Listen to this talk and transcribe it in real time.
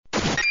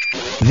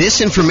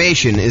This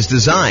information is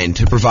designed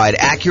to provide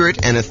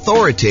accurate and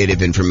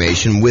authoritative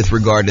information with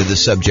regard to the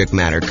subject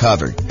matter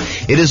covered.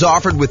 It is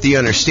offered with the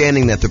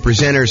understanding that the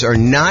presenters are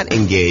not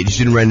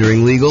engaged in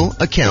rendering legal,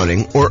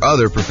 accounting, or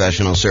other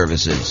professional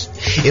services.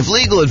 If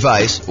legal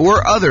advice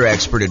or other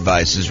expert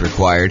advice is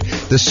required,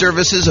 the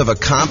services of a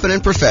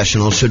competent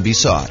professional should be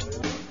sought.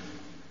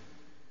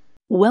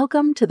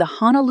 Welcome to the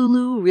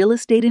Honolulu Real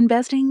Estate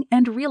Investing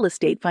and Real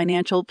Estate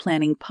Financial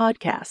Planning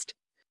Podcast.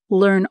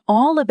 Learn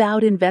all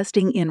about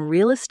investing in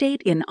real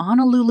estate in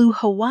Honolulu,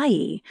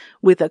 Hawaii,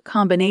 with a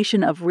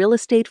combination of real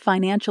estate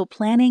financial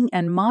planning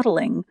and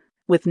modeling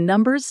with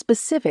numbers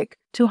specific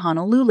to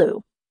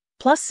Honolulu,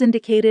 plus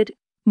syndicated,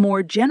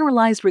 more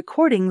generalized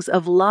recordings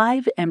of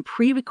live and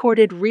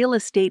pre-recorded real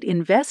estate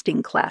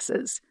investing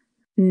classes,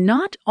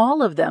 not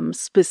all of them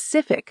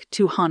specific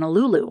to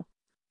Honolulu.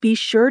 Be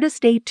sure to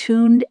stay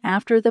tuned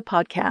after the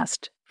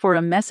podcast for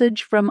a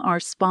message from our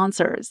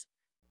sponsors.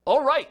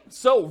 All right,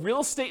 so real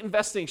estate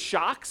investing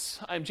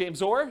shocks. I'm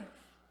James Orr.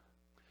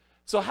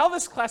 So how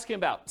this class came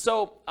about.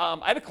 So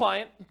I had a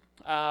client,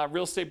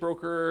 real estate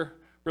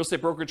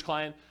brokerage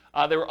client.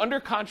 They were under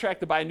contract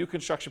to buy a new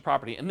construction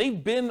property, and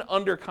they've been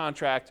under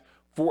contract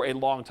for a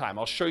long time.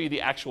 I'll show you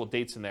the actual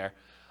dates in there.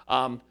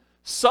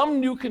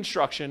 Some new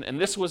construction, and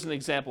this was an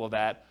example of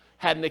that,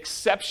 had an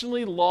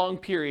exceptionally long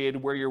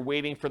period where you're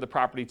waiting for the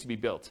property to be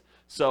built.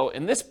 So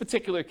in this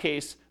particular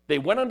case, they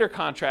went under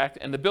contract,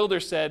 and the builder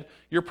said,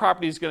 your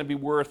property is going to be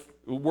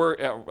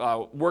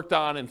worked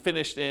on and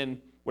finished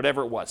in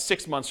whatever it was,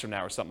 6 months from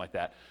now or something like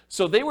that.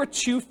 So they were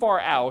too far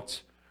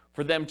out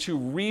for them to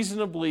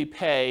reasonably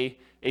pay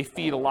a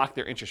fee to lock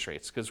their interest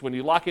rates. Because when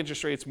you lock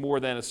interest rates more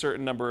than a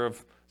certain number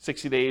of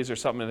 60 days or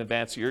something in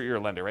advance, you're a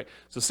lender, right?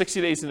 So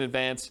 60 days in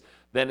advance,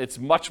 then it's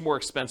much more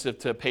expensive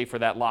to pay for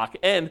that lock.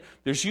 And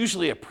there's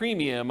usually a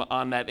premium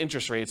on that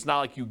interest rate. It's not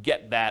like you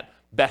get that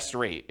best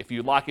rate. If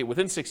you lock it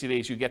within 60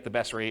 days, you get the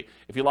best rate.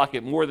 If you lock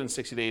it more than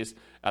 60 days,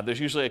 there's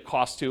usually a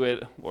cost to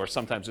it, or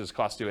sometimes there's a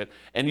cost to it,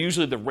 and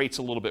usually the rate's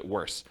a little bit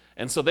worse.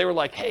 And so they were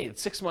like, hey,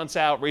 it's 6 months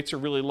out, rates are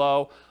really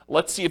low.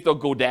 Let's see if they'll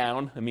go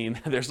down. I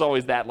mean, there's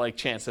always that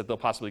chance that they'll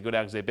possibly go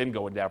down because they've been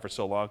going down for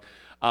so long.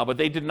 But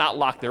they did not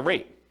lock their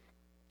rate.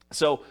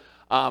 So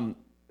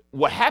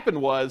what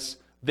happened was,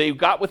 they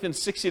got within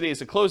 60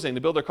 days of closing. The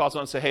builder calls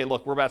on and says, hey,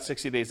 look, we're about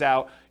 60 days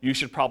out. You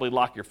should probably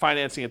lock your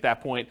financing at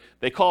that point.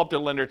 They call up their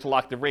lender to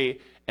lock the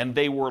rate, and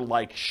they were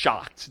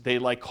shocked. They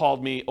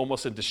called me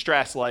almost in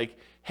distress,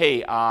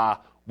 hey,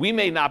 we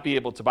may not be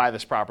able to buy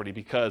this property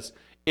because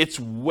it's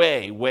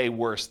way, way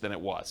worse than it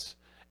was.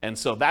 And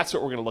so that's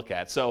what we're going to look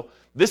at. So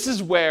this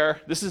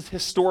is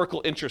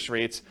historical interest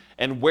rates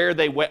and where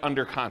they went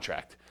under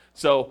contract.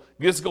 So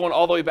this is going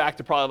all the way back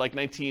to probably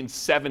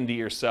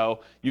 1970 or so.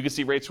 You can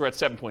see rates were at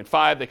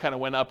 7.5. They kind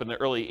of went up in the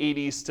early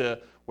 80s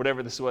to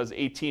whatever this was,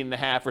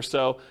 18.5 or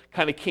so.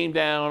 Kind of came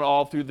down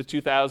all through the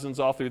 2000s,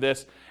 all through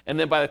this. And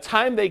then by the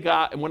time they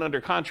got and went under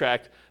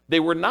contract,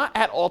 they were not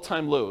at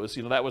all-time lows.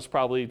 That was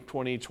probably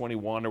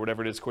 2021 or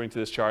whatever it is according to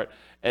this chart.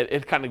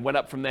 It kind of went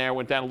up from there,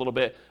 went down a little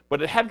bit,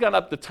 but it had gone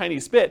up the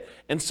tiniest bit.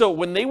 And so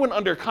when they went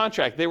under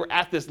contract, they were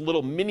at this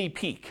little mini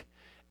peak.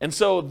 And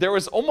so there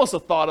was almost a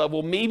thought of,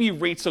 well, maybe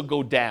rates will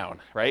go down,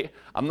 right?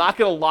 I'm not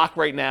going to lock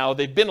right now.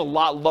 They've been a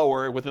lot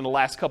lower within the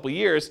last couple of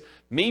years.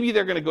 Maybe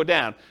they're going to go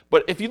down.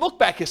 But if you look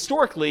back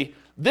historically,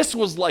 this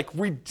was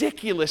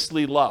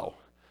ridiculously low.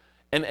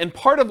 And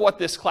part of what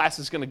this class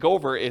is going to go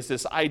over is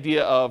this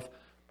idea of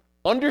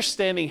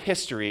understanding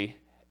history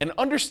and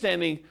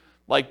understanding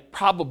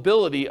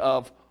probability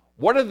of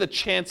what are the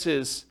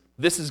chances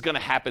this is going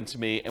to happen to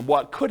me and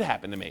what could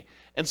happen to me.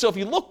 And so if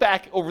you look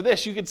back over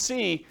this, you can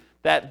see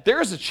that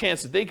there's a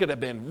chance that they could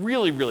have been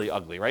really, really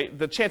ugly, right?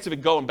 The chance of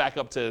it going back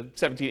up to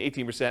 17,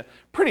 18%,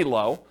 pretty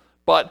low.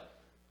 But,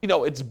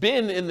 it's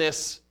been in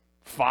this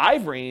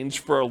 5 range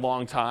for a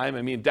long time.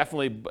 I mean,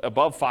 definitely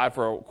above 5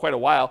 for quite a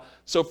while.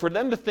 So for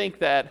them to think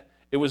that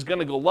it was going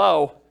to go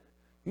low,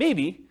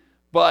 maybe,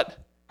 but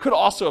could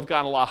also have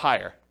gone a lot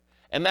higher.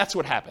 And that's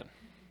what happened.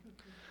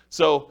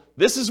 So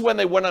this is when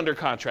they went under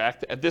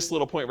contract at this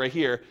little point right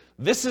here.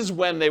 This is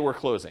when they were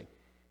closing.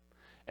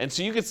 And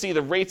so you can see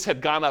the rates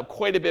had gone up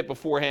quite a bit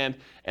beforehand,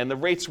 and the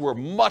rates were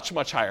much,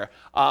 much higher.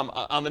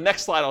 On the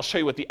next slide, I'll show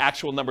you what the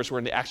actual numbers were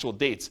and the actual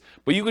dates.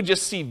 But you could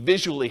just see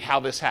visually how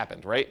this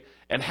happened, right?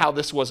 And how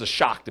this was a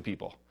shock to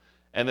people.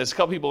 And there's a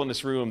couple people in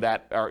this room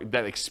that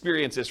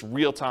experienced this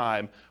real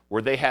time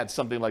where they had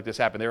something like this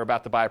happen. They were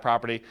about to buy a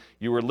property.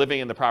 You were living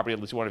in the property, at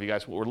least one of you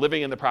guys were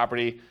living in the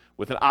property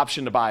with an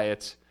option to buy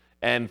it.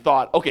 And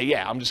thought, okay,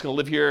 yeah, I'm just going to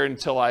live here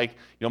until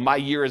my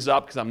year is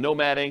up because I'm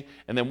nomading.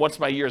 And then once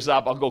my year is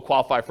up, I'll go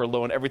qualify for a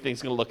loan.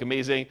 Everything's going to look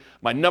amazing.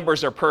 My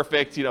numbers are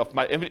perfect. If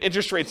my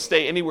interest rates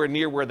stay anywhere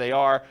near where they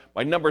are,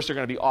 my numbers are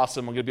going to be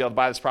awesome. I'm going to be able to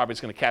buy this property.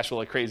 It's going to cash flow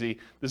like crazy.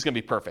 This is going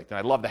to be perfect. And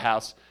I love the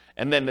house.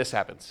 And then this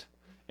happens.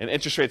 And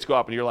interest rates go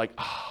up and you're like,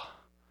 oh,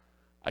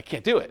 I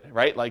can't do it,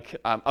 right?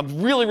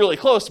 I'm really, really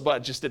close,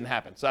 but it just didn't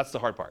happen. So that's the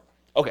hard part.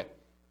 Okay.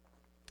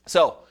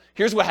 So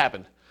here's what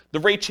happened. the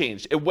rate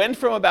changed. It went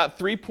from about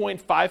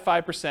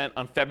 3.55%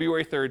 on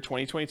February 3rd,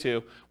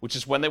 2022, which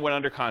is when they went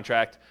under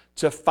contract,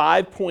 to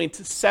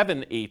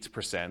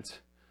 5.78%.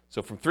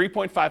 So from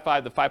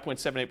 3.55 to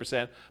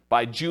 5.78%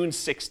 by June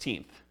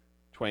 16th,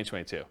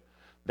 2022.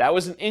 That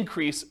was an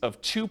increase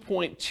of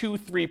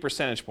 2.23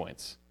 percentage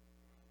points.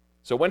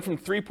 So it went from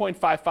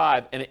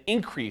 3.55 and it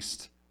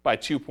increased by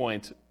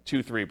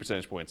 2.23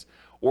 percentage points,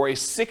 or a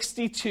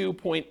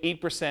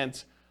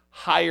 62.8%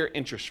 higher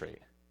interest rate.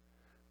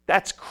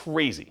 That's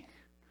crazy.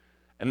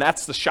 And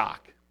that's the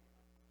shock.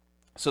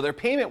 So their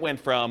payment went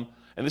from,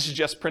 and this is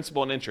just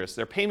principal and interest,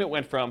 their payment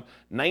went from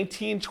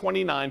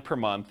 $1,929 per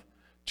month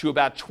to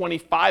about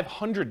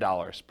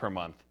 $2,500 per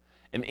month,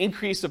 an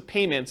increase of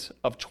payments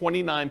of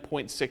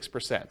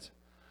 29.6%.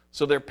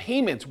 So their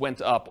payments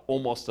went up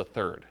almost a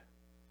third.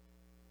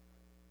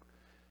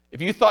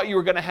 If you thought you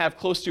were going to have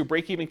close to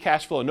break-even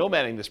cash flow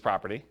nomading this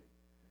property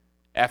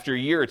after a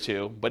year or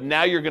two, but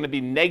now you're going to be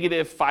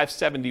negative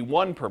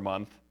 $571 per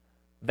month,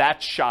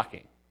 that's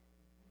shocking,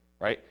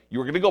 right? You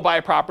were going to go buy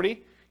a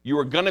property, you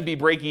were going to be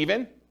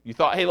break-even. You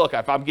thought, hey, look,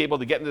 if I'm able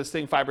to get into this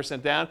thing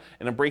 5% down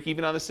and I'm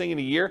break-even on this thing in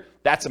a year,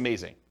 that's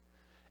amazing.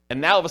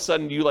 And now all of a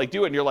sudden you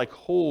do it and you're like,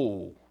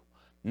 oh,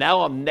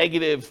 now I'm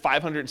negative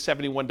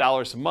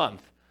 $571 a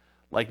month,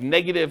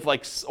 negative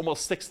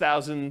almost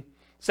 $6,000,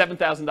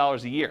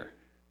 $7,000 a year.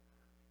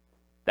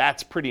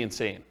 That's pretty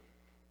insane.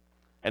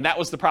 And that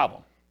was the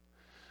problem.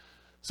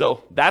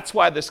 So that's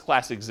why this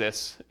class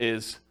exists,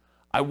 is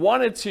I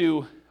wanted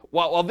to,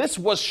 while this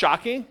was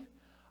shocking,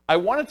 I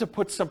wanted to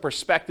put some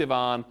perspective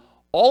on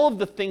all of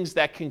the things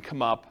that can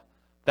come up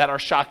that are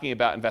shocking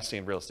about investing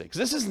in real estate. Because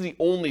this isn't the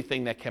only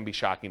thing that can be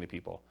shocking to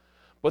people.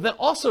 But then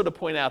also to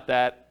point out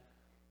that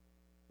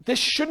this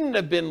shouldn't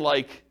have been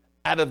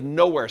out of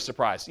nowhere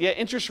surprise. Yeah,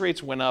 interest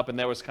rates went up and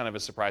that was kind of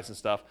a surprise and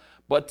stuff.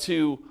 But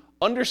to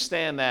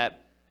understand that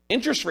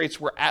interest rates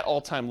were at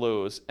all-time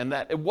lows and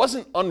that it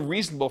wasn't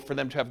unreasonable for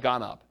them to have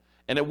gone up.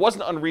 And it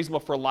wasn't unreasonable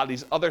for a lot of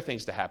these other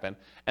things to happen.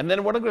 And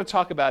then what I'm going to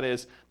talk about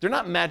is, they're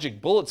not magic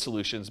bullet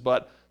solutions,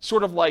 but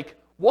sort of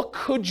what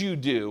could you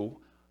do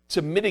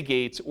to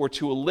mitigate or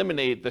to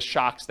eliminate the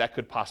shocks that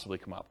could possibly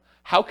come up?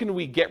 How can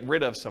we get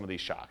rid of some of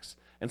these shocks?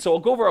 And so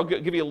I'll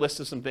give you a list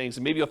of some things,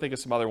 and maybe you'll think of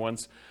some other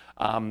ones.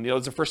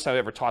 It's the first time I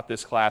ever taught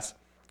this class,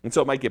 and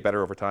so it might get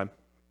better over time.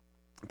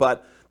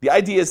 But the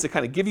idea is to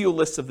kind of give you a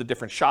list of the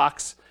different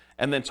shocks,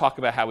 and then talk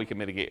about how we can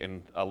mitigate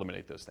and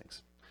eliminate those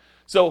things.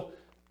 So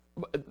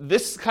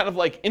this kind of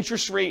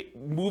interest rate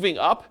moving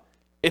up,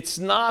 it's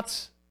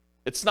not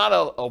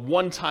a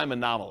one-time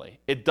anomaly.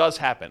 It does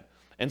happen.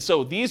 And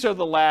so these are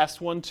the last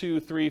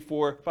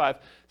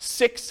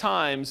 6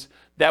 times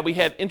that we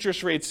had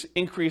interest rates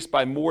increase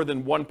by more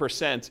than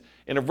 1%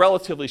 in a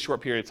relatively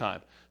short period of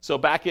time. So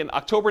back in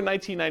October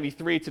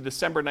 1993 to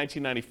December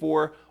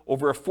 1994,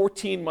 over a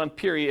 14-month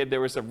period,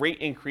 there was a rate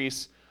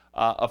increase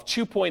of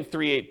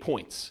 2.38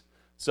 points.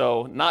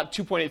 So not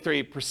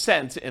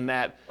 2.83% in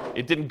that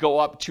it didn't go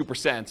up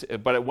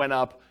 2%, but it went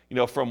up,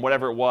 from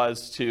whatever it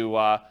was to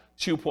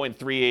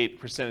 2.38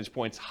 percentage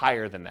points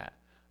higher than that.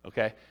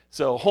 Okay,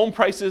 so home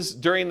prices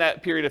during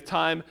that period of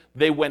time,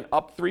 they went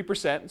up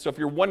 3%. So if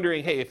you're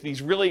wondering, hey, if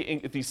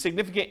these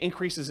significant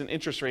increases in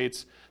interest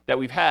rates that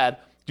we've had,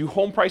 do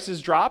home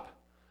prices drop?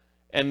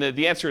 And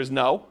the answer is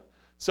no.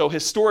 So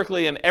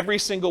historically, in every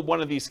single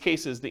one of these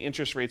cases, the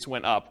interest rates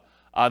went up.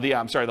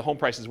 The home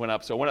prices went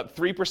up. So it went up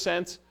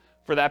 3%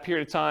 for that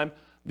period of time.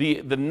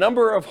 The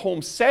number of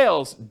home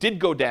sales did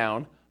go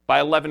down by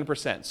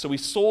 11%. So we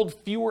sold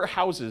fewer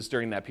houses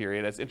during that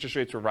period as interest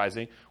rates were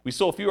rising. We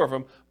sold fewer of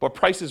them, but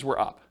prices were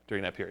up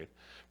during that period.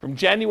 From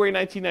January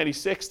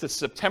 1996 to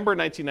September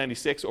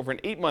 1996, over an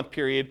 8-month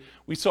period,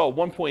 we saw a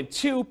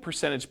 1.2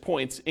 percentage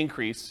points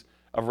increase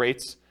of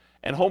rates,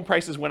 and home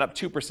prices went up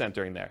 2%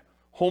 during there.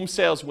 Home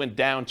sales went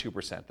down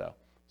 2%, though.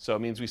 So it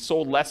means we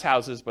sold less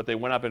houses, but they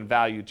went up in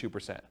value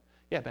 2%.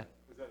 Yeah, Ben?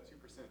 Was that 2%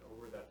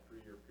 over that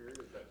 3-year period,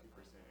 or is that 2%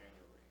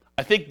 annually?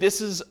 I think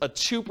this is a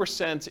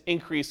 2%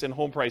 increase in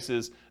home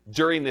prices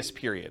during this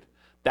period.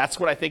 That's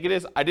what I think it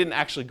is. I didn't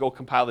actually go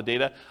compile the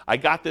data. I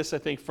got this, I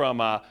think,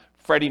 from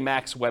Freddie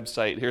Mac's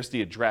website. Here's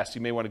the address.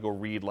 You may want to go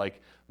read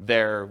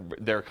their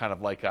kind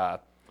of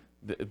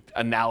the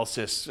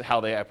analysis,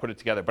 how they put it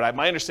together. But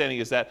my understanding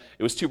is that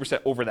it was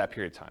 2% over that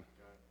period of time.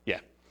 Yeah.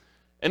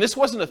 And this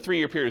wasn't a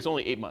 3-year period. It was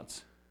only 8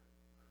 months.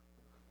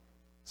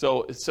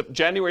 So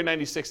January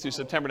 96 through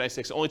September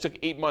 96, it only took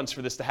 8 months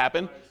for this to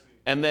happen.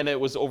 And then it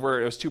was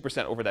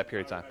 2% over that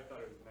period of time. I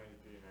thought it was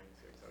 93 and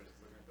 96. I was just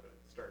looking at the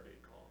start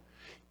date column.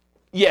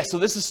 Yeah, so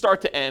this is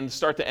start to end,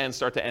 start to end,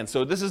 start to end.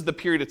 So this is the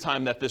period of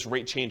time that this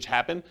rate change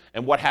happened,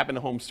 and what happened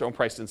to home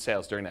prices and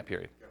sales during that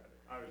period. Got it.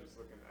 I was just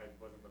looking, I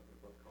wasn't looking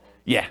at both columns.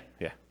 Yeah.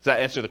 Does that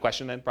answer the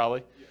question then,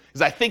 probably?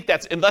 Because I think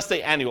that's, unless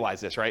they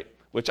annualize this, right?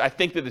 Which I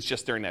think that it's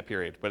just during that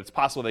period, but it's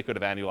possible they could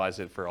have annualized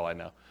it for all I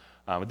know.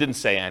 It didn't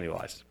say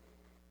annualized.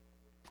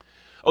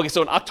 Okay,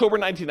 so in October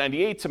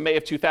 1998 to May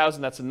of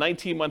 2000, that's a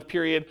 19-month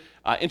period,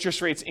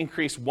 interest rates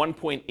increased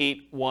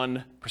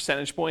 1.81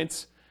 percentage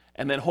points,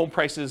 and then home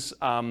prices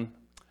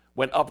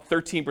went up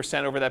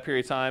 13% over that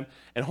period of time,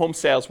 and home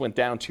sales went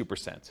down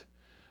 2%.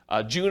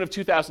 June of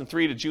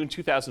 2003 to June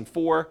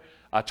 2004,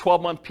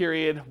 12-month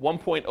period,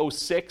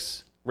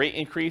 1.06 rate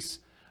increase,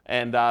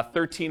 and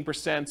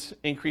 13%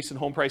 increase in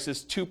home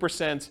prices,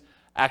 2%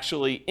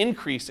 actually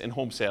increase in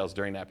home sales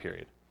during that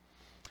period.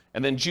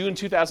 And then June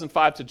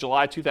 2005 to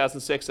July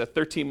 2006, a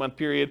 13-month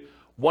period,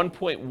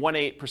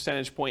 1.18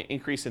 percentage point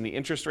increase in the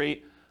interest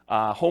rate.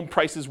 Home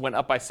prices went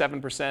up by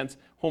 7%.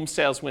 Home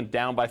sales went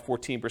down by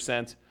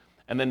 14%.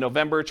 And then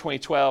November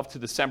 2012 to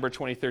December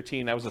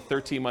 2013, that was a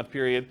 13-month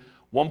period,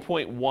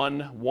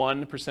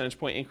 1.11 percentage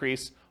point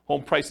increase.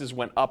 Home prices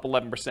went up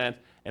 11%,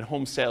 and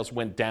home sales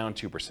went down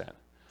 2%.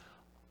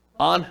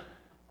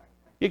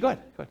 Yeah, go ahead.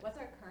 What's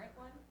our current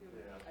one?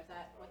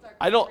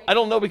 I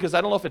don't know because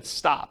I don't know if it's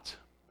stopped.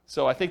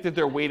 So I think that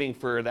they're waiting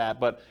for that,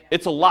 but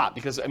it's a lot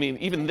because, I mean,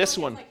 even this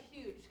one. It's like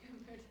huge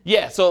compared to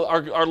Yeah, so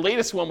our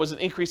latest one was an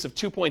increase of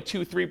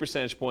 2.23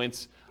 percentage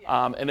points,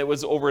 and it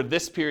was over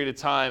this period of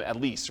time at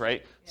least,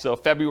 right? So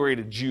February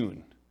to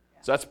June.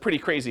 So that's pretty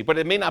crazy, but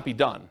it may not be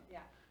done,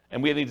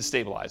 and we need to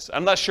stabilize.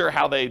 I'm not sure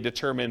how they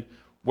determine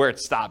where it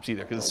stops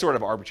either, because it's sort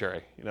of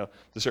arbitrary, to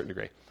a certain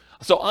degree.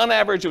 So on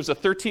average, it was a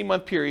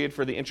 13-month period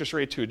for the interest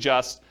rate to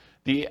adjust.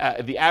 The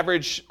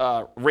average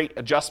rate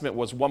adjustment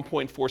was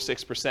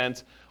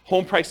 1.46%.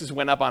 Home prices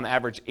went up on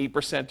average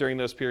 8% during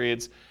those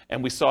periods,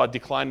 and we saw a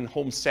decline in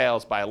home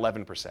sales by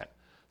 11%.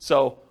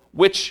 So,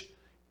 which,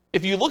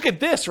 if you look at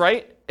this,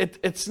 right,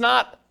 it's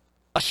not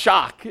a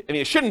shock. I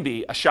mean, it shouldn't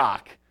be a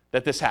shock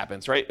that this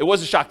happens, right? It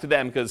was a shock to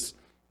them because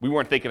we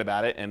weren't thinking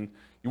about it, and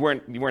you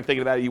weren't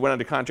thinking about it. You went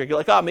under contract. You're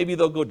like, oh, maybe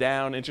they'll go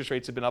down. Interest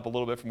rates have been up a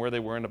little bit from where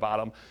they were in the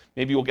bottom.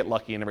 Maybe we'll get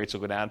lucky and the rates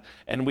will go down.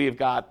 And we've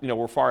got,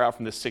 we're far out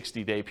from this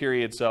 60-day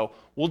period, so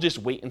we'll just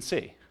wait and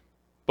see.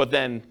 But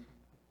then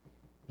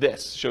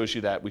this shows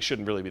you that we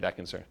shouldn't really be that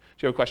concerned.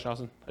 Do you have a question,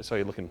 Austin? I saw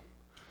you looking.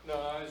 No,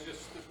 I was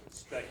just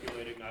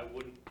speculating.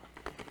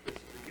 This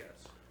is a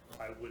guess.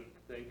 I wouldn't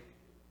think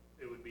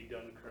it would be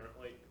done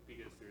currently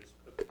because there's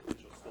a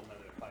potential still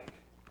another hike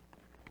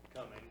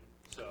coming.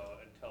 So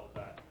until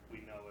that,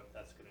 we know if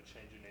that's going to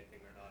change anything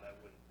or not. I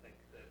wouldn't think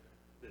that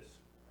this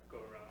go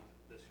around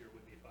this year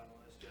would be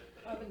finalized yet.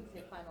 I wouldn't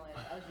say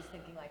finalized. I was just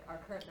thinking like our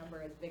current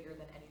number is bigger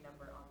than any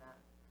number on that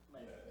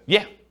list.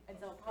 Yeah. And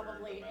so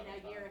probably in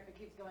a year, if it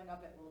keeps going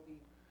up, it will be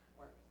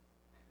worse.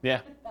 Yeah.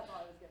 That's all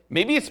I was getting.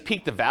 Maybe it's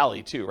peak to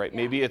valley too, right? Yeah.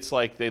 Maybe it's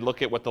like they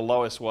look at what the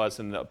lowest was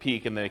and the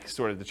peak and they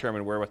sort of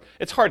determine where it was.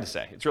 It's hard to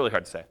say. It's really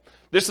hard to say.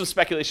 There's some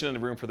speculation in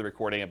the room for the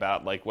recording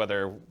about like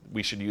whether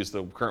we should use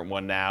the current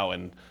one now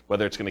and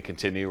whether it's going to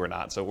continue or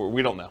not. So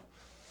we don't know.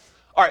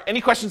 All right, any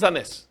questions on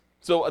this?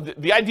 So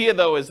the idea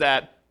though is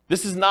that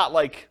this is not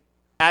like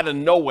out of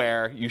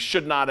nowhere. You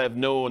should not have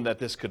known that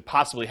this could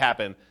possibly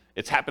happen.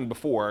 It's happened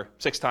before,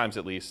 6 times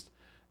at least,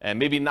 and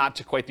maybe not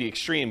to quite the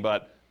extreme,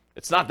 but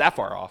it's not that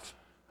far off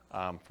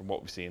from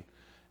what we've seen.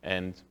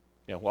 And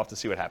we'll have to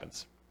see what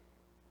happens.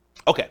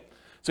 Okay,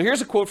 so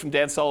here's a quote from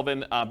Dan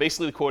Sullivan.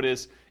 Basically, the quote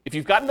is: "If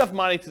you've got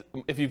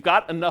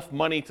enough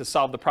money to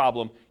solve the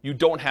problem, you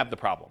don't have the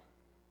problem."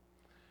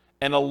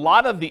 And a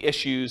lot of the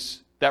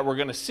issues that we're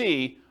going to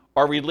see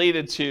are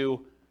related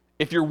to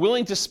if you're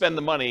willing to spend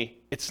the money,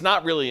 it's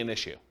not really an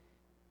issue,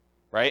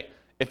 right?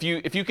 If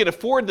you can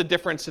afford the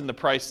difference in the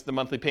price, the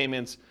monthly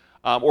payments,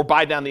 or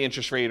buy down the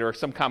interest rate, or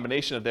some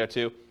combination of their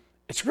two,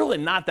 it's really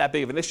not that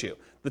big of an issue.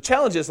 The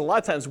challenge is a lot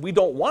of times we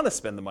don't want to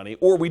spend the money,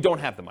 or we don't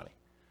have the money.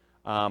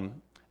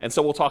 And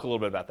so we'll talk a little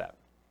bit about that.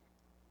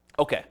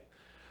 Okay,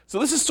 so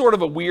this is sort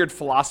of a weird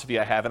philosophy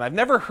I have, and I've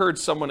never heard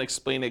someone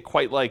explain it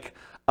quite like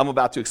I'm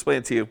about to explain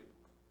it to you.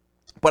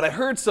 But I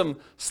heard some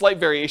slight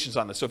variations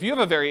on this. So if you have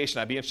a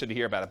variation, I'd be interested to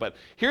hear about it. But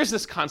here's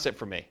this concept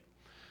for me.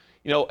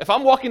 If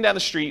I'm walking down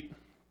the street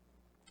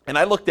and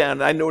I look down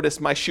and I notice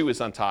my shoe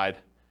is untied,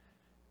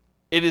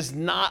 it is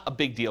not a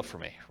big deal for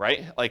me,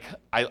 right? Like,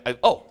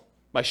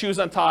 my shoe is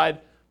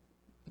untied.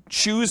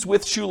 Shoes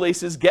with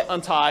shoelaces get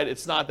untied.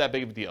 It's not that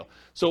big of a deal.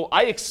 So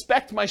I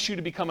expect my shoe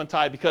to become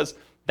untied because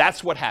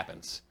that's what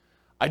happens.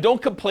 I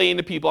don't complain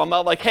to people. I'm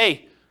not like,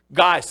 hey,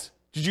 guys,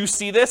 did you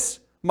see this?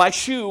 My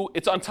shoe,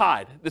 it's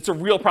untied. It's a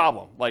real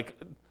problem. Like,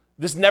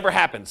 this never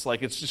happens.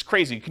 Like, it's just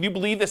crazy. Can you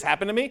believe this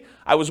happened to me?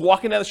 I was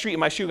walking down the street and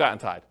my shoe got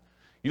untied.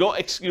 You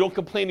don't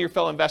complain to your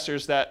fellow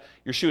investors that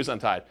your shoe is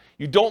untied.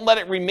 You don't let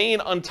it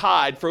remain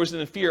untied, frozen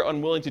in fear,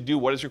 unwilling to do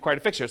what is required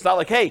to fix it. It's not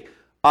like, hey,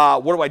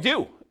 what do I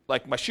do?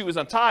 Like, my shoe is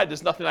untied.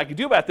 There's nothing I can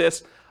do about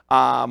this.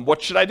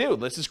 What should I do?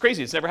 This is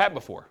crazy. It's never happened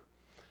before.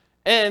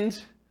 And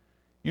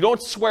you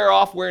don't swear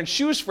off wearing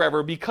shoes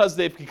forever because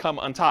they've become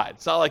untied.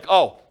 It's not like,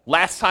 oh,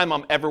 last time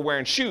I'm ever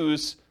wearing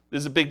shoes, this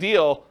is a big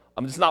deal.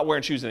 I'm just not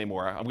wearing shoes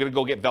anymore. I'm going to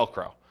go get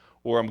Velcro.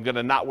 Or I'm going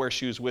to not wear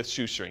shoes with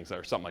shoestrings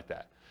or something like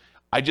that.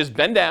 I just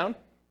bend down,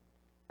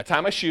 I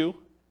tie my shoe,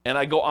 and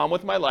I go on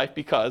with my life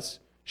because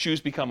shoes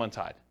become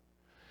untied.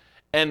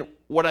 And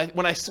when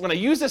I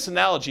use this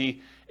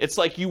analogy, it's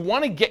like you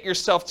want to get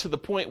yourself to the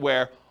point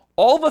where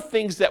all the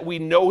things that we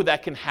know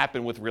that can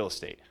happen with real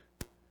estate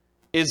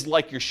is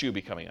like your shoe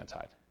becoming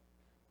untied.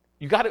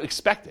 You got to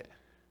expect it.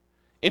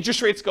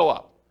 Interest rates go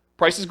up.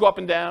 Prices go up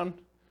and down.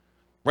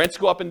 Rents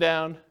go up and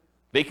down,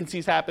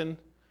 vacancies happen,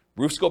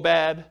 roofs go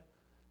bad,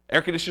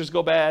 air conditioners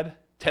go bad,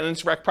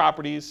 tenants wreck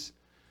properties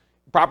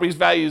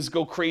values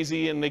go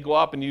crazy and they go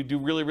up and you do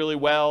really, really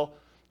well.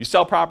 You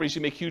sell properties,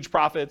 you make huge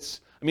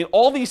profits. I mean,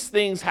 all these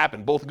things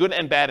happen, both good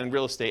and bad in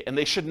real estate, and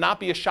they should not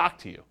be a shock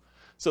to you.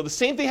 So the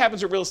same thing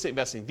happens with real estate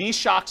investing. These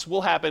shocks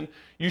will happen.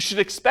 You should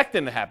expect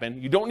them to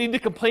happen. You don't need to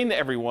complain to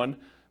everyone.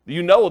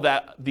 You know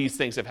that these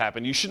things have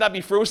happened. You should not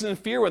be frozen in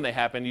fear when they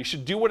happen. You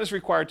should do what is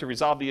required to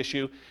resolve the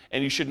issue,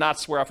 and you should not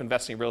swear off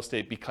investing in real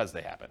estate because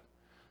they happen.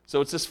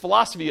 So it's this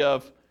philosophy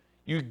of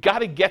you got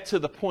to get to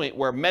the point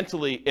where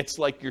mentally it's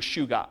like your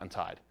shoe got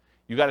untied.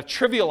 You got to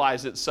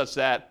trivialize it such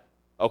that,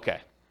 okay,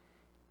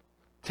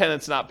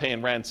 tenant's not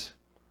paying rent.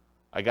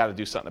 I got to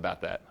do something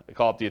about that. I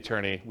call up the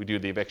attorney, we do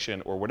the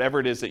eviction, or whatever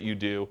it is that you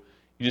do,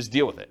 you just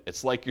deal with it.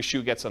 It's like your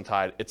shoe gets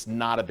untied. It's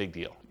not a big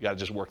deal. You got to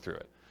just work through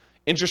it.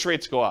 Interest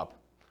rates go up.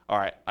 All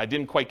right, I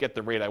didn't quite get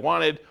the rate I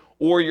wanted,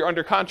 or you're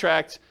under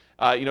contract,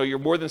 you're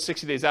more than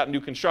 60 days out in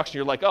new construction,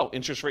 you're like, oh,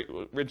 interest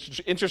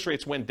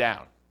rates went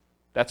down.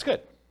 That's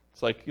good.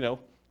 It's like,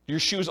 your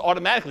shoe's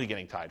automatically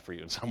getting tied for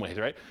you in some ways,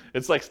 right?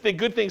 It's like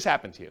good things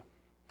happen to you.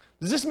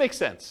 Does this make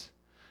sense?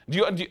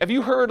 Have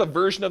you heard a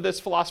version of this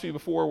philosophy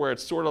before where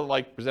it's sort of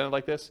like presented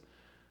like this?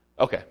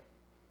 Okay.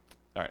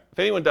 All right. If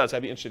anyone does,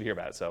 I'd be interested to hear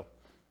about it.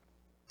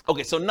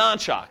 So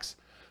non-shocks.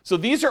 So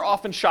these are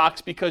often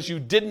shocks because you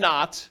did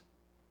not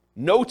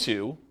know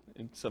to,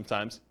 and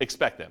sometimes,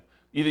 expect them.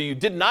 Either you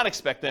did not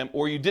expect them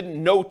or you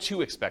didn't know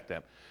to expect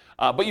them.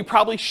 But you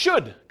probably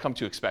should come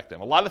to expect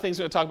them. A lot of things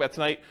we're going to talk about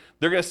tonight,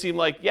 they're going to seem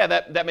like, yeah,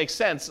 that makes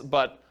sense,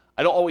 but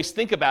I don't always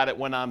think about it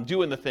when I'm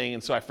doing the thing,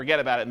 and so I forget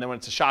about it, and then when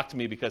it's a shock to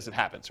me because it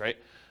happens, right?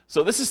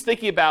 So this is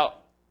thinking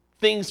about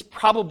things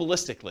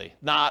probabilistically,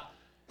 not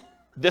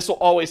this will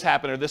always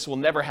happen or this will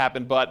never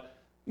happen, but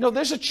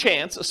there's a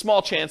chance, a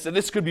small chance that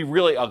this could be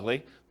really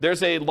ugly.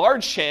 There's a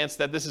large chance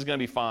that this is going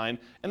to be fine,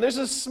 and there's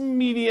a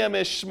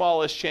medium-ish,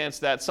 smallish chance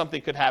that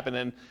something could happen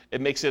and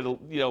it makes it,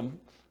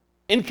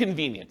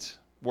 inconvenient,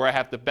 where I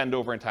have to bend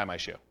over and tie my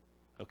shoe,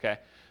 okay?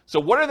 So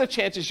what are the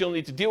chances you'll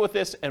need to deal with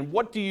this, and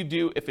what do you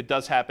do if it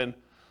does happen?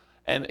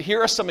 And here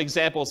are some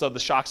examples of the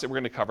shocks that we're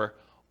going to cover.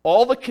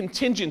 All the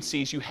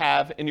contingencies you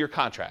have in your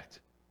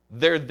contract,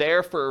 they're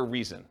there for a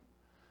reason.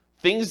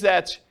 Things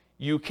that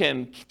you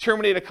can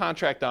terminate a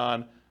contract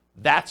on,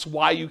 that's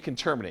why you can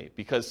terminate,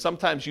 because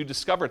sometimes you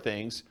discover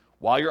things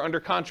while you're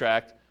under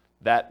contract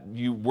that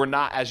you were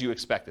not as you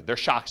expected. They're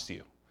shocks to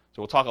you.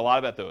 So we'll talk a lot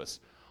about those.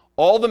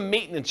 All the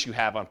maintenance you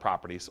have on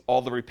properties,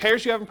 all the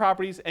repairs you have on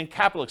properties, and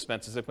capital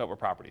expenses that come up with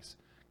properties.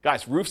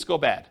 Guys, roofs go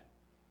bad.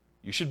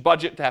 You should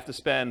budget to have to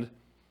spend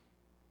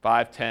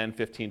 $5, $10,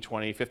 $15,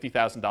 $20,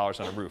 $50,000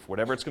 on a roof.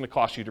 Whatever it's going to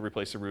cost you to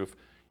replace a roof,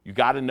 you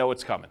got to know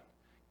it's coming.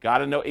 Got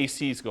to know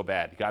ACs go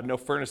bad. You got to know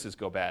furnaces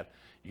go bad.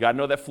 You got to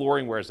know that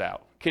flooring wears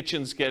out.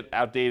 Kitchens get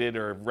outdated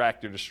or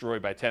wrecked or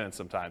destroyed by tenants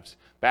sometimes.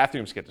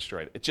 Bathrooms get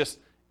destroyed.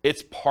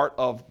 It's part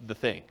of the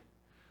thing.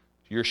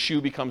 Your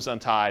shoe becomes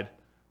untied.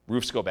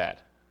 Roofs go bad.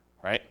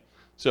 Right?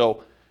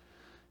 So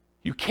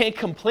you can't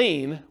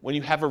complain when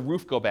you have a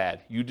roof go bad.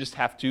 You just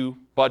have to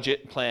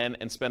budget, plan,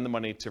 and spend the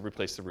money to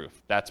replace the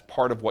roof. That's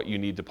part of what you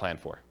need to plan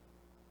for.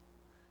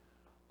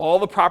 All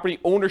the property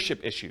ownership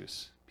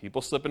issues.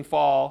 People slip and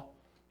fall.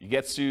 You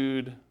get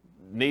sued.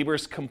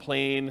 Neighbors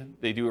complain.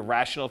 They do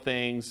irrational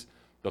things.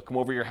 They'll come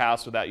over your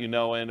house without you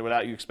knowing,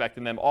 without you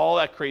expecting them. All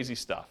that crazy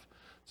stuff.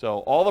 So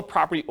all the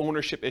property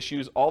ownership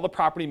issues, all the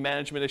property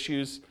management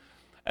issues.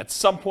 At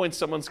some point,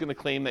 someone's going to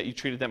claim that you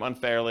treated them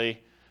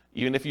unfairly.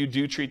 Even if you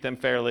do treat them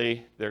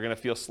fairly, they're going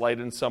to feel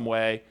slighted in some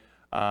way.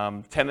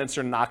 Tenants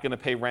are not going to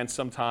pay rent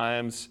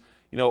sometimes.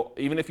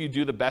 Even if you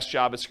do the best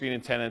job at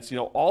screening tenants,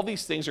 all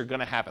these things are going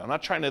to happen. I'm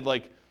not trying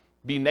to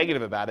be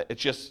negative about it.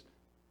 It's just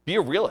be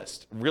a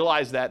realist.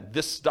 Realize that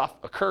this stuff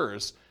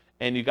occurs,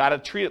 and you got to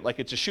treat it like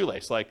it's a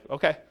shoelace. Like,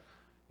 okay,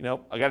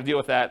 I got to deal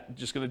with that. I'm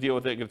just going to deal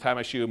with it. I'm going to tie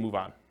my shoe and move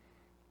on.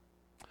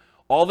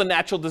 All the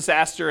natural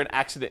disaster and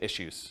accident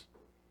issues.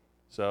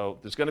 So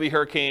there's going to be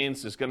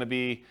hurricanes, there's going to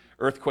be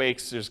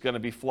earthquakes, there's going to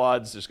be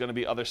floods, there's going to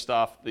be other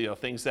stuff,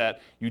 things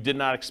that you did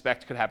not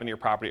expect could happen to your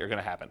property are going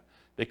to happen.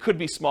 They could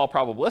be small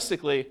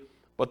probabilistically,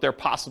 but they're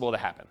possible to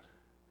happen.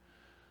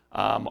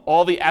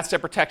 All the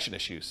asset protection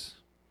issues.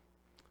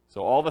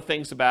 So all the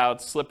things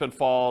about slip and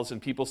falls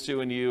and people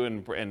suing you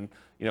and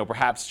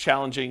perhaps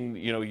challenging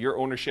your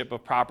ownership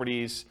of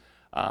properties,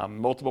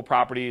 multiple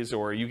properties,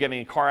 or you getting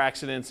in car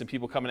accidents and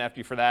people coming after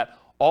you for that.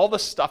 All the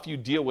stuff you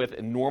deal with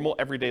in normal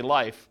everyday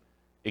life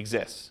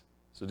exists.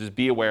 So just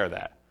be aware of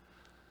that.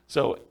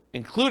 So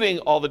including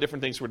all the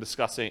different things we're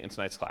discussing in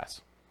tonight's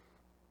class.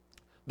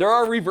 There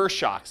are reverse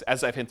shocks,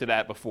 as I've hinted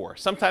at before.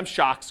 Sometimes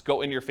shocks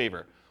go in your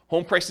favor.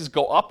 Home prices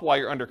go up while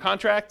you're under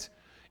contract.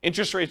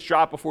 Interest rates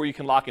drop before you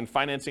can lock in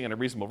financing at a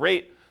reasonable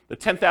rate. The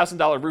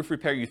 $10,000 roof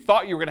repair you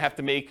thought you were going to have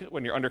to make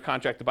when you're under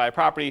contract to buy a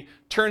property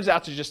turns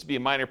out to just be a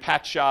minor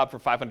patch job for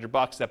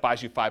 $500 that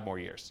buys you 5 more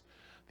years.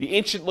 The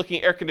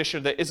ancient-looking air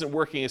conditioner that isn't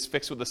working is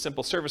fixed with a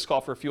simple service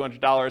call for a few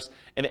 $100s,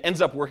 and it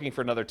ends up working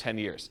for another 10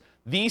 years.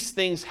 These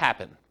things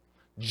happen.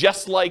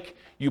 Just like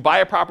you buy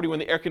a property when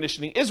the air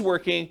conditioning is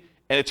working,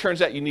 and it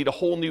turns out you need a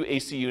whole new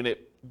AC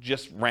unit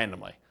just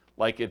randomly.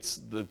 Like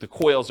the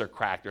coils are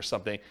cracked or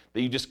something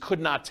that you just could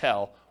not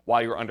tell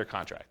while you're under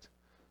contract.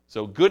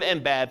 So good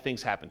and bad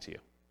things happen to you.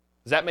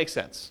 Does that make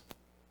sense?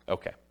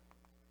 Okay.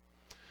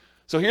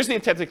 So here's the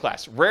intent of the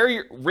class.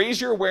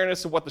 Raise your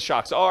awareness of what the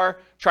shocks are.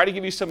 Try to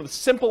give you some of the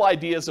simple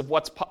ideas of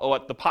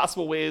what the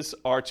possible ways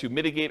are to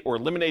mitigate or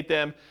eliminate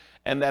them,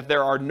 and that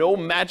there are no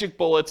magic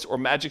bullets or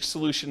magic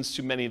solutions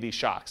to many of these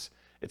shocks.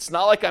 It's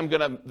not like I'm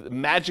going to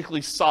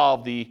magically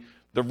solve the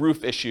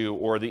roof issue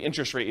or the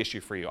interest rate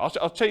issue for you.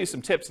 I'll tell you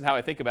some tips and how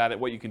I think about it,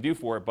 what you can do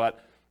for it,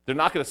 but they're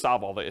not going to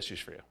solve all the issues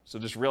for you. So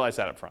just realize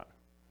that up front.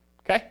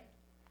 Okay?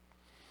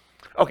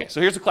 Okay,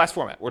 so here's the class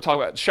format. We're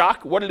talking about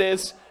shock, what it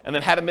is, and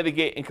then how to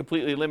mitigate and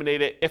completely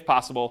eliminate it if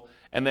possible.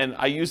 And then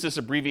I use this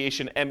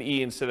abbreviation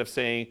ME instead of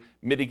saying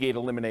mitigate,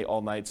 eliminate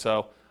all night.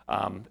 So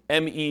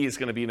ME is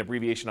going to be an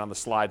abbreviation on the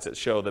slides that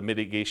show the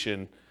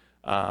mitigation,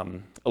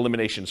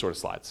 elimination sort of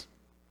slides.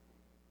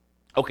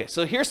 Okay,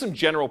 so here's some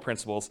general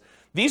principles.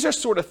 These are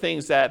sort of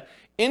things that,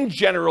 in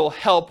general,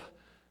 help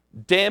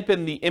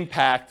dampen the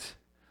impact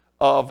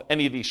of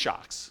any of these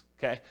shocks.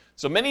 Okay,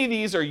 so many of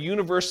these are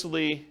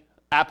universally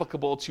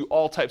applicable to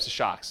all types of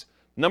shocks.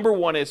 Number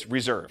one is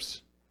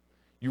reserves.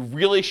 You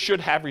really should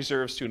have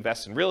reserves to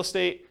invest in real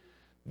estate.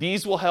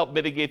 These will help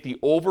mitigate the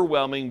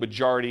overwhelming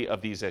majority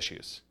of these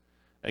issues.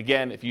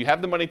 Again, if you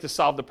have the money to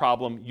solve the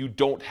problem, you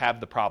don't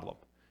have the problem.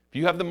 If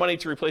you have the money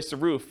to replace the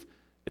roof,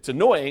 it's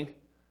annoying,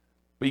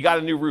 but you got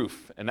a new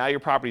roof, and now your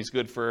property is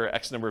good for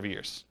X number of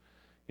years.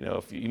 You know,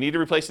 if you need to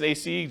replace an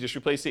AC, just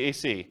replace the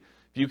AC.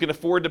 If you can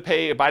afford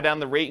to buy down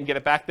the rate and get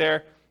it back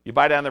there, you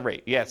buy down the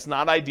rate. Yeah, it's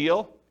not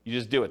ideal. You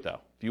just do it,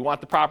 though. If you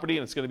want the property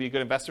and it's going to be a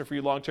good investment for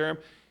you long term,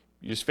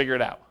 you just figure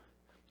it out.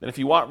 And if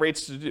you want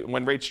rates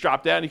when rates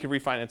drop down, you can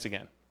refinance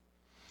again.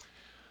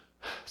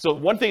 So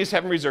one thing is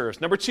having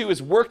reserves. Number two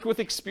is worked with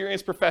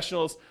experienced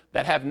professionals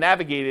that have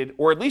navigated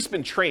or at least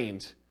been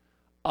trained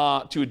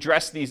to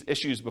address these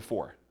issues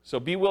before. So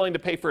be willing to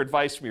pay for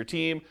advice from your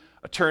team,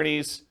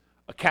 attorneys,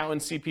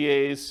 accountants,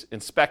 CPAs,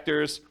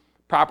 inspectors,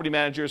 property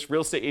managers,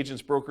 real estate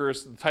agents,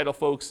 brokers, the title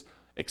folks,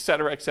 et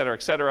cetera, et cetera,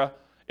 et cetera.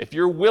 If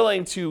you're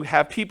willing to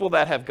have people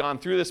that have gone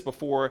through this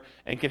before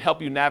and can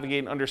help you navigate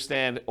and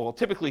understand, well,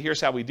 typically here's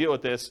how we deal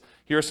with this,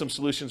 here are some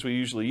solutions we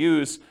usually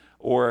use,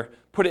 or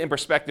put it in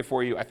perspective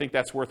for you, I think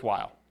that's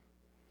worthwhile.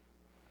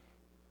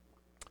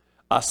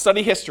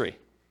 Study history.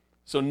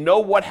 So know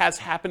what has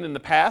happened in the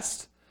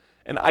past,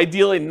 and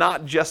ideally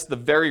not just the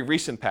very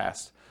recent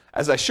past.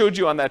 As I showed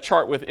you on that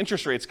chart with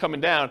interest rates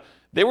coming down,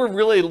 they were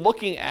really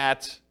looking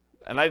at,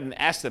 and I didn't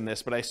ask them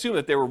this, but I assume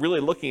that they were really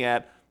looking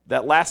at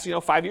that last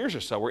 5 years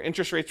or so where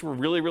interest rates were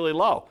really, really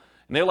low.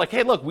 And they were like,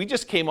 hey, look, we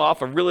just came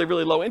off a really,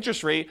 really low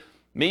interest rate.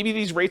 Maybe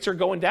these rates are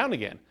going down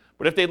again.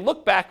 But if they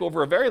look back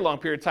over a very long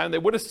period of time, they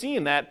would have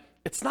seen that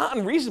it's not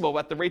unreasonable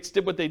that the rates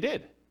did what they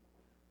did,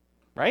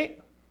 right?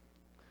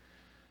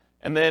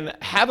 And then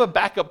have a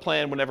backup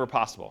plan whenever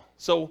possible.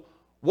 So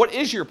what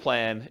is your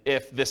plan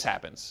if this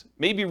happens?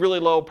 Maybe really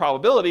low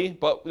probability,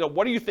 but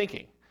what are you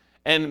thinking?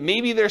 And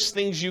maybe there's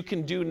things you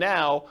can do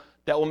now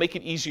that will make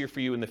it easier for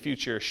you in the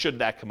future should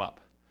that come up.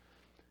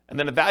 And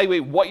then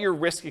evaluate what your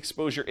risk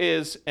exposure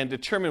is and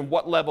determine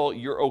what level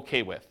you're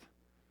okay with.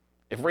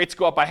 If rates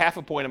go up by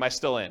 0.5 point, am I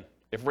still in?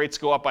 If rates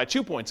go up by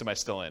 2 points, am I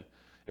still in?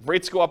 If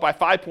rates go up by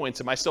 5 points,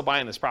 am I still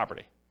buying this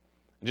property?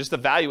 And just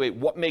evaluate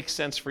what makes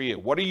sense for you.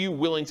 What are you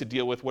willing to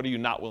deal with? What are you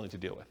not willing to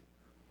deal with?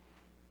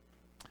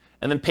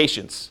 And then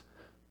patience.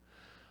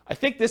 I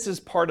think this is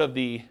part of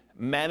the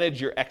manage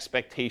your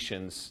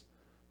expectations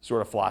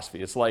sort of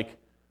philosophy. It's like,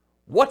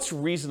 what's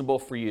reasonable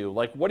for you?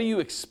 Like, what do you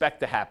expect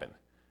to happen?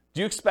 Do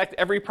you expect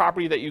every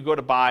property that you go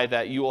to buy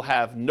that you will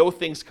have no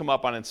things come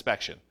up on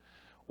inspection?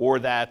 Or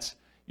that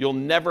you'll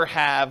never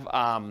have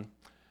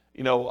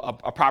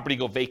a property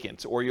go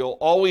vacant? Or you'll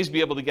always be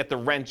able to get the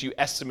rent you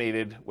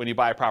estimated when you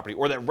buy a property?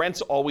 Or that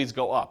rents always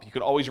go up? You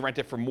could always rent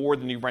it for more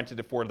than you rented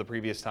it for the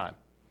previous time.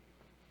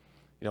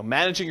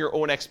 Managing your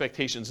own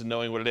expectations and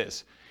knowing what it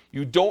is.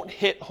 You don't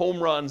hit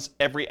home runs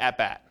every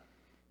at-bat.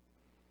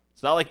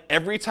 It's not like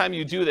every time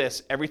you do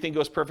this, everything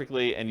goes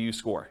perfectly and you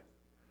score.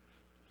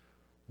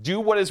 Do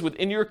what is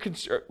within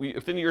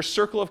your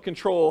circle of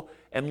control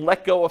and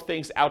let go of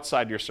things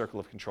outside your circle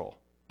of control.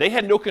 They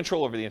had no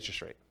control over the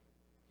interest rate.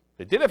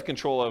 They did have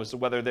control as to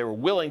whether they were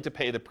willing to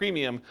pay the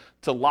premium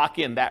to lock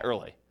in that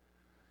early.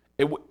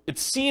 It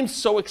seemed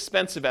so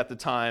expensive at the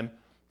time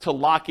to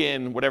lock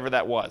in whatever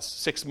that was,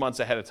 6 months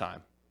ahead of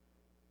time.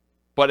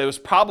 But it was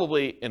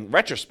probably, in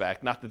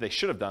retrospect, not that they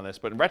should have done this,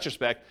 but in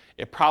retrospect,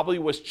 it probably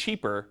was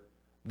cheaper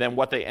than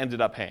what they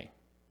ended up paying.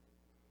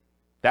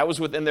 That was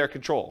within their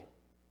control.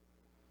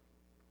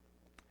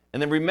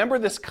 And then remember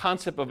this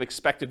concept of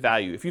expected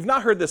value. If you've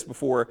not heard this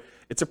before,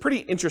 it's a pretty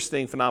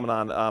interesting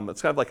phenomenon.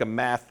 It's kind of like a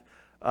math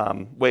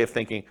way of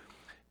thinking.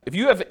 If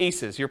you have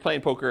aces, you're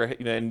playing poker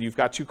and you've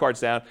got 2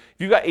 cards down. If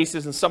you've got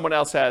aces and someone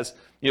else has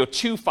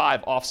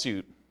 2-5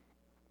 offsuit,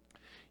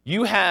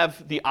 you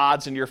have the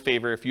odds in your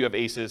favor if you have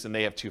aces and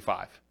they have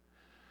 2-5.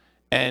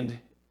 And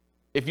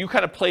if you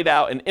kind of played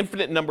out an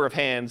infinite number of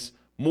hands,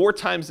 more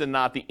times than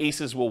not, the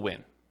aces will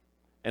win.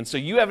 And so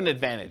you have an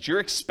advantage. Your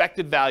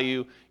expected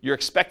value, your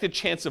expected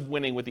chance of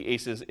winning with the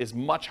aces is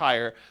much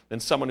higher than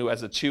someone who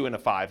has a 2 and a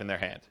 5 in their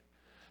hand.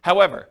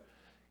 However,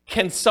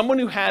 can someone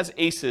who has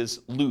aces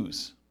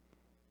lose?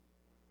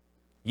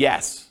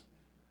 Yes.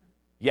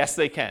 Yes,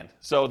 they can.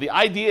 So the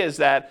idea is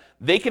that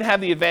they can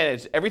have the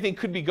advantage. Everything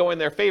could be going in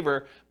their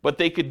favor, but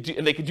they could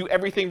do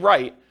everything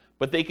right,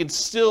 but they could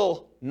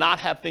still not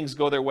have things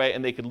go their way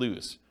and they could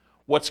lose.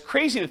 What's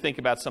crazy to think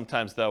about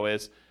sometimes, though,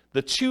 is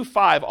the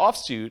 2-5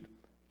 offsuit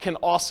can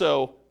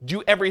also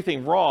do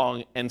everything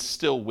wrong and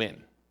still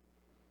win.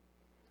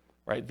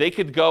 Right? They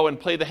could go and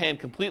play the hand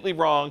completely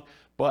wrong,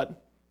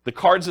 but the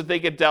cards that they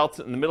get dealt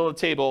in the middle of the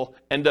table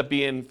end up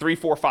being 3,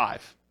 4,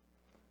 5.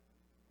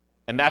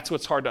 And that's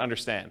what's hard to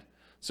understand.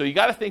 So you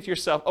got to think to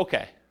yourself,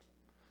 okay,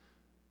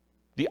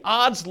 the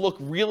odds look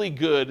really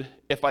good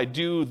if I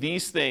do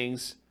these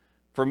things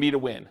for me to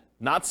win.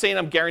 Not saying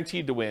I'm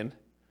guaranteed to win,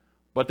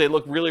 but they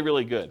look really,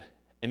 really good.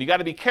 And you got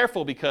to be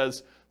careful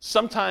because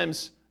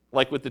sometimes,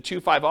 like with the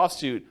 2-5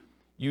 offsuit,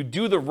 you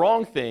do the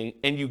wrong thing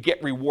and you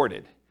get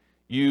rewarded.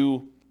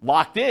 You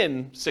locked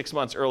in 6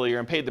 months earlier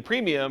and paid the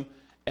premium,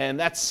 and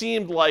that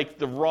seemed like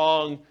the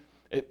wrong,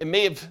 it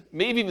may have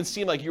even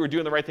seemed like you were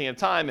doing the right thing at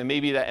the time, and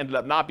maybe that ended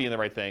up not being the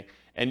right thing.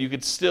 And you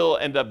could still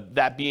end up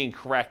that being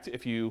correct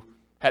if you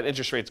had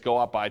interest rates go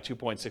up by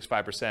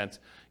 2.65%,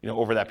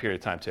 over that period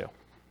of time too.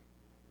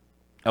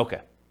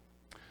 Okay.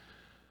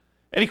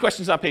 Any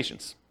questions on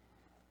patience?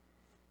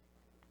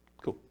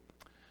 Cool.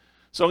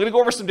 So I'm going to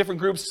go over some different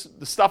groups,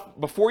 the stuff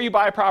before you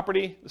buy a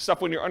property, the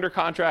stuff when you're under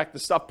contract, the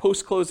stuff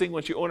post-closing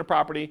once you own a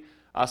property,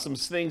 some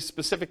things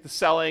specific to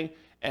selling,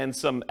 and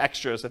some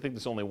extras. I think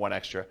there's only one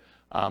extra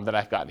that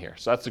I've gotten here.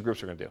 So that's the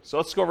groups we're going to do. So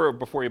let's go over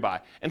before you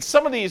buy. And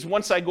some of these,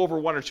 once I go over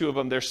 1 or 2 of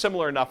them, they're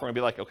similar enough, we're going to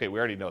be like, okay, we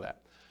already know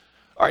that.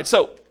 All right,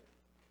 so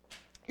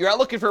you're out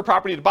looking for a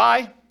property to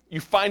buy. You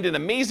find an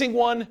amazing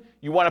one.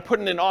 You want to put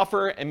in an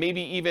offer, and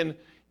maybe even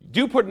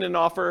do put in an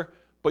offer,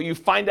 but you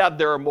find out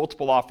there are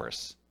multiple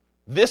offers.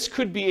 This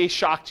could be a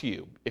shock to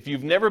you. If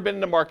you've never been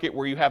in a market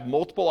where you have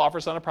multiple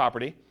offers on a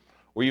property,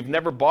 or you've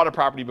never bought a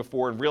property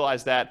before and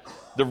realized that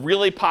the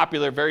really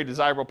popular, very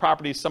desirable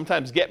properties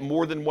sometimes get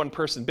more than one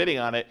person bidding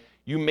on it,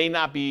 you may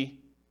not be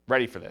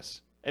ready for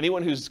this.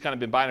 Anyone who's kind of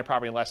been buying a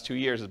property in the last 2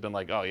 years has been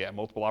like, oh yeah,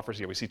 multiple offers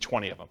here, we see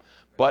 20 of them.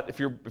 But if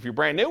you're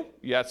brand new,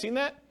 you haven't seen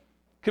that,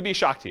 could be a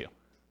shock to you.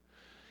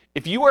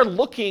 If you are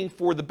looking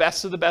for the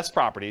best of the best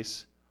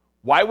properties,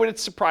 why would it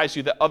surprise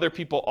you that other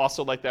people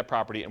also like that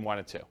property and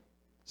wanted to?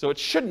 So it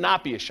should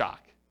not be a shock.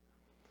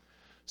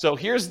 So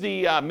here's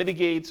the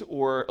mitigate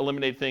or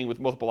eliminate thing with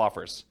multiple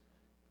offers.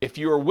 If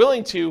you are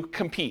willing to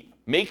compete,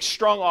 make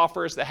strong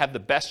offers that have the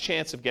best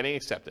chance of getting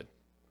accepted.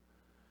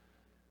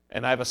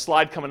 And I have a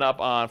slide coming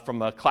up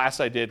from a class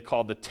I did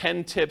called the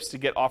 10 tips to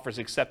get offers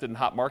accepted in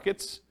hot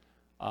markets.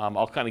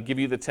 I'll kind of give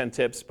you the 10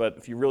 tips, but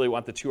if you really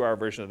want the 2-hour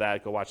version of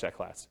that, go watch that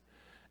class.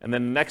 And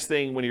then the next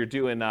thing when you're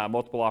doing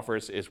multiple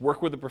offers is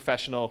work with a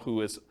professional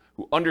who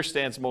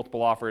understands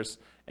multiple offers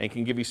and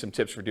can give you some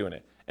tips for doing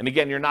it. And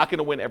again, you're not going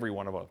to win every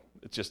one of them.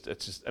 It's just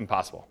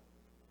impossible.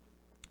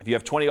 If you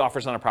have 20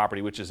 offers on a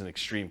property, which is an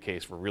extreme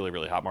case for really,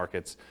 really hot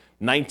markets,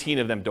 19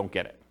 of them don't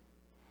get it.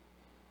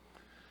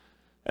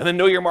 And then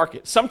know your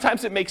market.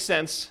 Sometimes it makes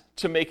sense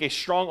to make a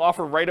strong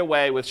offer right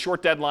away with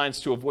short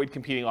deadlines to avoid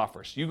competing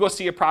offers. You go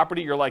see a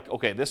property, you're like,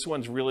 okay, this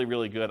one's really,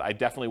 really good. I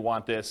definitely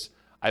want this.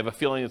 I have a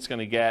feeling it's going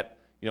to get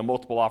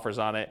multiple offers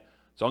on it.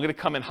 So I'm going to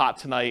come in hot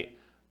tonight,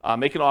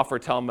 make an offer,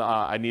 tell them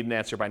I need an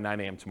answer by 9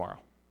 a.m. tomorrow.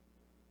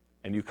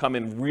 And you come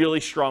in really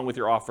strong with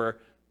your offer.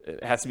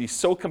 It has to be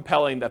so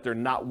compelling that they're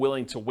not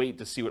willing to wait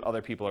to see what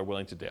other people are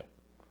willing to do.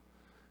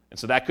 And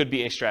so that could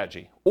be a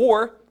strategy.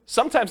 Or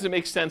sometimes it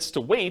makes sense to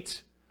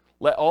wait,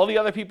 let all the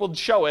other people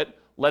show it,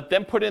 let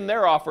them put in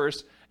their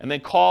offers, and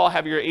then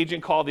have your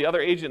agent call the other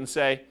agent and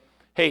say,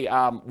 hey,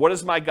 what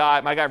does my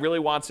guy really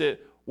wants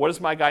it, what does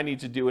my guy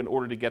need to do in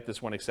order to get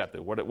this one accepted?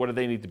 What do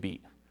they need to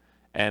beat?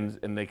 And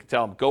they can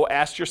tell them, go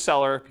ask your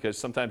seller, because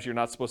sometimes you're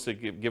not supposed to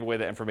give away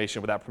that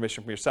information without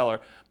permission from your seller,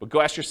 but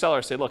go ask your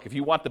seller, say, look, if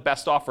you want the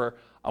best offer,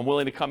 I'm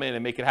willing to come in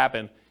and make it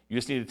happen. You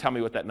just need to tell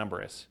me what that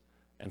number is.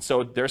 And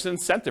so there's an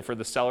incentive for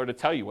the seller to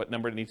tell you what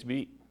number it needs to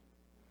be.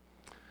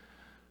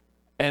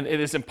 And it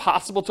is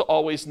impossible to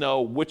always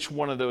know which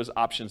one of those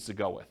options to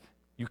go with.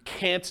 You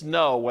can't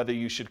know whether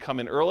you should come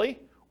in early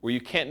or you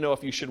can't know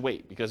if you should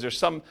wait, because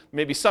there's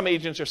maybe some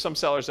agents or some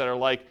sellers that are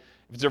like,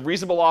 if it's a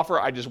reasonable offer,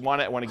 I just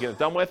want it, I want to get it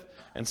done with.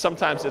 And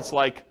sometimes it's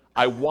like,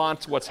 I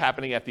want what's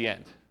happening at the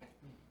end.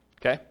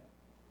 Okay?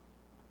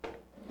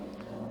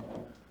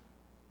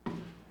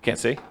 Can't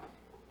see?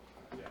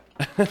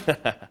 All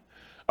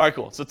right,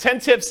 cool. So 10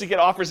 tips to get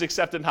offers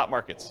accepted in hot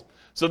markets.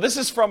 So this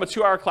is from a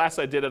 2-hour class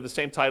I did of the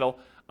same title.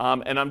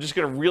 And I'm just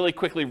going to really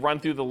quickly run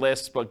through the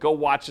list, but go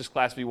watch this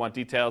class if you want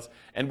details.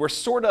 And we're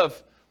sort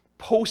of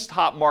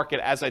post-hot market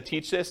as I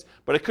teach this,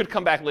 but it could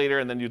come back later,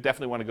 and then you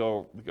definitely want to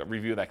go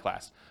review that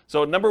class.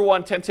 So number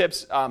 1, 10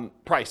 tips,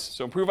 price.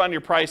 So improve on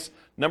your price.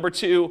 Number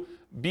 2,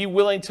 be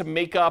willing to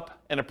make up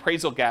an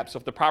appraisal gap. So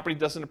if the property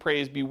doesn't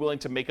appraise, be willing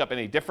to make up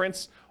any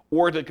difference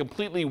or to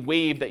completely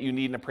waive that you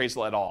need an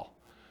appraisal at all.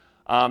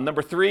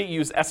 Number 3,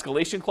 use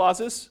escalation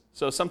clauses.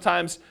 So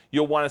sometimes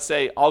you'll want to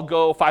say, I'll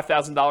go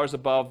 $5,000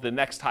 above the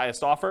next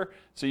highest offer.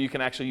 So you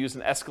can actually use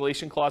an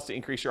escalation clause to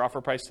increase your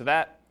offer price to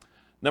that.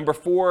 Number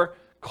 4,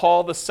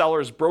 call the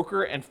seller's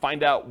broker and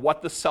find out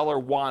what the seller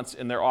wants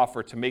in their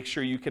offer to make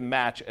sure you can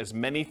match as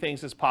many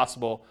things as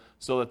possible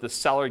so that the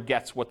seller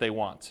gets what they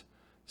want.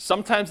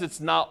 Sometimes it's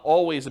not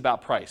always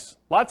about price.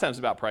 A lot of times it's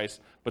about price,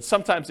 but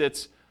sometimes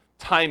it's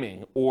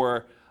timing,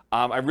 or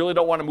I really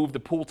don't want to move the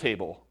pool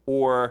table,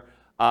 or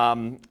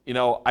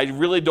I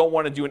really don't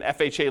want to do an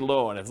FHA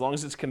loan. As long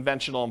as it's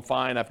conventional, I'm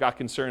fine. I've got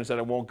concerns that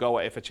it won't go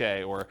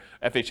FHA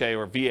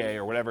or VA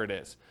or whatever it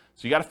is.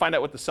 So you got to find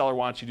out what the seller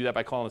wants. You do that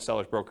by calling the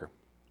seller's broker.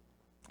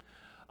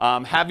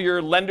 Have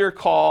your lender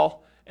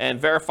call and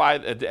verify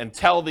and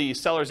tell the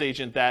seller's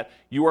agent that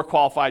you are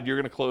qualified, you're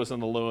going to close on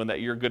the loan, that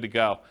you're good to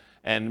go.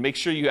 And make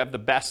sure you have the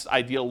best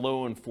ideal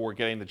loan for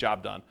getting the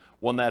job done,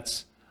 one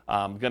that's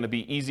going to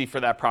be easy for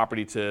that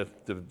property to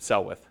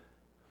sell with.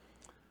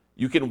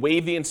 You can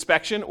waive the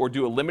inspection or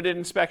do a limited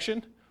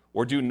inspection,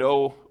 or do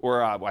no,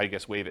 or I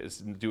guess waive it is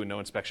do a no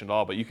inspection at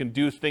all, but you can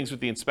do things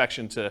with the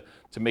inspection to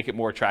make it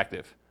more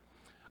attractive.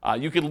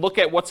 You can look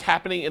at what's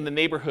happening in the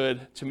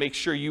neighborhood to make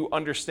sure you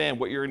understand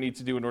what you're going to need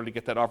to do in order to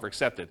get that offer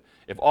accepted.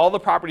 If all the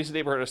properties in the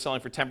neighborhood are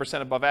selling for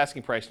 10% above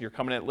asking price and you're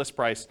coming in at list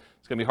price,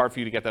 it's going to be hard for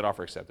you to get that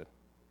offer accepted.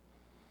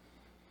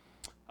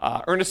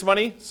 Earnest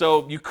money,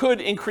 so you could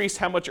increase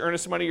how much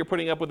earnest money you're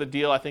putting up with a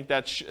deal. I think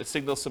that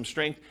signals some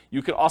strength.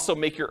 You could also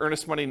make your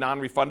earnest money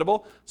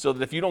non-refundable so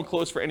that if you don't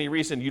close for any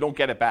reason, you don't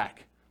get it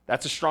back.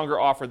 That's a stronger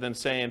offer than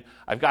saying,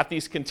 I've got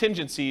these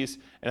contingencies,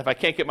 and if I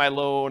can't get my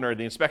loan or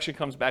the inspection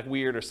comes back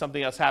weird or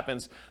something else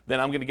happens, then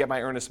I'm going to get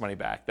my earnest money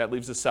back. That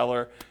leaves the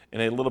seller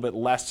in a little bit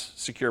less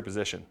secure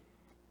position.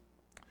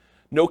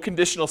 No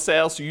conditional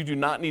sales, so you do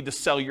not need to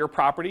sell your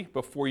property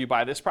before you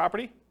buy this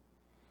property.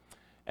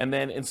 And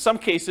then in some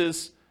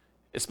cases,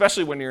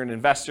 especially when you're an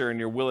investor and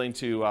you're willing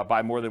to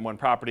buy more than one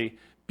property,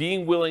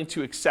 being willing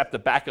to accept a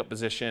backup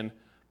position,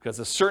 because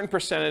a certain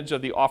percentage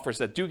of the offers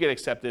that do get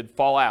accepted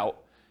fall out.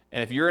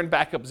 And if you're in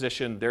backup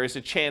position, there is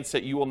a chance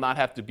that you will not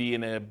have to be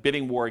in a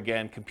bidding war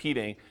again,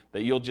 competing,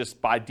 that you'll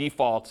just by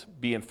default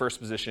be in first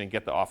position and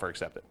get the offer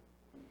accepted.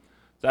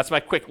 So that's my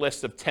quick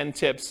list of 10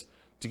 tips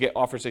to get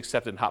offers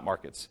accepted in hot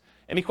markets.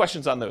 Any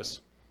questions on those?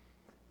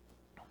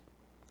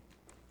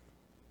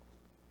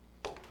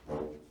 All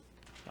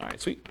right,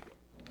 sweet.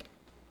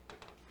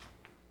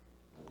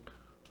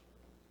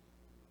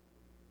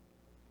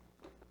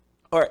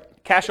 All right,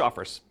 cash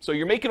offers. So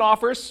you're making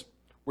offers,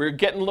 we're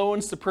getting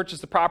loans to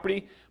purchase the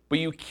property, but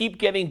you keep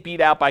getting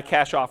beat out by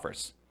cash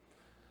offers.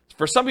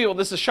 For some people,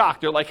 this is a shock.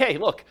 They're like, hey,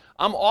 look,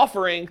 I'm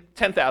offering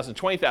 $10,000,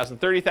 $20,000,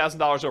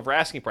 $30,000 over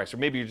asking price, or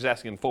maybe you're just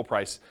asking full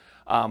price.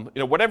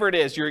 Whatever it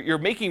is, you're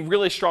making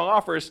really strong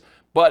offers,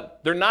 but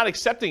they're not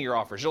accepting your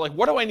offers. You're like,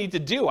 what do I need to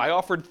do? I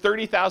offered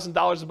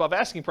 $30,000 above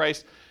asking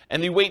price,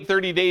 and you wait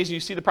 30 days and you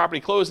see the property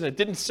close and it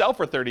didn't sell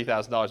for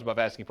 $30,000 above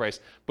asking price,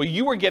 but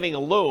you were getting a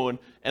loan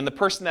and the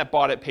person that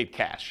bought it paid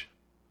cash.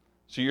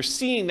 So you're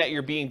seeing that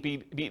you're being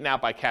beaten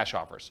out by cash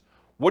offers.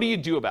 What do you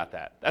do about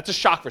that? That's a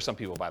shock for some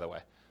people, by the way.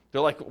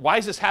 They're like, why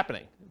is this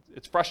happening?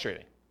 It's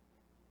frustrating.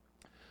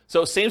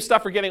 So same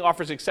stuff for getting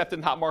offers accepted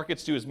in hot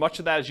markets. Do as much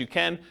of that as you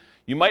can.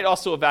 You might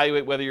also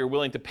evaluate whether you're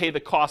willing to pay the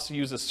cost to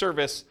use a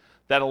service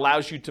that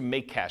allows you to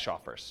make cash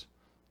offers.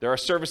 There are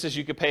services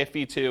you could pay a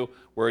fee to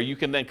where you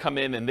can then come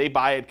in and they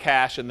buy it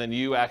cash and then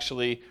you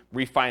actually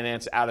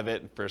refinance out of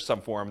it for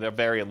some form. They'll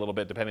vary a little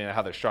bit depending on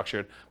how they're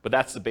structured, but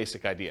that's the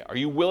basic idea. Are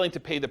you willing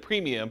to pay the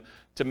premium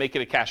to make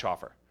it a cash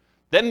offer?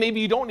 Then maybe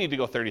you don't need to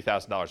go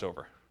 $30,000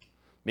 over.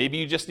 Maybe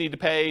you just need to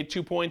pay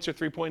 2 points or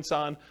 3 points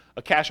on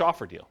a cash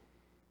offer deal.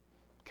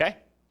 Okay?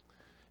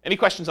 Any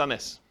questions on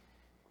this?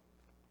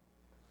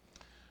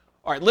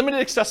 All right, limited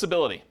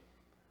accessibility.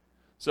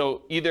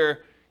 So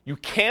either you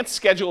can't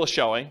schedule a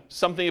showing,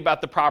 something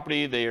about the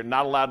property, they're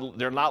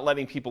not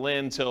letting people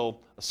in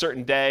till a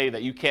certain day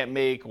that you can't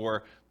make,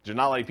 or they're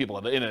not letting people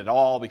in at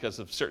all because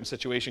of a certain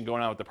situation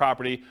going on with the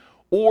property,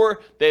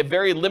 or they have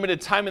very limited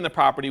time in the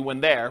property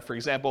when there. For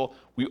example,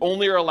 we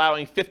only are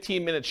allowing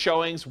 15-minute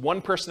showings,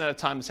 one person at a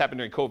time. This happened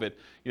during COVID.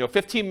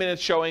 15-minute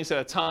showings at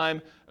a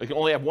time. We can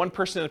only have one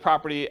person in the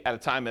property at a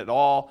time at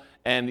all.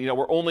 And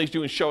we're only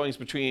doing showings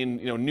between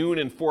noon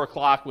and 4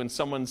 o'clock when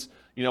someone's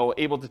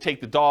able to take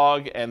the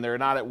dog and they're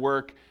not at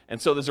work. And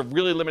so there's a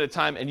really limited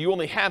time, and you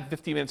only have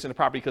 15 minutes in the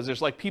property because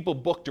there's like people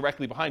booked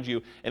directly behind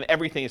you, and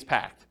everything is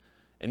packed.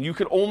 And you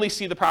can only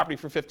see the property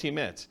for 15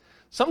 minutes.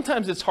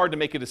 Sometimes it's hard to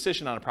make a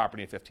decision on a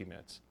property in 15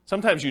 minutes.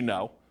 Sometimes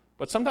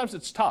but sometimes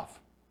it's tough.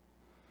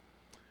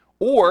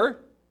 Or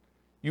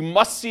you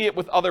must see it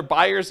with other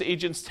buyers,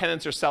 agents,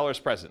 tenants, or sellers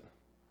present.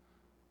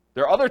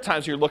 There are other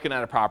times you're looking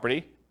at a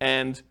property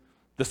and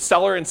the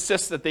seller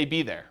insists that they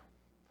be there.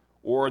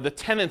 Or the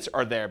tenants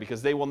are there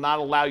because they will not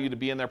allow you to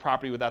be in their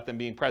property without them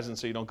being present,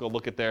 so you don't go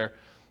look at their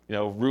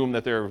room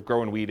that they're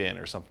growing weed in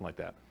or something like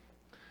that.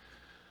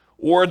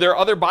 Or there are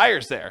other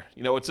buyers there.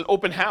 It's an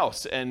open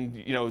house,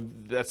 and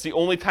that's the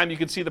only time you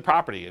can see the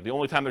property, the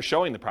only time they're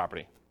showing the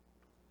property.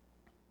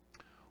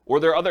 Or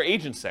there are other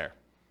agents there.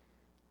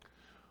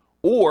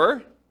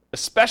 Or,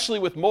 especially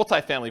with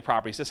multifamily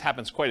properties, this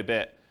happens quite a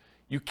bit,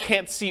 you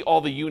can't see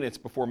all the units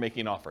before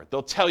making an offer.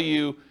 They'll tell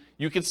you,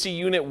 you can see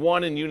unit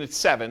 1 and unit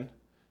 7.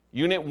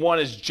 Unit 1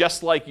 is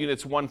just like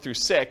units 1 through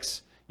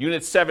 6.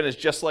 Unit 7 is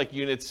just like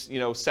units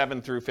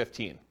 7 through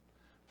 15.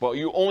 Well,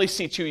 you only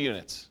see 2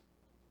 units.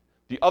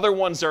 The other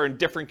ones are in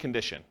different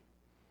condition.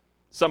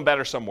 Some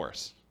better, some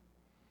worse.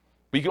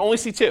 But you can only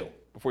see 2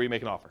 before you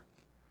make an offer.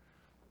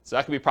 So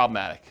that can be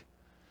problematic.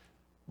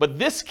 But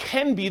this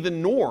can be the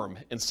norm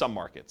in some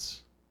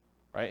markets,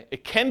 right?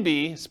 It can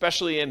be,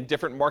 especially in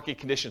different market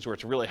conditions where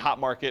it's a really hot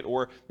market,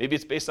 or maybe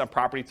it's based on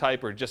property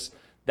type, or just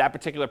that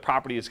particular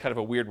property is kind of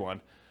a weird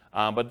one.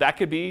 But that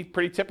could be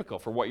pretty typical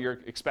for what you're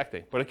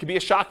expecting. But it could be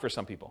a shock for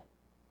some people.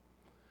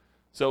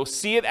 So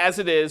see it as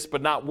it is,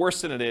 but not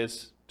worse than it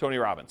is, Tony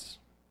Robbins.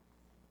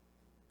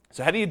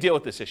 So how do you deal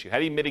with this issue? How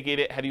do you mitigate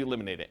it? How do you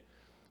eliminate it?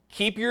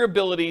 Keep your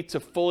ability to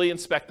fully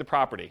inspect the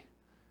property.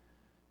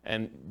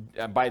 And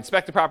by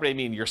inspect the property, I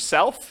mean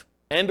yourself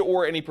and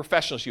or any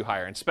professionals you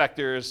hire,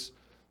 inspectors,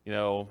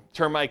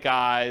 termite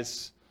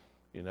guys,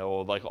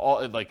 radon,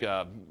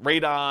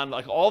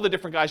 all the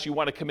different guys you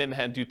want to come in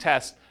and do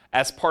tests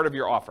as part of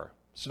your offer.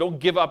 So don't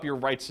give up your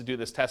rights to do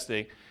this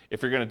testing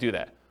if you're going to do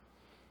that.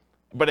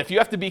 But if you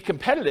have to be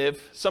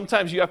competitive,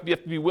 sometimes you have to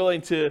be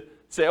willing to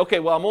say, okay,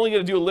 well, I'm only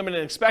going to do a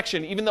limited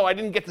inspection, even though I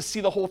didn't get to see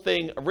the whole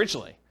thing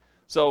originally.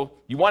 So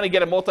you want to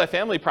get a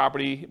multifamily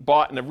property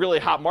bought in a really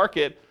hot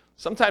market.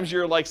 Sometimes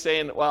you're like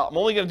saying, well, I'm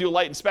only going to do a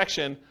light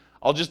inspection.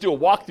 I'll just do a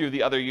walkthrough of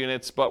the other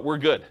units, but we're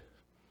good.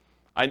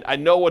 I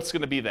know what's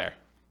going to be there.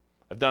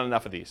 I've done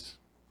enough of these.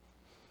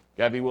 You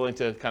got to be willing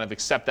to kind of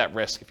accept that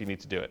risk if you need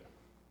to do it.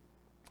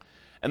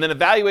 And then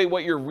evaluate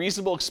what your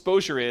reasonable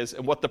exposure is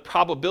and what the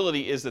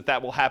probability is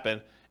that will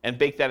happen, and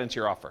bake that into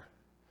your offer.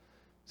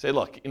 Say,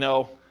 look,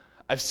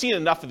 I've seen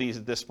enough of these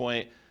at this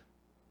point.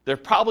 There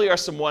probably are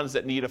some ones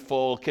that need a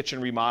full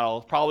kitchen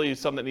remodel, probably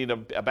some that need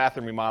a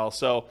bathroom remodel.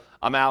 So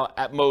I'm out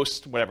at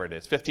most, whatever it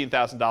is,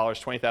 $15,000,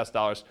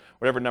 $20,000,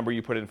 whatever number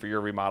you put in for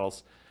your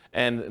remodels.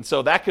 And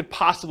so that could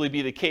possibly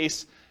be the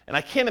case. And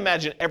I can't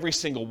imagine every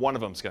single one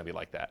of them is going to be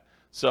like that.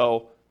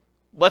 So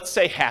let's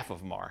say half of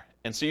them are.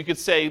 And so you could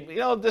say,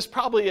 there's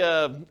probably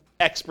a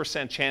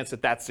X% chance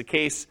that that's the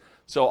case.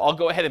 So I'll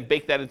go ahead and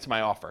bake that into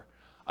my offer.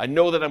 I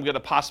know that I'm going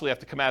to possibly have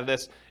to come out of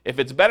this. If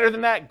it's better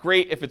than that,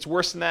 great. If it's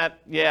worse than that,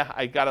 yeah,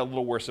 I got a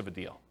little worse of a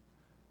deal.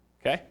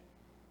 Okay?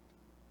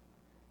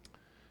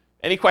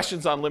 Any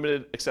questions on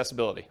limited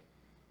accessibility?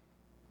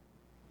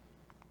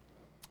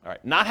 All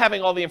right, not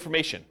having all the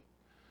information.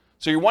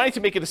 So you're wanting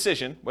to make a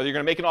decision, whether you're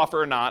going to make an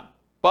offer or not,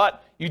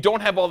 but you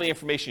don't have all the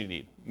information you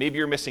need. Maybe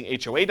you're missing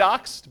HOA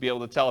docs to be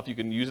able to tell if you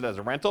can use it as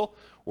a rental,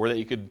 or that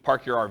you could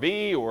park your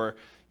RV, or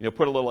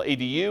put a little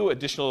ADU,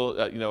 additional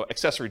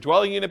accessory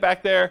dwelling unit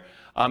back there.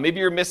 Maybe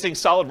you're missing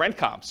solid rent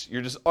comps.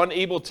 You're just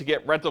unable to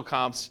get rental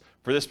comps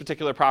for this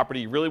particular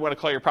property. You really want to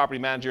call your property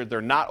manager.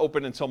 They're not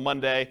open until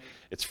Monday.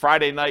 It's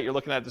Friday night. You're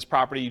looking at this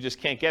property. You just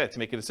can't get it to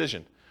make a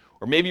decision.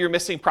 Or maybe you're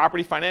missing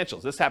property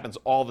financials. This happens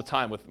all the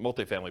time with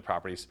multifamily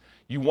properties.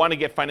 You want to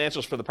get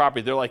financials for the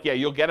property. They're like, yeah,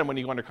 you'll get them when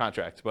you go under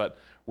contract, but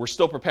we're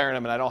still preparing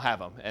them and I don't have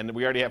them. And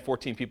we already have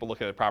 14 people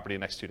looking at the property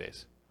in the next 2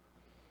 days.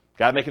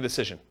 Got to make a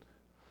decision.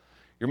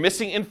 You're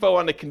missing info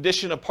on the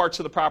condition of parts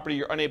of the property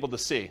you're unable to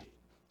see.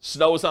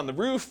 Snow is on the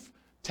roof,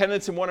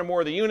 tenants in one or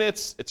more of the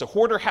units. It's a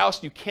hoarder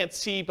house. You can't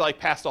see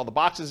past all the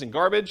boxes and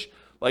garbage.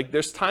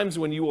 There's times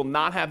when you will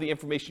not have the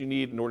information you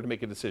need in order to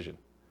make a decision.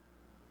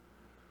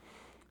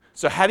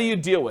 So how do you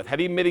deal with, how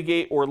do you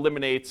mitigate or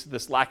eliminate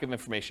this lack of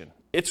information?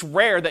 It's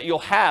rare that you'll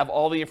have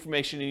all the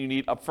information you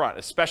need up front,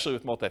 especially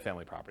with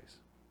multifamily properties.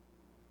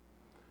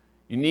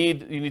 You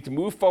need to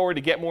move forward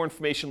to get more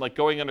information, like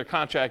going under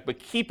contract, but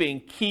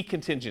keeping key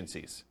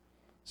contingencies.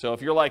 So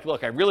if you're like,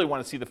 look, I really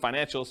want to see the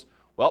financials,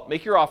 well,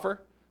 make your offer,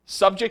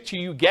 subject to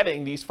you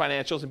getting these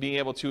financials and being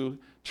able to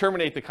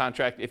terminate the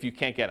contract if you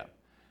can't get them.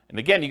 And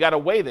again, you got to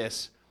weigh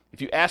this.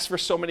 If you ask for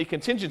so many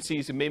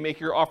contingencies, it may make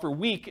your offer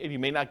weak and you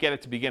may not get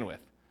it to begin with.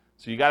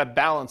 So you got to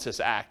balance this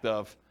act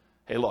of,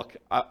 hey, look,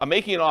 I'm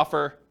making an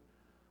offer.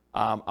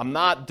 I'm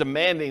not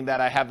demanding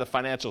that I have the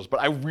financials, but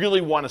I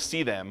really want to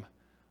see them.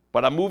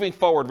 But I'm moving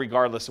forward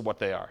regardless of what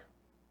they are.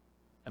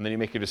 And then you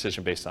make your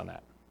decision based on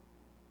that.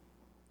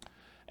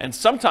 And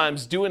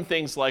sometimes doing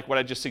things like what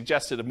I just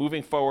suggested of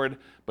moving forward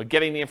but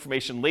getting the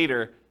information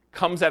later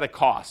comes at a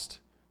cost.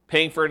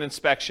 Paying for an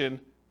inspection,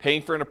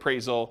 paying for an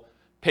appraisal,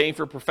 paying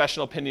for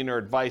professional opinion or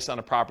advice on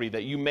a property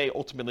that you may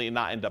ultimately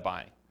not end up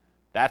buying.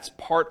 That's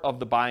part of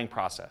the buying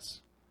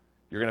process.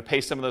 You're going to pay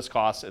some of those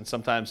costs, and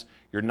sometimes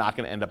you're not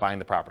going to end up buying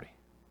the property.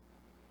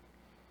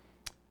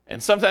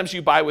 And sometimes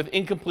you buy with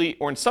incomplete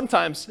or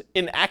sometimes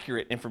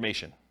inaccurate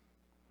information.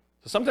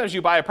 So sometimes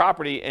you buy a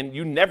property and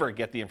you never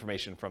get the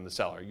information from the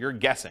seller. You're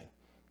guessing.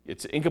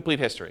 It's incomplete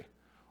history.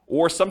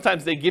 Or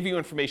sometimes they give you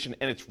information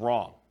and it's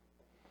wrong.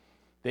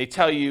 They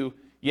tell you,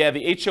 yeah,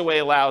 the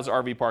HOA allows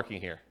RV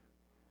parking here.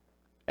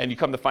 and you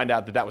come to find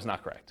out that that was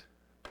not correct.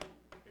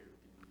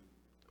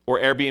 Or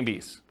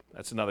Airbnbs.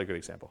 That's another good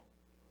example.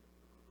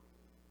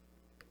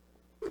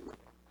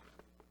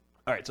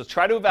 All right, so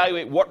try to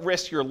evaluate what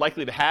risk you're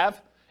likely to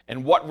have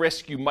and what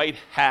risk you might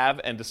have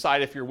and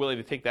decide if you're willing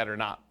to take that or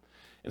not.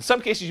 In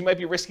some cases, you might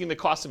be risking the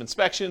cost of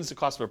inspections, the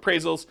cost of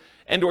appraisals,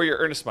 and or your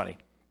earnest money.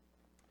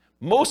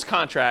 Most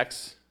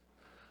contracts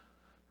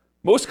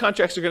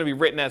are going to be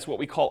written as what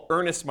we call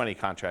earnest money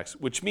contracts,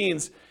 which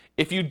means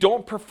if you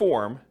don't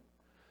perform,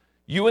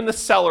 you and the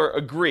seller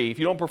agree, if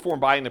you don't perform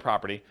buying the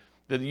property,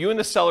 that you and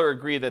the seller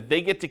agree that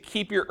they get to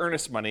keep your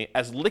earnest money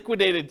as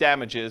liquidated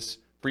damages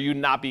for you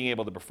not being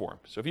able to perform.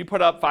 So if you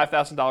put up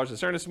 $5,000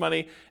 as earnest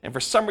money, and for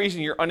some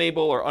reason you're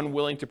unable or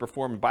unwilling to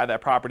perform and buy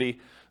that property,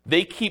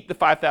 they keep the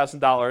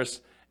 $5,000,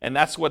 and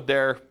that's what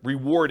their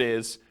reward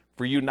is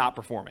for you not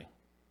performing.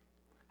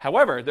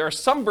 However, there are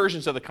some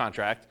versions of the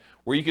contract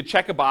where you could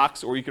check a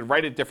box or you could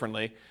write it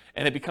differently,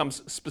 and it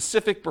becomes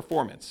specific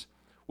performance,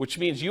 which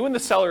means you and the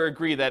seller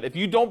agree that if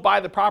you don't buy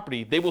the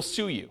property, they will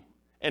sue you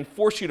and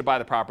force you to buy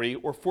the property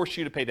or force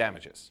you to pay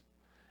damages.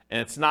 And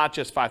it's not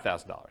just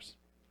 $5,000.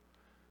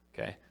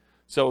 Okay?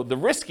 So the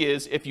risk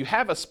is if you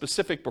have a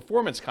specific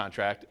performance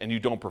contract and you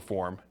don't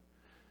perform,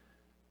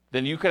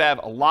 then you could have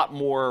a lot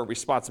more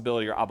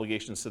responsibility or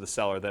obligations to the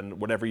seller than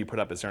whatever you put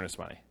up as earnest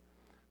money.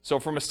 So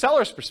from a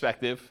seller's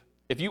perspective,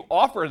 if you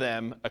offer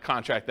them a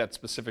contract that's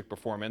specific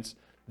performance,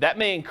 that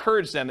may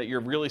encourage them that you're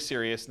really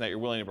serious and that you're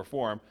willing to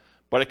perform,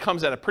 but it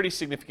comes at a pretty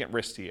significant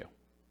risk to you.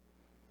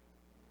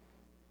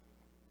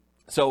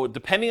 So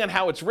depending on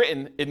how it's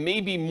written, it may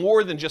be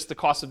more than just the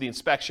cost of the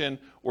inspection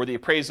or the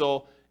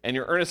appraisal and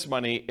your earnest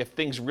money if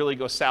things really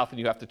go south and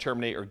you have to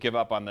terminate or give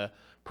up on the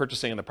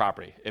purchasing of the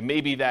property. It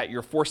may be that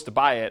you're forced to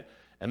buy it,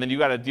 and then you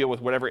got to deal with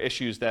whatever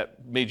issues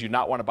that made you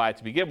not want to buy it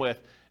to begin with,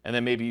 and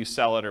then maybe you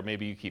sell it or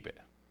maybe you keep it.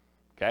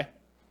 Okay?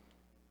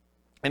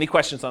 Any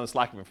questions on this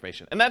lack of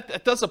information? And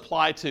that does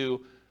apply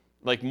to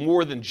like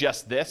more than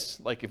just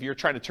this. Like if you're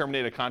trying to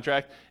terminate a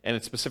contract and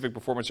it's specific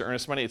performance or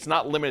earnest money, it's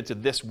not limited to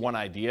this one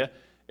idea.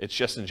 It's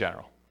just in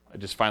general. I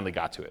just finally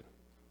got to it.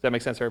 Does that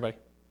make sense, everybody?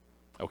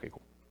 Okay,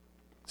 cool.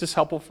 Is this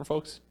helpful for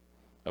folks?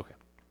 Okay.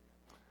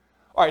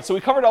 All right, so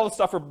we covered all the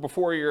stuff for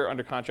before you're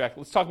under contract.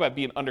 Let's talk about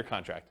being under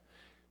contract.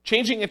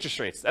 Changing interest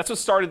rates. That's what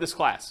started this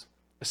class,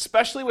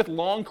 especially with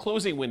long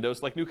closing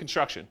windows like new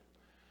construction.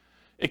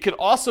 It could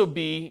also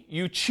be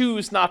you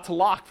choose not to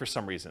lock for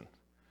some reason.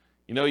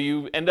 You know,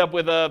 you end up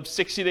with a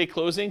 60-day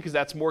closing because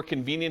that's more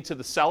convenient to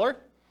the seller.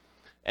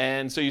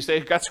 And so you say,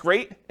 that's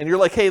great. And you're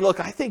like, hey, look,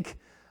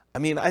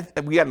 we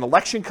got an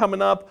election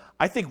coming up.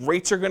 I think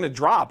rates are going to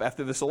drop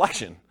after this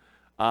election.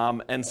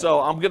 And so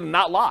I'm going to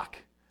not lock.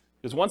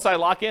 Because once I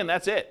lock in,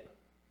 that's it.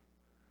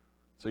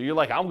 So you're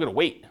like, I'm going to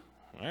wait.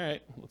 All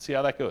right, let's see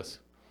how that goes.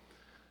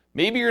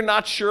 Maybe you're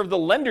not sure of the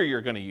lender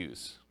you're going to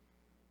use.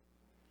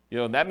 You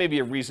know, that may be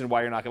a reason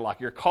why you're not going to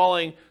lock. You're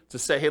calling to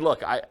say, hey,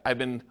 look, I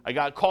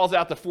got calls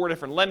out to 4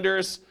 different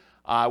lenders.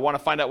 I want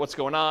to find out what's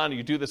going on.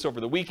 You do this over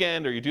the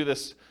weekend, or you do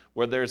this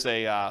where there's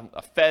a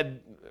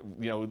Fed,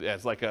 you know,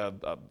 as like a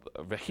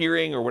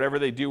hearing or whatever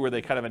they do where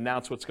they kind of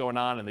announce what's going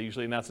on, and they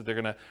usually announce that they're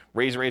going to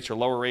raise rates or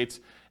lower rates,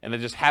 and it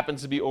just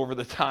happens to be over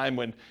the time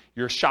when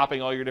you're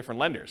shopping all your different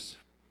lenders.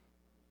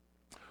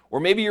 Or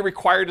maybe you're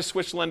required to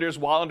switch lenders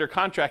while under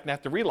contract and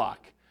have to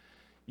relock.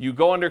 You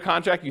go under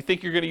contract, you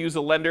think you're going to use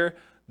a lender,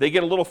 they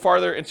get a little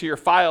farther into your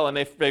file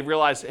and they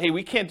realize, hey,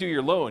 we can't do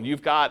your loan.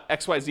 You've got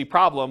XYZ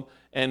problem,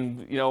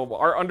 and you know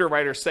our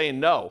underwriter's saying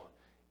no,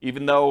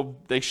 even though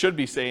they should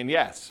be saying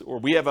yes. Or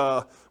we have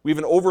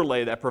an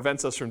overlay that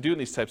prevents us from doing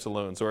these types of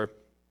loans. Or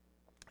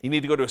you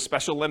need to go to a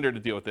special lender to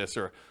deal with this.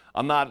 Or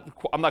I'm not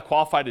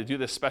qualified to do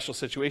this special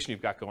situation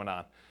you've got going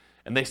on.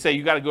 And they say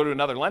you got to go to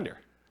another lender.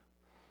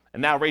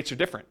 And now rates are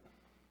different.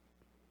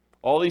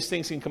 All these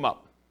things can come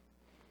up.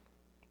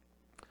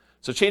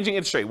 So changing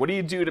interest rate, what do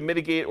you do to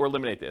mitigate or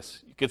eliminate this?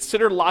 You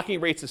consider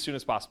locking rates as soon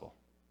as possible.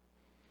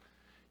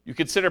 You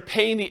consider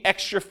paying the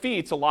extra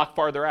fee to lock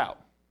farther out.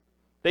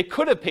 They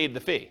could have paid the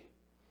fee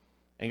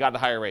and got the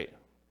higher rate.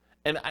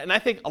 And I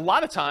think a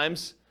lot of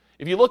times,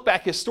 if you look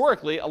back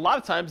historically, a lot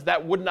of times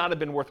that would not have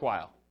been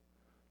worthwhile.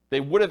 They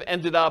would have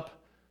ended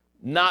up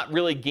not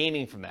really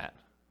gaining from that.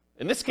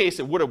 In this case,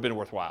 it would have been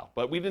worthwhile,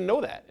 but we didn't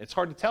know that. It's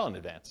hard to tell in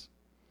advance.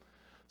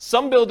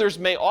 Some builders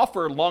may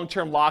offer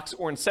long-term locks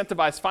or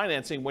incentivized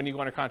financing when you go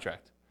under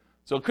contract.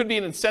 So it could be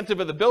an incentive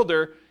of the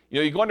builder. You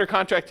know, you go under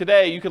contract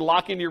today, you can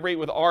lock in your rate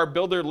with our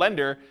builder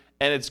lender,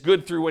 and it's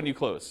good through when you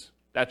close.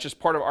 That's just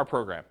part of our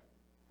program.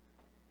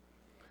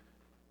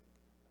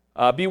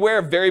 Beware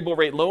of variable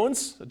rate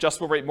loans,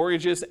 adjustable rate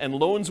mortgages, and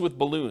loans with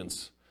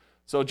balloons.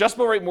 So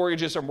adjustable rate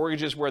mortgages are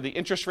mortgages where the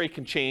interest rate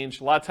can change.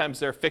 A lot of times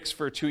they're fixed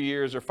for 2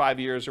 years or 5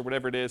 years or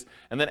whatever it is.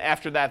 And then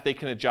after that, they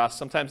can adjust.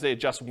 Sometimes they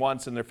adjust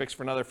once and they're fixed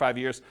for another 5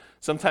 years.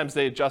 Sometimes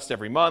they adjust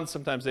every month.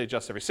 Sometimes they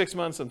adjust every 6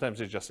 months. Sometimes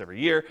they adjust every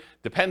year.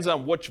 Depends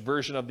on which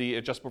version of the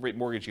adjustable rate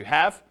mortgage you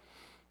have.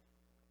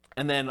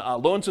 And then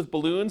loans with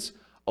balloons.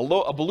 A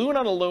balloon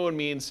on a loan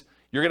means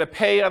you're going to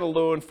pay on a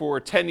loan for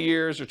 10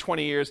 years or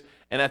 20 years.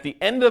 And at the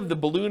end of the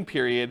balloon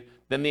period,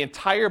 then the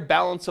entire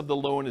balance of the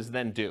loan is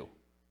then due.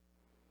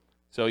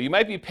 So you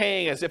might be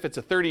paying as if it's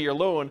a 30-year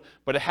loan,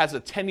 but it has a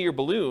 10-year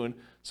balloon.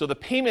 So the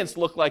payments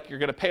look like you're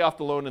going to pay off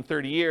the loan in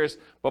 30 years,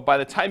 but by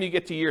the time you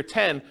get to year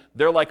 10,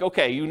 they're like,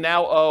 okay, you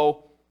now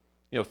owe,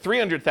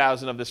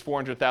 $300,000 of this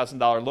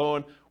 $400,000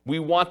 loan. We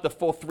want the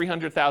full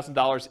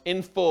 $300,000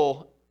 in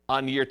full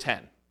on year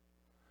 10.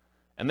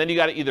 And then you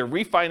got to either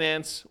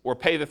refinance or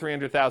pay the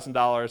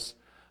 $300,000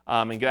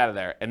 and get out of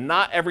there. And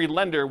not every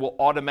lender will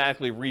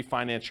automatically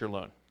refinance your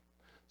loan.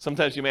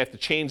 Sometimes you may have to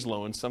change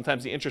loans.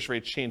 Sometimes the interest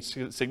rates change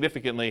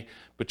significantly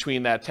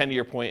between that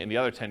 10-year point and the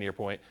other 10-year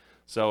point.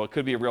 So it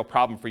could be a real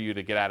problem for you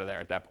to get out of there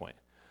at that point.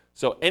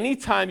 So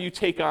anytime you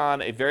take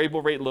on a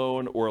variable rate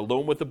loan or a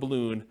loan with a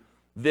balloon,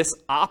 this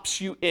opts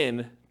you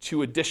in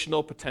to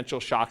additional potential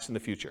shocks in the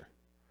future.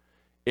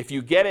 If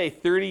you get a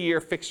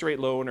 30-year fixed rate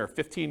loan or a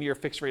 15-year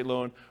fixed rate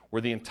loan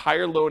where the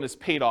entire loan is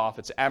paid off,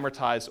 it's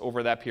amortized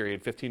over that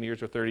period, 15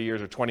 years or 30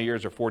 years or 20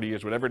 years or 40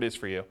 years, whatever it is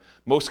for you.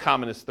 Most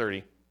common is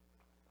 30.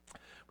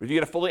 But if you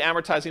get a fully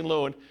amortizing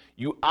loan,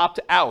 you opt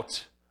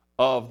out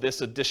of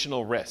this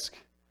additional risk.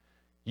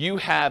 You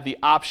have the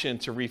option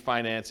to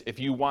refinance if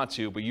you want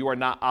to, but you are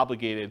not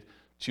obligated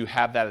to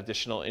have that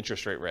additional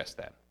interest rate risk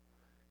then.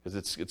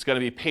 Because it's going to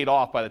be paid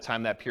off by the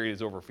time that period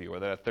is over for you,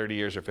 whether that's 30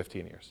 years or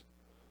 15 years.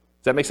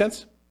 Does that make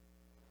sense?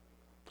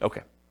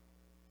 Okay.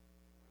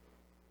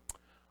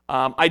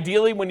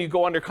 Ideally, when you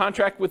go under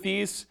contract with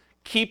these,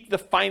 keep the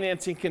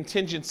financing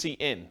contingency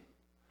in.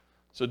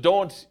 So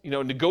don't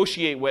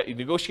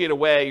negotiate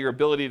away your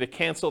ability to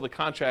cancel the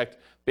contract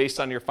based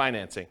on your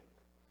financing.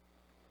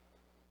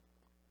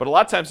 But a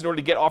lot of times in order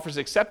to get offers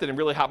accepted in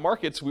really hot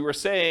markets, we were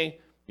saying,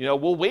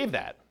 we'll waive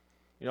that.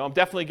 I'm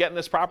definitely getting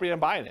this property and I'm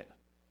buying it.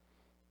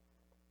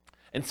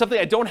 And something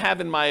I don't have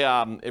in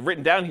my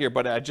written down here,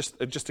 but it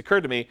just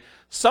occurred to me,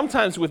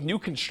 sometimes with new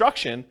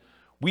construction,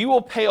 we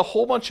will pay a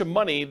whole bunch of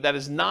money that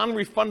is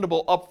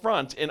non-refundable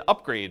upfront in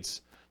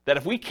upgrades that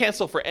if we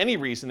cancel for any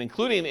reason,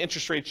 including the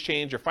interest rates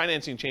change or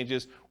financing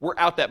changes, we're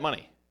out that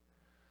money.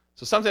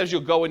 So sometimes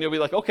you'll go and you'll be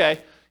like, okay,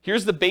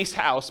 here's the base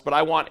house, but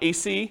I want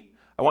AC.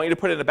 I want you to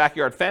put in a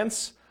backyard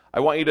fence. I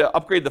want you to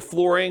upgrade the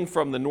flooring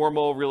from the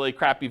normal, really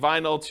crappy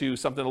vinyl to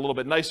something a little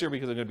bit nicer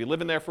because I'm going to be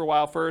living there for a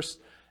while first.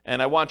 And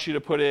I want you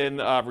to put in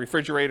a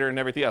refrigerator and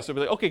everything else. So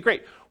we'll be like, okay,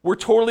 great. We're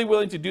totally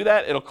willing to do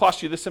that. It'll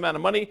cost you this amount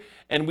of money.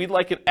 And we'd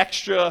like an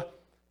extra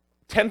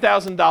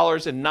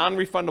 $10,000 in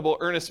non-refundable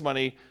earnest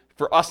money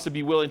for us to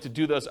be willing to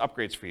do those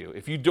upgrades for you.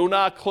 If you do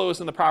not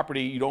close on the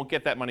property, you don't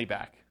get that money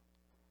back.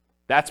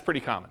 That's pretty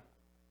common.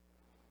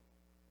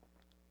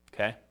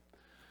 Okay?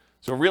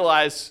 So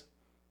realize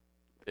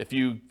if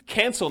you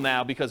cancel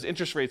now because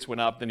interest rates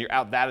went up, then you're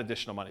out that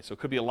additional money. So it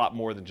could be a lot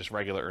more than just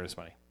regular earnest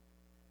money.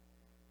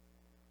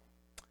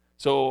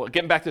 So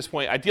getting back to this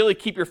point, ideally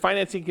keep your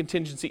financing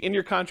contingency in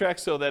your contract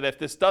so that if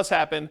this does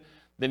happen,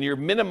 then you're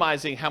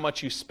minimizing how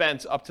much you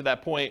spent up to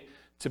that point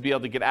to be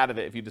able to get out of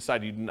it if you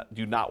decide you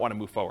do not want to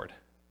move forward.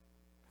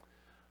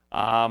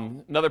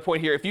 Another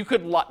point here, if you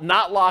could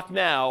not lock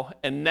now,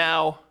 and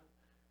now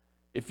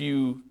if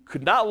you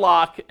could not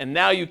lock and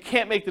now you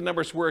can't make the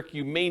numbers work,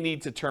 you may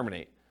need to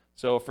terminate.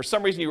 So if for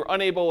some reason you were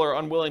unable or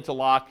unwilling to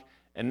lock,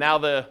 and now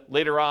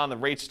later on the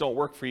rates don't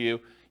work for you,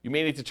 you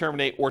may need to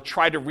terminate or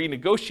try to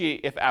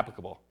renegotiate if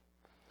applicable.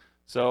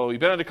 So you've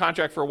been under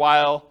contract for a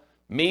while.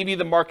 Maybe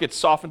the market's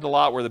softened a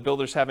lot where the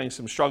builder's having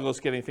some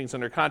struggles getting things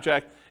under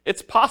contract.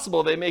 It's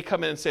possible they may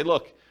come in and say,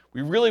 look,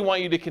 we really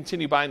want you to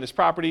continue buying this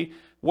property.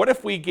 What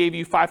if we gave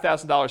you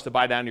 $5,000 to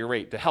buy down your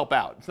rate to help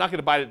out? It's not going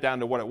to buy it down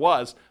to what it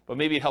was, but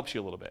maybe it helps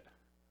you a little bit.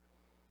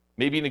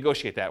 Maybe you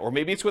negotiate that. Or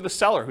maybe it's with a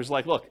seller who's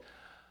like, look,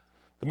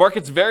 the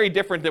market's very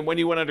different than when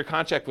you went under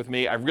contract with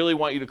me. I really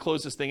want you to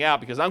close this thing out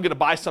because I'm going to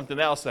buy something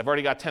else. I've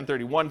already got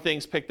 1031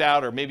 things picked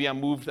out, or maybe I'm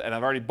moved and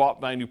I've already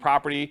bought my new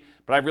property,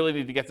 but I really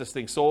need to get this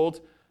thing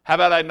sold. How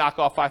about I knock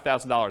off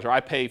 $5,000, or I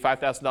pay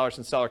 $5,000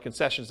 in seller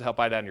concessions to help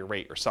buy down your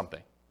rate or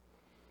something.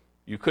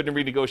 You couldn't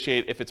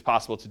renegotiate if it's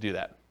possible to do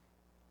that.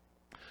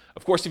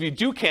 Of course, if you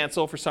do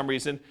cancel for some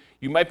reason,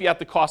 you might be at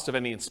the cost of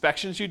any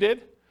inspections you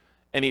did,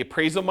 any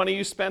appraisal money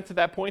you spent at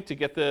that point to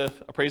get the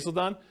appraisal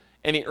done,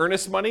 any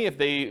earnest money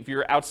if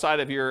you're outside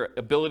of your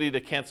ability to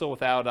cancel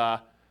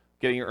without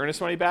getting your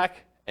earnest money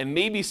back, and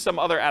maybe some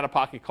other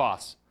out-of-pocket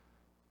costs.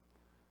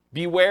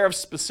 Beware of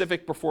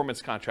specific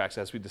performance contracts,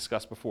 as we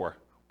discussed before,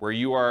 where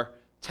you are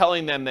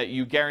telling them that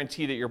you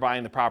guarantee that you're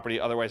buying the property,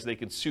 otherwise they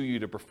could sue you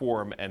to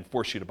perform and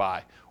force you to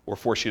buy or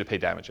force you to pay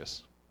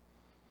damages.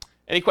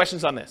 Any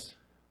questions on this?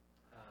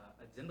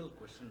 A general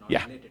question not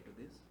Yeah. related to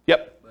this.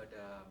 Yep. But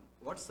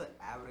what's the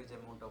average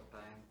amount of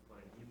time for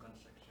a new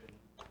construction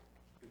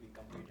to be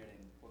completed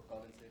in Fort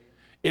Collins area?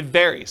 It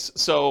varies.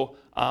 So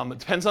it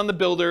depends on the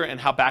builder and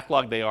how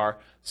backlogged they are.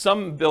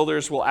 Some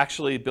builders will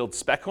actually build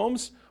spec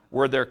homes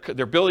where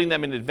they're building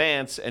them in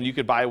advance and you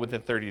could buy it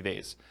within 30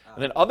 days.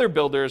 And then other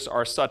builders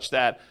are such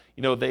that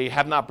they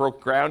have not broke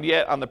ground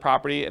yet on the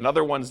property, and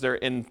other ones they're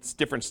in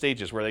different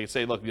stages where they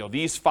say, look,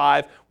 these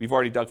 5 we've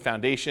already dug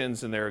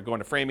foundations and they're going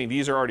to framing.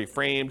 These are already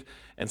framed,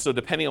 and so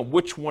depending on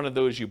which one of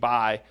those you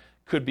buy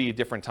could be a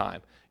different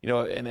time.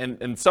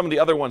 And some of the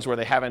other ones where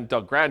they haven't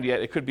dug ground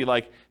yet, it could be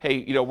like,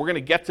 hey, we're going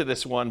to get to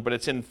this one, but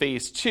it's in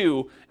phase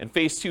 2, and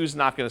phase 2 is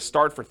not going to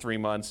start for 3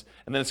 months,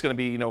 and then it's going to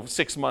be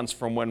 6 months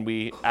from when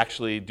we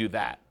actually do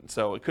that.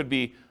 So it could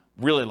be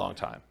really long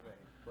time.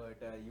 Right,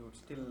 but you would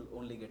still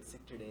only get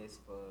 60 days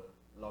for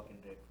lock-in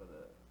rate for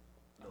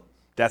the loans.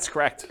 That's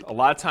correct. A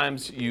lot of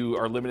times you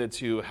are limited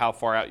to how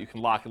far out you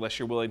can lock unless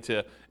you're willing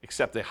to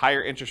accept a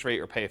higher interest rate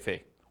or pay a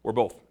fee, or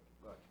both.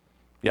 Got it.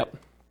 Yep.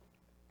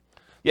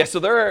 Yeah,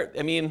 so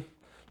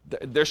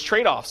there's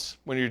trade-offs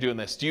when you're doing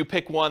this. Do you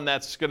pick one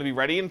that's going to be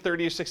ready in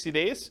 30 or 60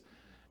 days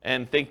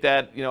and think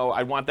that,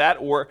 I want that?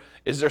 Or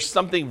is there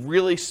something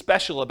really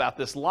special about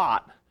this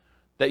lot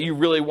that you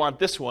really want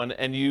this one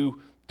and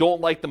you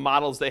don't like the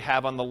models they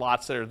have on the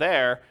lots that are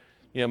there?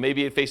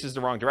 Maybe it faces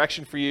the wrong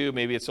direction for you.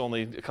 Maybe it's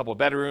only a couple of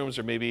bedrooms,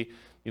 or maybe,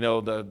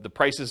 the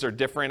prices are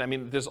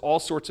different. There's all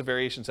sorts of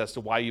variations as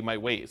to why you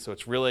might wait. So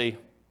it's really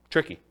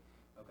tricky.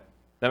 Okay.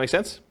 That make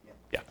sense?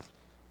 Yeah.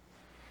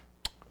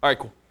 All right,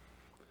 cool.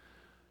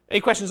 Any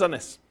questions on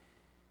this?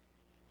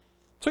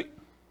 Sweet.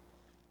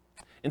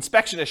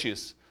 Inspection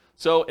issues.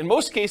 So in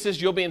most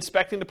cases, you'll be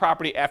inspecting the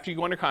property after you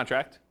go under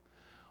contract,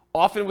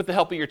 often with the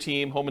help of your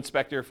team, home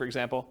inspector, for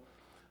example.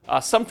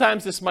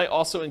 Sometimes this might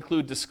also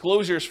include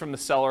disclosures from the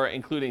seller,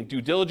 including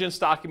due diligence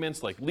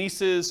documents like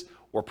leases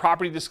or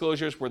property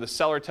disclosures where the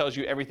seller tells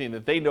you everything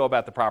that they know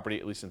about the property,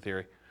 at least in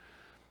theory.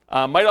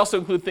 Might also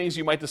include things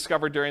you might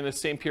discover during the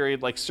same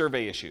period, like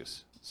survey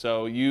issues.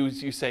 So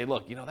you say,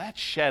 look, that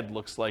shed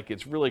looks like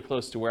it's really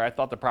close to where I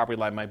thought the property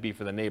line might be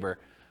for the neighbor.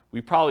 We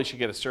probably should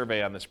get a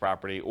survey on this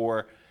property.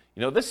 Or,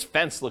 this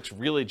fence looks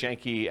really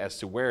janky as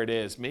to where it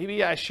is.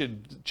 Maybe I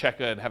should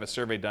check and have a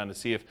survey done to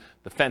see if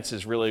the fence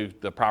is really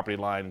the property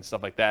line and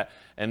stuff like that.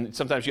 And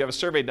sometimes you have a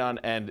survey done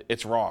and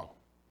it's wrong.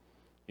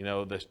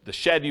 The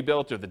shed you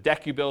built or the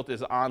deck you built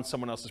is on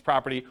someone else's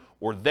property,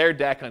 or their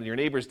deck on your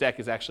neighbor's deck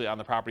is actually on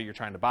the property you're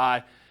trying to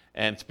buy,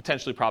 and it's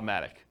potentially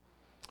problematic.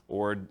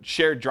 Or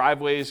shared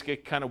driveways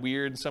get kind of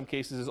weird in some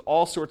cases. There's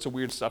all sorts of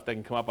weird stuff that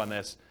can come up on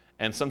this,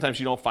 and sometimes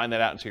you don't find that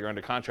out until you're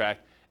under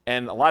contract.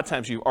 And a lot of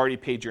times you've already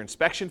paid your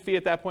inspection fee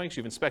at that point, because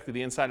you've inspected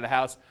the inside of the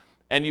house,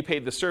 and you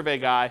paid the survey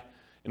guy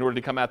in order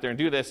to come out there and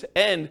do this,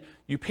 and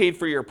you paid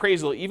for your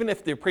appraisal, even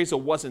if the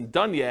appraisal wasn't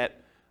done yet,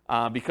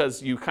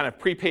 because you kind of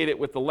prepaid it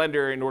with the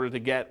lender in order to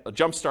get a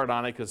jump start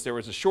on it, because there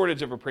was a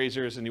shortage of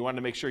appraisers and you wanted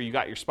to make sure you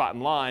got your spot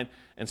in line.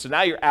 And so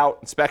now you're out,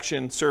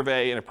 inspection,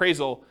 survey, and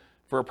appraisal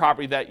for a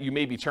property that you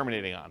may be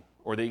terminating on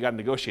or that you got to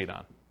negotiate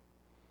on.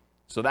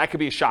 So that could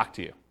be a shock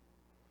to you. You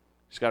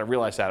just got to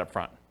realize that up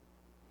front.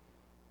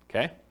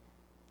 Okay?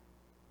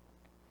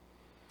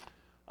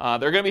 There are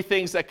going to be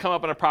things that come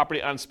up on a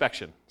property on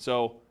inspection.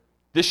 So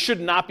this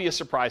should not be a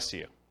surprise to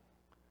you.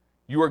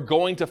 You are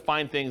going to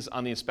find things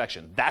on the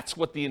inspection. That's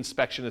what the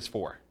inspection is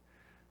for.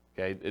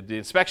 Okay? The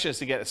inspection is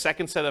to get a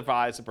second set of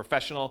eyes, a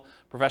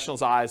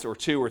professional's eyes, or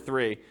 2 or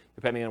 3,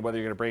 depending on whether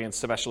you're going to bring in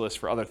specialists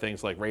for other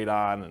things like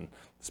radon and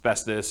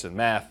asbestos and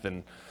meth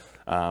and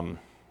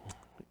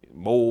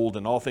mold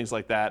and all things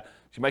like that.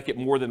 So you might get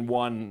more than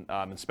one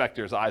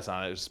inspector's eyes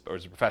on it or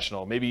as a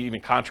professional. Maybe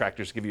even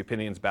contractors give you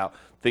opinions about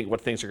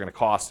what things are going to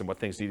cost and what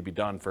things need to be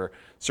done for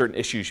certain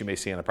issues you may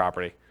see on the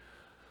property.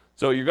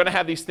 So you're going to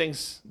have these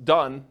things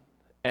done,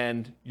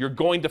 and you're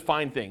going to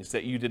find things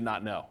that you did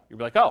not know. You'll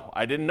be like, oh,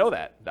 I didn't know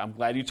that. I'm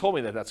glad you told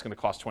me that that's going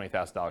to cost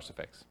 $20,000 to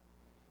fix.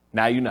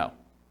 Now you know.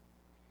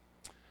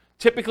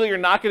 Typically, you're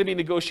not going to be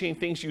negotiating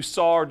things you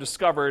saw or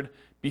discovered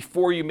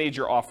before you made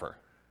your offer.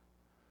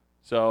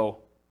 So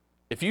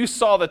if you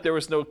saw that there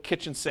was no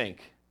kitchen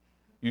sink,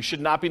 you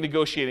should not be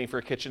negotiating for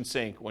a kitchen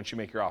sink once you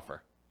make your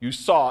offer. You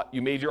saw it,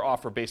 you made your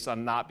offer based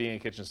on not being a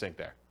kitchen sink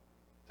there.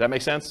 Does that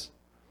make sense?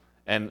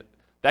 And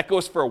that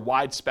goes for a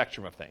wide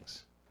spectrum of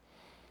things.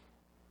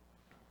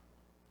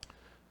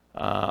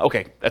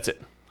 Okay, that's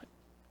it.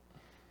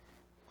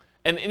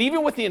 And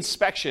even with the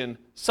inspection,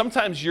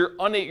 sometimes your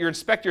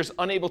inspector is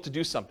unable to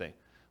do something.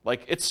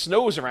 Like it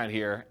snows around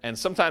here, and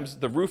sometimes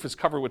the roof is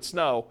covered with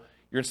snow.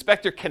 Your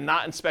inspector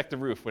cannot inspect the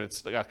roof when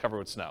it's got covered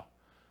with snow.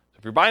 So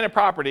if you're buying a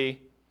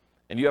property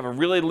and you have a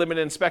really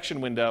limited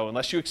inspection window,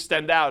 unless you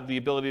extend out the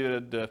ability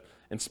to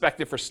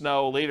inspect it for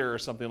snow later or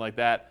something like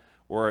that,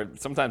 or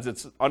sometimes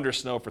it's under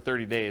snow for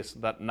 30 days,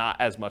 not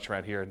as much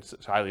around here,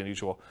 it's highly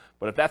unusual.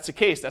 But if that's the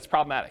case, that's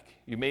problematic.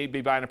 You may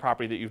be buying a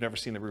property that you've never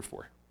seen the roof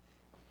for.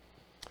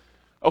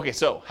 Okay,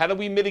 so how do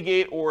we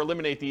mitigate or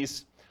eliminate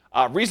these?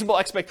 Reasonable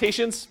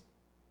expectations.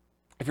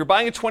 If you're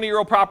buying a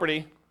 20-year-old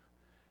property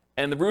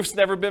and the roof's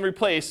never been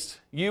replaced,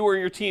 you or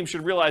your team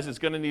should realize it's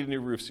going to need a new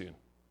roof soon.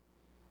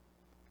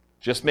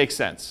 Just makes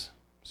sense.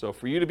 So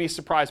for you to be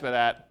surprised by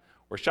that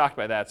or shocked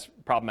by that's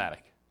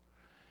problematic.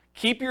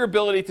 Keep your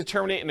ability to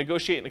terminate and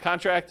negotiate in a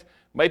contract.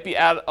 Might be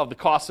out of the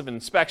cost of an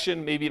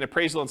inspection, maybe an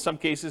appraisal in some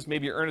cases,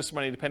 maybe your earnest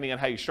money depending on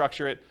how you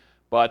structure it.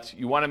 But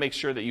you want to make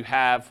sure that you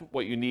have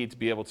what you need to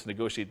be able to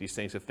negotiate these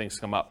things if things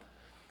come up.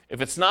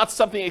 If it's not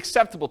something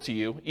acceptable to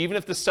you, even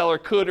if the seller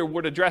could or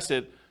would address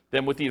it,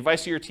 then with the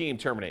advice of your team,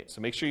 terminate.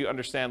 So make sure you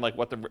understand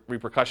what the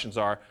repercussions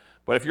are.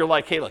 But if you're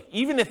like, hey, look,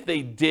 even if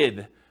they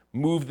did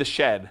move the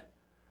shed.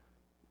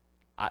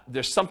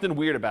 There's something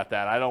weird about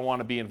that. I don't want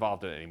to be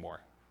involved in it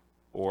anymore,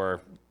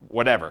 or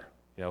whatever.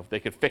 If they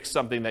could fix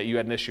something that you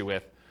had an issue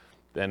with,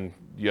 then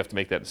you have to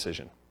make that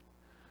decision.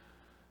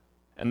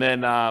 And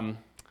then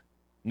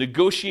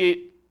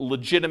negotiate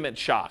legitimate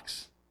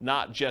shocks,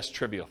 not just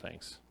trivial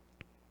things.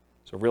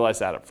 So realize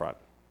that up front.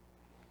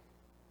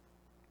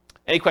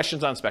 Any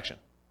questions on inspection?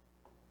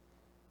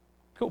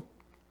 Cool.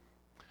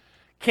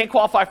 Can't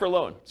qualify for a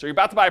loan. So you're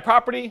about to buy a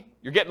property,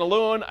 you're getting a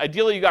loan.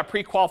 Ideally, you got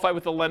pre-qualified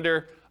with a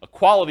lender, a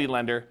quality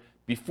lender,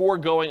 before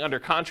going under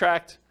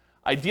contract.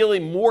 Ideally,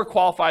 more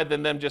qualified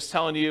than them just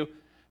telling you,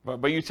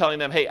 but you telling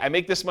them, hey, I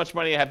make this much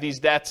money, I have these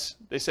debts.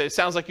 They say, it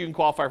sounds like you can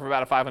qualify for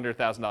about a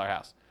 $500,000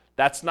 house.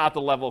 That's not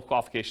the level of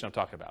qualification I'm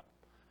talking about.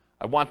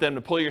 I want them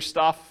to pull your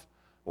stuff.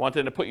 I want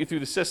them to put you through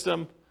the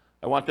system.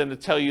 I want them to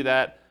tell you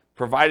that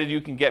provided you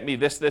can get me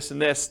this, this,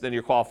 and this, then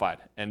you're qualified.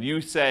 And you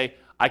say,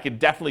 I could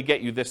definitely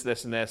get you this,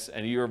 this, and this,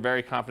 and you're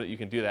very confident you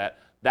can do that.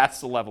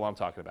 That's the level I'm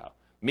talking about.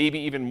 Maybe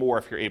even more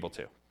if you're able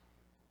to.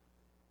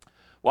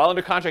 While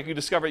under contract, you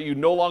discover you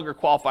no longer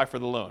qualify for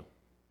the loan.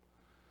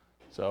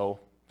 So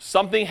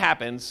something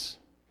happens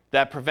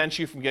that prevents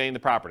you from getting the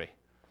property.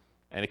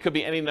 And it could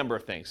be any number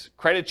of things.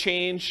 Credit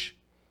change,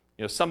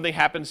 something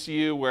happens to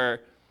you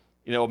where,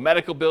 a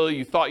medical bill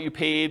you thought you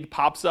paid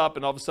pops up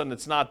and all of a sudden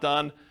it's not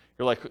done.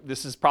 You're like,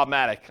 this is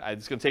problematic.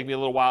 It's going to take me a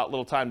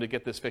little time to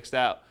get this fixed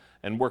out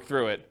and work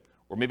through it.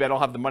 Or maybe I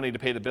don't have the money to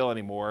pay the bill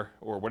anymore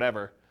or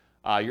whatever.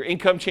 Your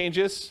income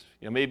changes.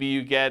 Maybe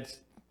you get,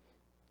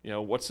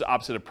 what's the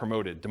opposite of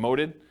promoted?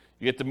 Demoted.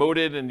 You get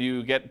demoted and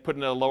you get put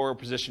in a lower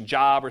position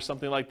job or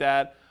something like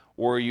that.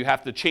 Or you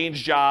have to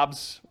change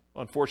jobs.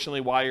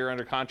 Unfortunately, while you're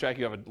under contract,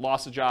 you have a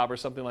loss of job or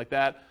something like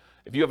that.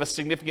 If you have a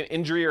significant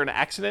injury or an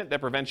accident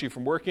that prevents you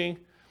from working,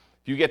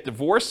 if you get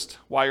divorced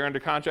while you're under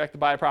contract to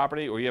buy a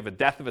property, or you have a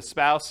death of a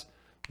spouse,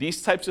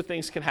 these types of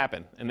things can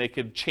happen, and they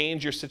could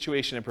change your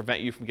situation and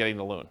prevent you from getting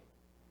the loan.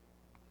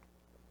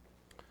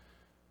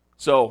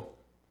 So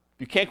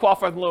if you can't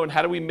qualify for the loan,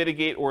 how do we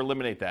mitigate or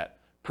eliminate that?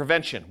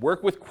 Prevention.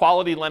 Work with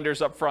quality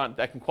lenders up front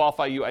that can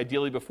qualify you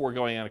ideally before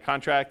going on a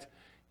contract.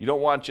 You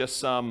don't want just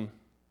some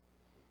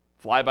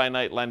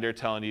fly-by-night lender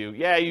telling you,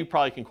 yeah, you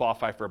probably can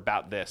qualify for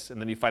about this,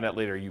 and then you find out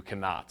later you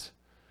cannot.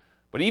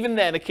 But even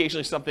then,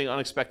 occasionally something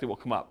unexpected will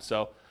come up.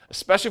 So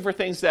especially for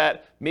things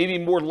that may be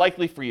more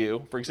likely for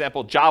you, for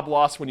example, job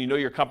loss when you know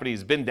your company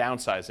has been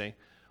downsizing,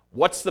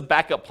 what's the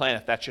backup plan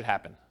if that should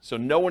happen? So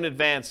know in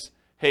advance,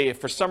 hey,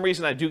 if for some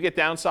reason I do get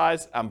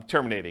downsized, I'm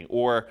terminating.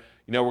 Or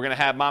we're going to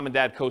have mom and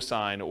dad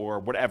co-sign or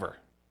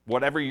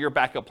whatever your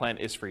backup plan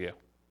is for you.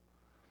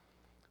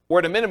 Or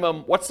at a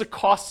minimum, what's the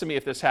cost to me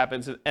if this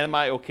happens, and am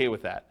I okay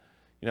with that?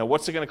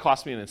 What's it going to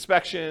cost me in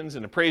inspections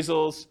and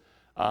appraisals?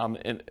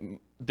 And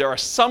there are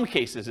some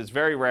cases, it's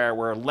very rare,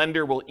 where a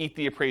lender will eat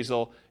the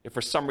appraisal if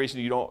for some reason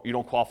you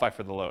don't qualify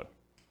for the loan.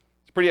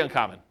 It's pretty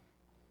uncommon,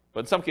 but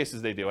in some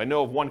cases they do. I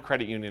know of one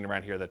credit union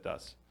around here that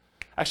does.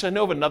 Actually, I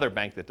know of another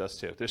bank that does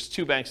too. There's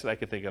 2 banks that I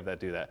could think of that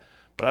do that,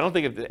 but I don't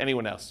think of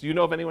anyone else. Do you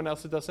know of anyone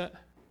else that does that?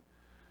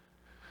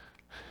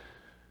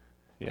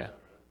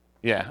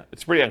 Yeah,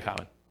 it's pretty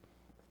uncommon.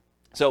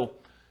 So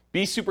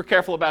be super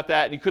careful about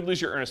that, and you could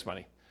lose your earnest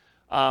money.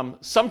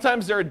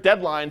 Sometimes there are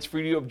deadlines for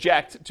you to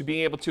object to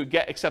being able to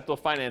get acceptable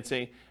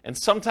financing, and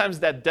sometimes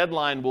that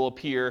deadline will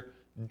appear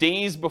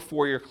days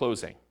before your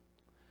closing.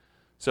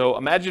 So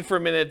imagine for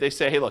a minute they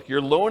say, hey, look, your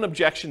loan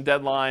objection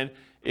deadline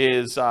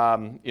is the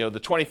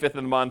 25th of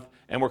the month,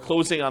 and we're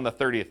closing on the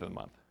 30th of the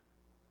month.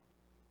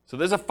 So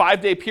there's a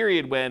 5-day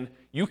period when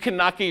you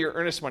cannot get your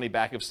earnest money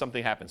back if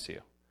something happens to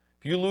you.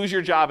 If you lose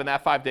your job in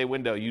that 5-day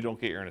window, you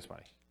don't get your earnest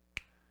money.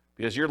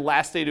 Because your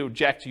last day to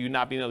object to you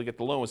not being able to get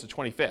the loan was the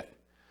 25th.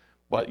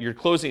 But your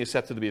closing is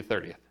set to be the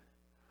 30th.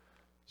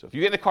 So if you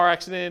get in a car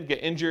accident,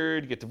 get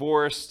injured, get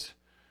divorced,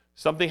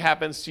 something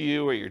happens to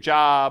you or your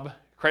job,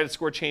 credit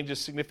score changes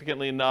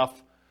significantly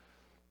enough,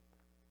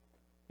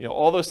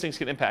 all those things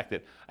can impact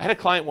it. I had a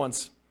client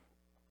once,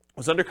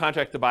 was under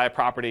contract to buy a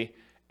property,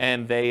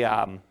 and they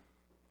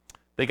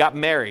got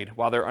married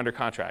while they were under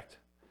contract.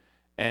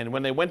 And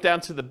when they went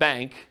down to the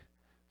bank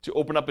to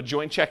open up a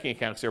joint checking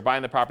account, so they were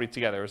buying the property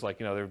together. It was like,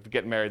 they're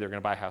getting married, they're going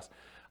to buy a house.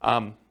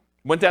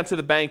 Went down to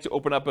the bank to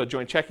open up a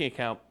joint checking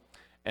account,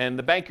 and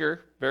the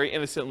banker, very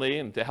innocently,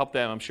 and to help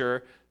them, I'm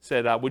sure,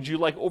 said, would you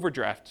like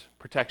overdraft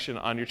protection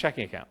on your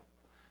checking account?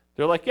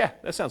 They're like, yeah,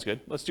 that sounds good.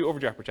 Let's do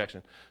overdraft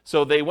protection.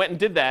 So they went and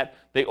did that.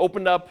 They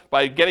opened up,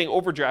 by getting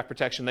overdraft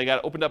protection, they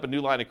got opened up a new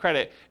line of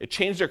credit. It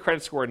changed their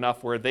credit score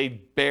enough where they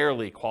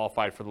barely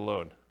qualified for the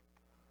loan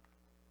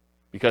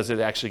because it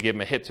actually gave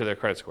them a hit to their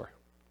credit score.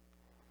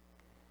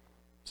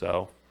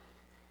 So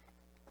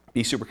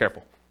be super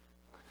careful.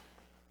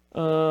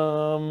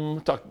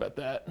 Talked about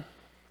that.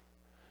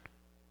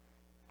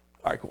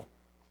 All right, cool.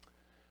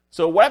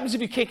 So what happens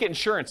if you can't get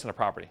insurance on a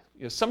property?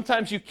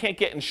 Sometimes you can't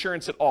get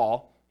insurance at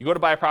all. You go to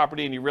buy a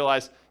property and you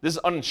realize this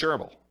is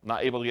uninsurable,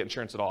 not able to get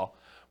insurance at all.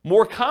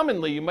 More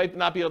commonly, you might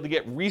not be able to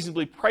get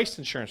reasonably priced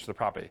insurance for the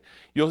property.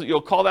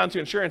 You'll call down to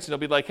insurance and they'll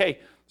be like, hey,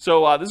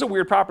 so this is a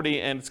weird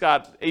property and it's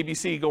got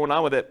ABC going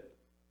on with it.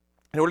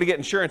 in order to get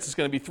insurance, it's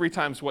going to be 3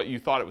 times what you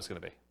thought it was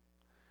going to be.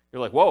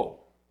 You're like, whoa,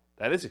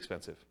 that is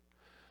expensive.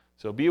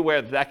 So be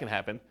aware that that can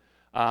happen.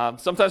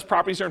 Sometimes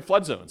properties are in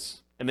flood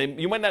zones, and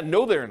you might not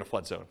know they're in a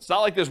flood zone. It's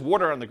not like there's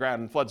water on the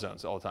ground in flood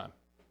zones all the time,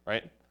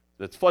 right?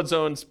 It's flood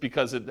zones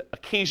because it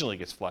occasionally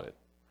gets flooded.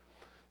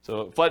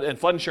 So flood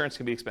insurance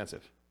can be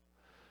expensive.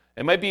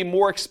 It might be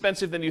more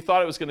expensive than you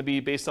thought it was going to be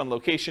based on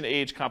location,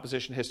 age,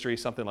 composition, history,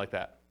 something like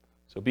that.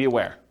 So be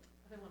aware.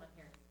 Other one on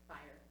here, fire.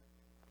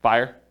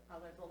 Fire?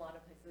 There's a lot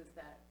of places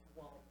that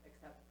won't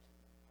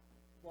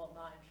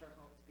not insure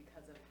homes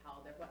because of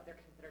what they're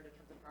considered in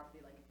terms of property.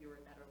 Like if you were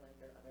in Netherlands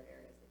or other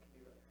areas, it can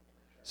be really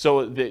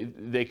hard to insure.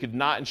 So they could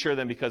not insure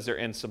them because they're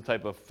in some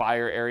type of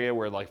fire area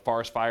where like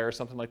forest fire or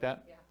something like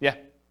that? Yeah.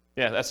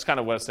 Yeah, that's kind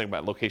of what I was thinking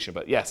about location,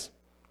 but yes.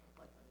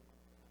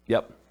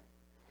 Yep.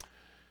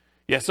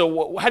 Yeah,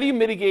 so how do you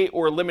mitigate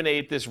or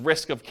eliminate this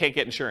risk of can't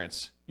get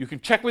insurance? You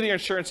can check with your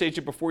insurance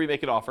agent before you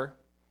make an offer.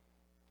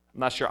 I'm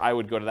not sure I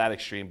would go to that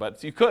extreme,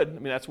 but you could. I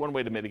mean, that's one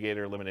way to mitigate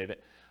or eliminate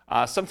it.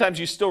 Sometimes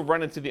you still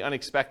run into the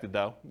unexpected,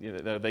 though.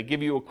 They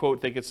give you a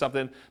quote, think it's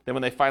something, then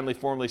when they finally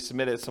formally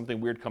submit it, something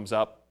weird comes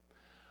up.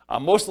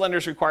 Most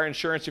lenders require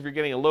insurance if you're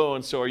getting a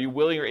loan, so are you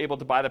willing or able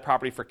to buy the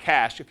property for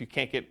cash if you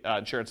can't get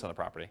insurance on the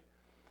property?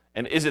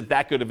 And is it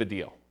that good of a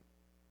deal?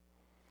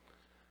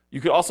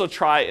 You could also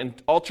try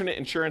alternate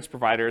insurance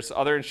providers,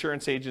 other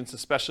insurance agents,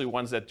 especially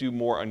ones that do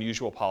more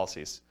unusual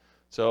policies.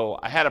 So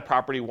I had a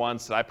property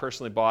once that I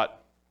personally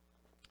bought,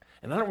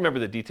 and I don't remember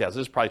the details.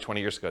 This was probably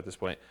 20 years ago at this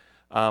point.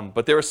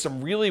 But there was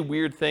some really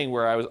weird thing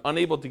where I was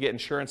unable to get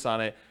insurance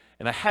on it,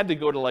 and I had to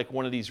go to like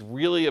one of these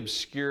really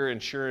obscure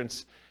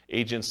insurance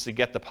agents to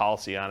get the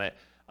policy on it.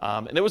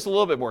 And it was a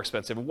little bit more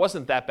expensive. It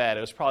wasn't that bad.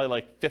 It was probably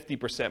like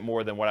 50%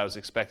 more than what I was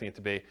expecting it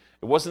to be.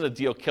 It wasn't a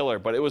deal killer,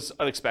 but it was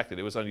unexpected.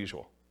 It was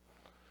unusual.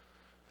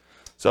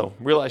 So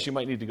realize you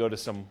might need to go to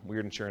some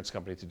weird insurance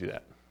company to do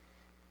that.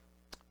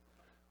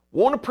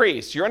 Won't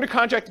appraise. You're under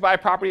contract to buy a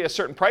property at a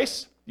certain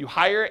price. You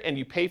hire and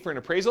you pay for an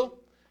appraisal.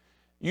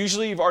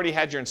 Usually you've already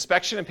had your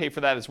inspection and pay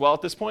for that as well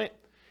at this point.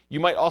 You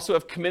might also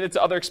have committed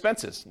to other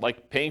expenses,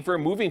 like paying for a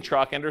moving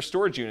truck and or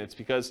storage units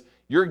because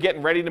you're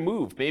getting ready to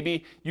move.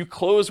 Maybe you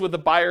close with a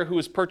buyer who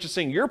is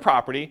purchasing your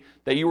property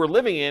that you were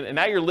living in, and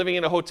now you're living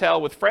in a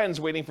hotel with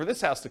friends waiting for this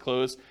house to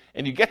close,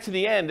 and you get to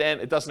the end and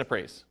it doesn't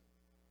appraise.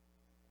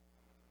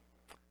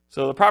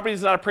 So the property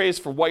is not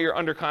appraised for what you're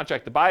under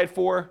contract to buy it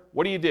for.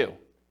 What do?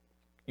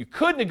 You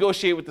could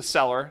negotiate with the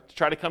seller to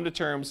try to come to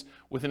terms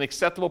with an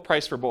acceptable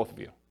price for both of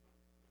you.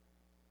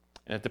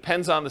 And it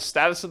depends on the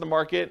status of the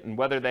market and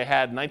whether they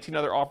had 19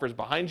 other offers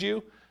behind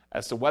you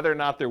as to whether or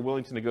not they're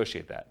willing to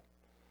negotiate that.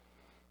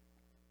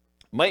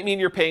 Might mean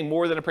you're paying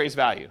more than appraised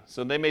value.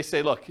 So they may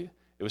say, look, it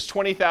was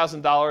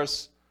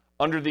 $20,000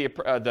 under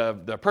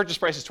the purchase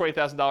price is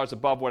 $20,000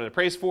 above what it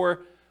appraised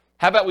for.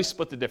 How about we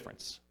split the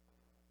difference?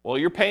 Well,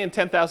 you're paying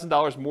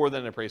 $10,000 more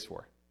than it appraised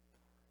for.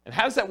 And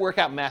how does that work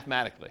out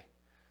mathematically,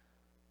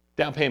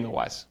 down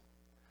payment-wise?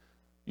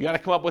 You got to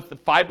come up with the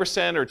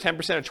 5% or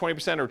 10% or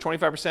 20% or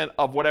 25%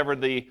 of whatever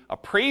the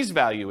appraised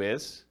value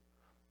is,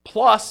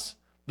 plus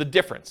the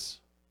difference.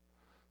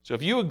 So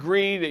if you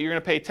agree that you're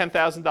going to pay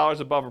 $10,000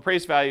 above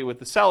appraised value with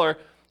the seller,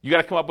 you got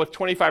to come up with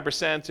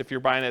 25%, if you're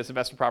buying it as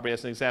investment property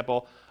as an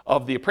example,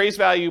 of the appraised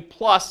value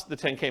plus the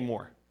 $10K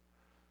more.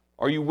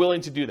 Are you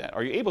willing to do that?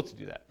 Are you able to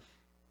do that?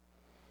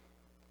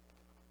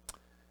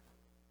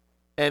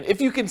 And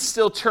if you can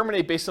still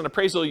terminate based on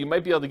appraisal, you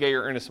might be able to get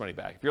your earnest money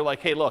back. If you're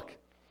like, hey, look,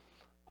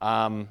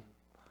 I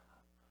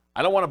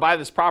don't want to buy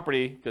this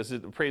property because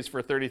it appraised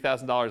for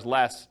 $30,000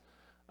 less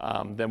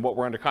than what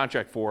we're under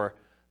contract for,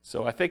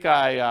 so I think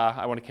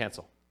I want to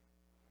cancel.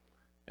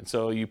 And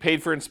so you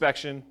paid for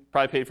inspection,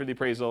 probably paid for the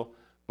appraisal,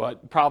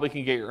 but probably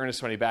can get your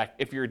earnest money back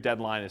if your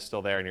deadline is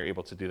still there and you're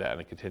able to do that in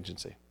a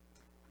contingency.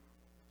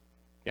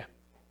 Yeah?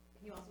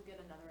 Can you also get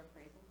another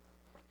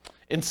appraisal?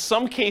 In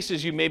some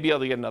cases, you may be able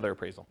to get another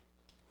appraisal.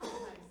 Sometimes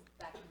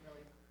that can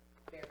really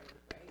vary,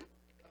 right?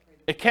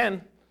 Appraisal. It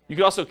can. You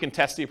can also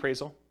contest the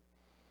appraisal.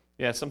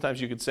 Yeah, sometimes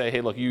you could say,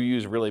 hey, look, you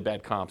use really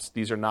bad comps.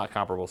 These are not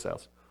comparable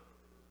sales.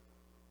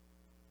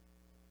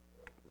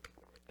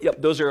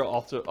 Yep, those are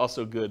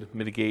also good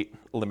mitigate,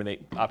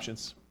 eliminate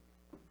options.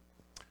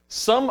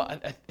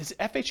 Is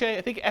FHA?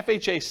 I think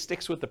FHA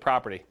sticks with the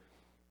property.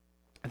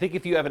 I think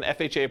if you have an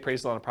FHA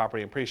appraisal on a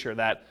property, I'm pretty sure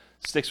that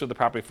sticks with the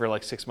property for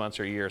like 6 months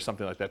or a year or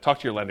something like that. Talk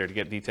to your lender to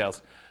get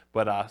details.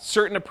 But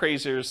certain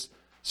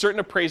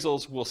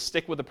appraisals will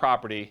stick with the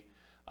property,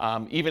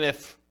 even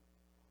if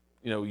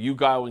you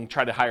go and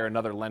try to hire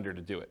another lender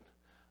to do it.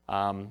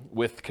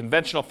 With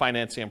conventional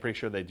financing, I'm pretty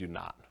sure they do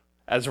not,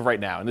 as of right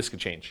now, and this could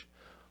change.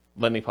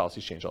 Lending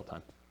policies change all the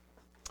time.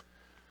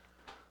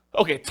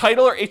 Okay,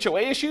 title or HOA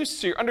issues.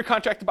 So you're under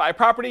contract to buy a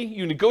property.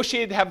 You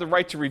negotiated to have the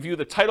right to review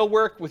the title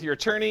work with your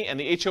attorney and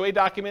the HOA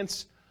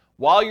documents.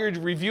 While you're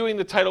reviewing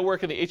the title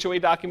work and the HOA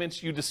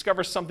documents, you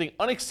discover something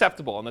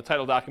unacceptable in the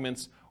title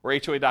documents or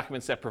HOA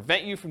documents that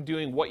prevent you from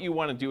doing what you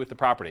want to do with the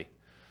property.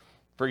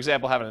 For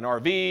example, having an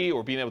RV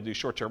or being able to do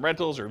short-term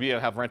rentals or being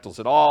able to have rentals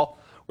at all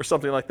or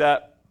something like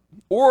that.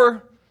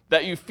 Or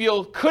that you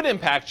feel could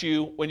impact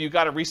you when you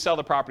got to resell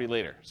the property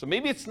later. So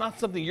maybe it's not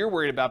something you're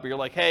worried about, but you're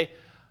like, hey,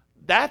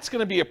 that's going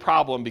to be a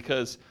problem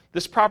because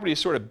this property is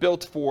sort of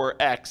built for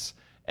X,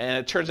 and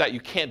it turns out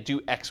you can't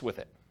do X with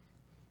it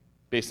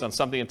based on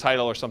something in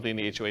title or something in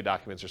the HOA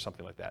documents or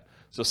something like that.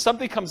 So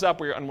something comes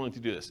up where you're unwilling to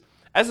do this.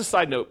 As a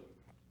side note,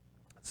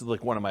 this is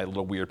like one of my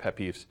little weird pet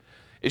peeves.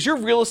 Is your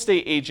real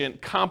estate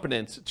agent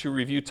competent to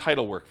review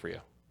title work for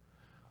you?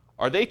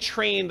 Are they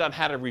trained on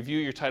how to review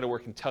your title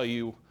work and tell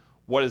you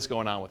what is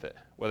going on with it,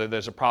 whether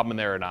there's a problem in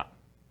there or not?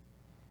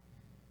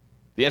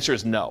 The answer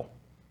is no.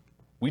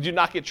 We do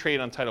not get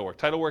trained on title work.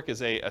 Title work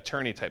is an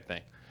attorney type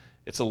thing.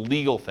 It's a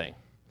legal thing.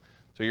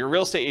 So your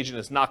real estate agent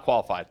is not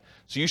qualified.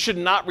 So you should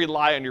not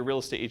rely on your real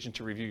estate agent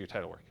to review your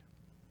title work.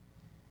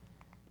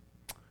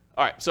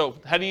 All right, so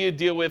how do you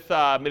deal with,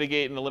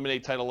 mitigate and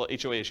eliminate title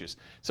HOA issues?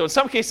 So in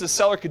some cases, the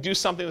seller could do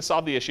something to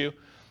solve the issue.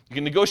 You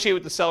can negotiate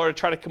with the seller to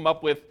try to come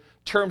up with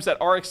terms that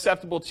are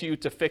acceptable to you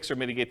to fix or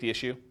mitigate the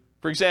issue.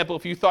 For example,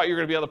 if you thought you were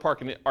going to be able to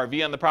park an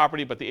RV on the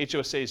property, but the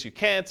HOA says you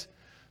can't,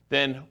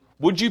 then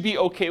would you be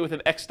okay with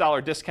an X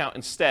dollar discount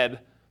instead?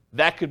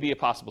 That could be a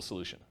possible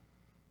solution.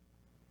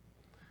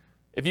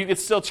 If you could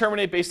still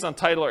terminate based on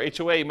title or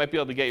HOA, you might be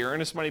able to get your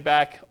earnest money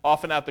back,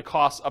 often at the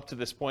cost up to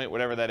this point,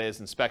 whatever that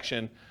is,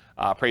 inspection,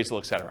 appraisal,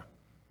 etc.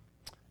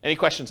 Any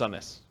questions on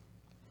this?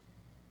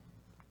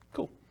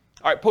 Cool.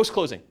 All right,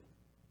 post-closing.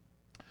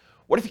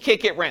 What if you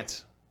can't get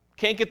rent?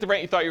 Can't get the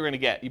rent you thought you were going to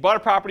get? You bought a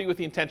property with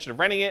the intention of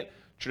renting it,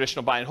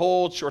 traditional buy and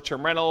hold,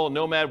 short-term rental,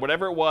 nomad,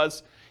 whatever it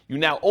was. You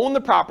now own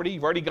the property.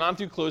 You've already gone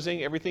through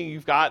closing, everything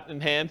you've got in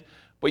hand,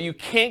 but you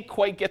can't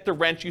quite get the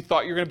rent you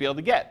thought you were going to be able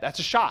to get. That's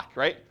a shock,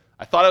 right?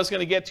 I thought I was going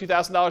to get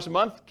 $2,000 a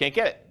month. Can't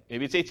get it.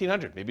 Maybe it's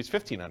 $1,800. Maybe it's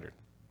 $1,500.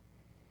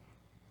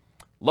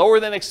 Lower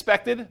than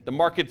expected. The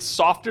market's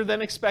softer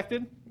than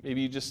expected.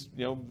 Maybe you just,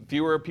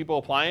 fewer people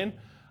applying.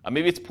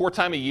 Maybe it's poor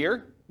time of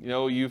year.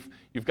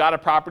 You've got a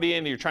property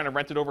and you're trying to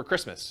rent it over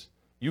Christmas.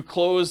 You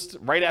closed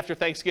right after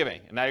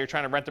Thanksgiving, and now you're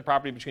trying to rent the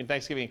property between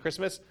Thanksgiving and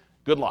Christmas.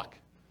 Good luck.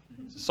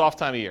 It's a soft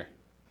time of year.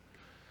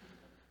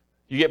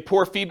 You get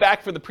poor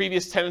feedback from the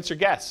previous tenants or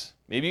guests.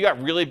 Maybe you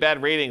got really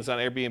bad ratings on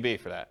Airbnb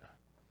for that.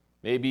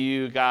 Maybe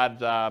you got,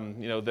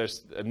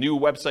 there's a new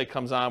website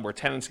comes on where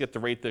tenants get to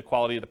rate the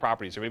quality of the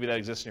properties, or maybe that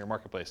exists in your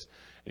marketplace,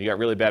 and you got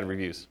really bad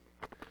reviews.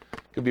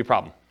 Could be a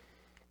problem.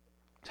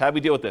 So how do we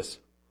deal with this?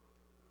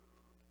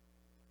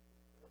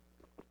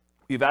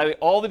 We evaluate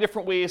all the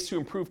different ways to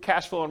improve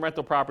cash flow on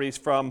rental properties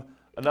from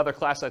another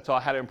class I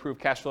taught, How to Improve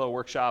Cash Flow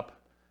Workshop,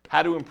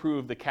 How to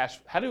Improve Cash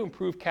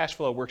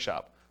Flow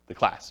Workshop, the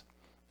class.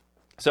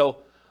 So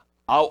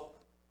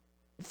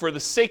for the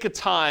sake of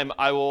time,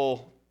 I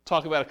will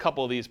talk about a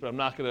couple of these, but I'm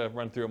not going to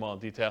run through them all in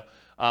detail.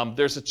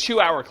 There's a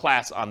 2-hour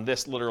class on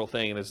this literal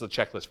thing, and there's a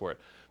checklist for it.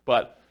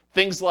 But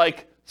things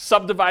like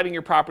subdividing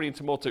your property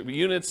into multiple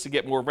units to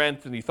get more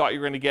rent than you thought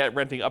you were going to get,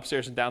 renting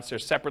upstairs and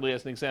downstairs separately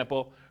as an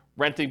example,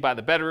 renting by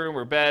the bedroom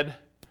or bed,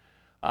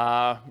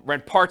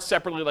 rent parts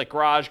separately like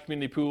garage,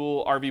 community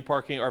pool, RV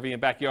parking, RV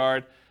and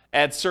backyard,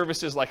 add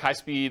services like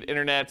high-speed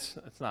internet.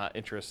 That's not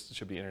interest, it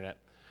should be internet.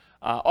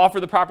 Offer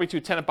the property to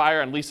a tenant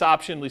buyer on lease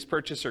option, lease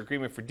purchase, or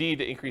agreement for deed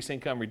to increase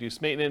income,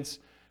 reduce maintenance,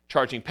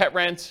 charging pet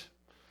rent,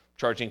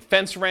 charging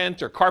fence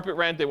rent or carpet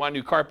rent. They want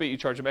new carpet, you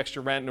charge them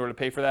extra rent in order to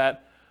pay for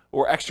that,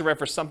 or extra rent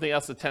for something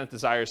else the tenant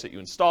desires that you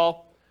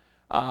install.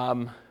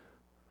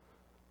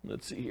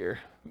 Let's see here.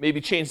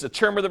 Maybe change the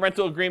term of the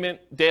rental agreement,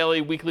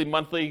 daily, weekly,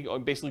 monthly, or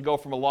basically go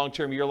from a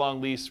long-term,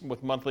 year-long lease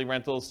with monthly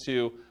rentals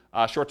to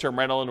short-term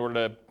rental in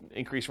order to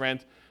increase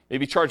rent.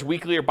 Maybe charge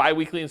weekly or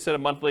bi-weekly instead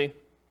of monthly.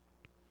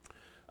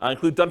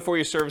 Include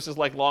done-for-you services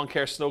like lawn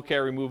care, snow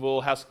care,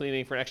 removal, house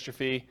cleaning for an extra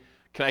fee.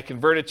 Can I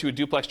convert it to a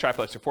duplex,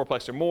 triplex, or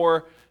fourplex or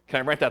more? Can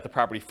I rent out the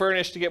property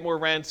furnished to get more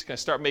rent? Can I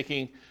start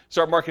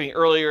marketing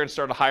earlier and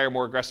start to hire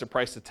more aggressive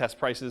price to test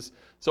prices?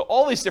 So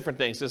all these different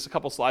things. There's a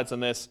couple slides on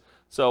this.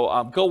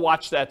 So go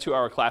watch that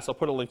 2-hour class. I'll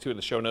put a link to it in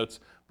the show notes.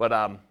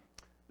 But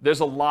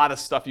there's a lot of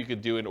stuff you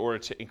could do in order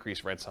to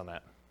increase rents on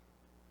that.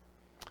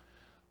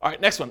 All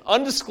right, next one,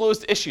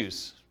 undisclosed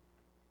issues.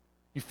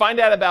 You find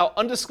out about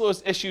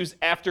undisclosed issues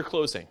after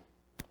closing.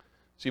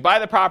 So you buy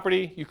the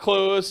property, you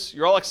close,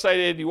 you're all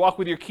excited, you walk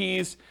with your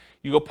keys,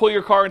 you go pull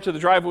your car into the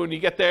driveway when you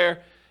get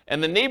there,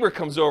 and the neighbor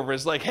comes over and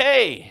is like,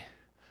 hey,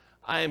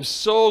 I am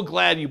so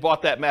glad you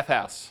bought that meth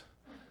house.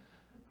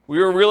 We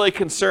were really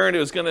concerned it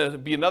was going to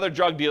be another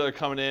drug dealer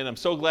coming in. I'm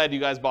so glad you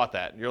guys bought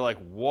that. And you're like,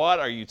 what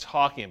are you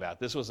talking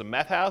about? This was a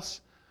meth house?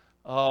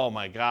 Oh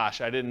my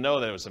gosh, I didn't know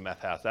that it was a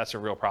meth house. That's a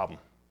real problem.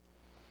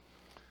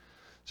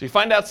 So you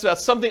find out about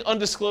something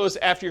undisclosed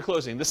after your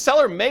closing. The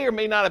seller may or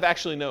may not have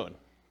actually known.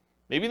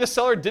 Maybe the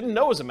seller didn't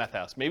know it was a meth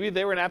house. Maybe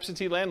they were an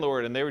absentee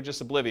landlord and they were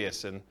just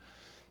oblivious, and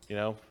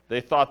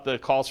they thought the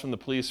calls from the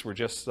police were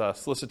just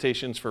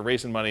solicitations for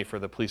raising money for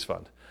the police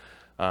fund,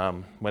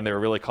 when they were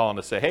really calling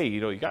to say, hey,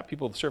 you got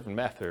people serving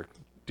meth or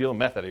dealing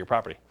meth out of your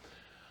property.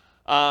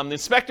 The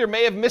inspector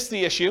may have missed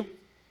the issue.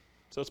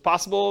 So it's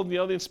possible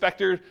the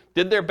inspector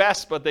did their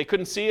best, but they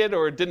couldn't see it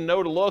or didn't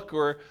know to look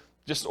or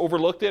just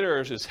overlooked it or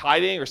was just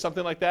hiding or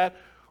something like that.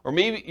 Or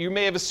maybe you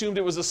may have assumed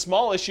it was a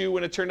small issue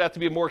when it turned out to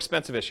be a more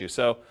expensive issue.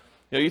 So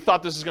you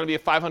thought this was going to be a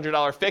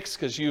 $500 fix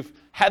because you've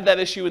had that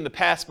issue in the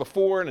past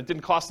before and it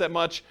didn't cost that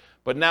much.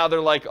 But now they're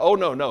like, oh,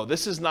 no,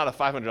 this is not a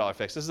 $500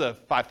 fix. This is a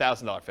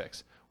 $5,000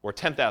 fix or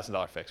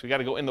 $10,000 fix. We got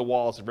to go in the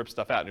walls and rip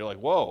stuff out. And you're like,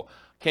 whoa,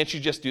 can't you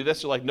just do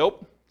this? You're like,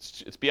 nope,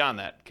 it's beyond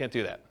that. Can't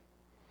do that.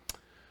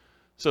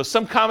 So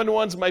some common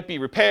ones might be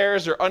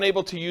repairs or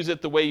unable to use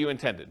it the way you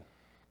intended.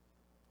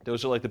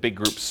 Those are like the big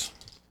groups.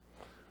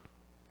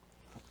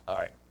 All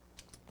right.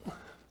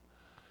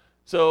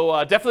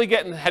 So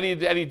definitely how do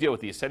you deal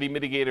with these? How do you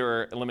mitigate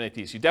or eliminate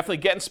these? You definitely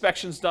get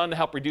inspections done to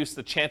help reduce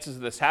the chances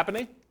of this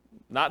happening.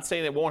 Not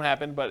saying it won't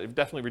happen, but it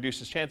definitely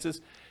reduces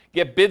chances.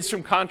 Get bids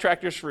from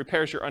contractors for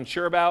repairs you're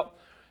unsure about,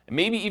 and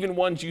maybe even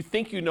ones you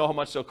think you know how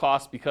much they'll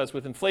cost, because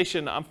with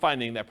inflation, I'm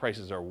finding that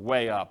prices are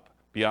way up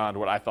beyond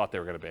what I thought they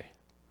were going to be.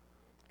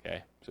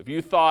 Okay, so if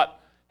you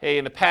thought, hey,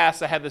 in the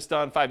past I had this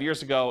done 5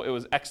 years ago, it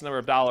was X number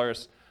of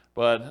dollars,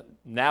 but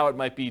now it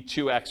might be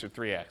 2X or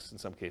 3X in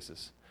some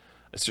cases.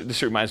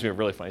 This reminds me of a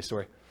really funny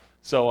story.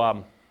 So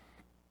I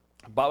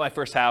bought my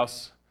first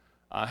house,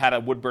 had a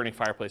wood-burning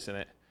fireplace in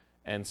it,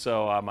 and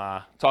so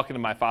I'm talking to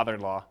my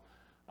father-in-law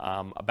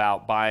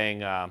about buying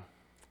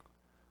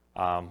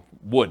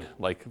wood,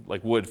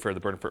 like wood for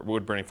the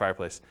wood-burning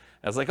fireplace. And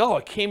I was like, oh,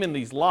 it came in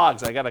these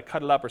logs. I got to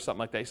cut it up or something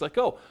like that. He's like,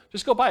 oh,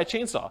 just go buy a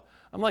chainsaw.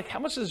 I'm like, how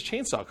much does a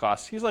chainsaw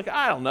cost? He's like,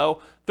 I don't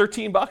know,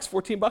 $13,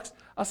 $14.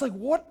 I was like,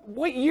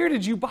 what year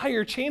did you buy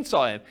your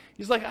chainsaw in?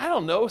 He's like, I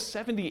don't know,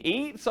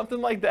 78, something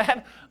like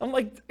that. I'm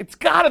like, it's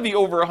got to be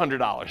over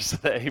 $100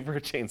 today for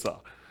a chainsaw.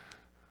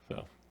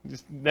 So you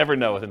just never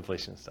know with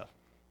inflation and stuff.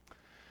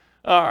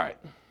 All right.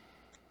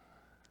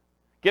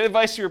 Get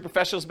advice from your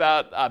professionals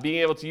about being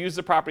able to use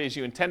the property as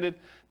you intended.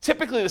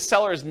 Typically, the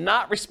seller is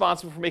not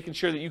responsible for making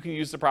sure that you can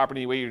use the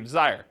property the way you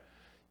desire.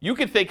 You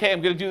could think, hey,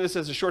 I'm going to do this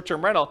as a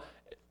short-term rental.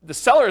 The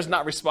seller is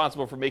not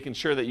responsible for making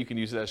sure that you can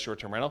use it as a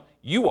short-term rental.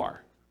 You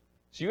are.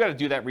 So you got to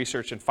do that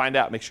research and find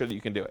out, make sure that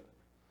you can do it.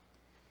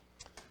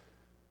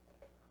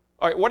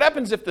 All right, what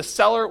happens if the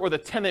seller or the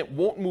tenant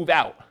won't move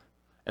out?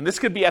 And this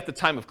could be at the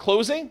time of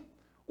closing,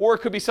 or it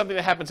could be something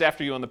that happens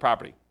after you own the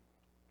property.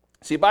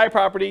 So you buy a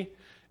property,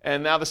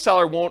 and now the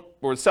seller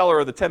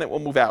or the tenant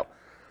won't move out.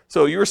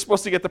 So you were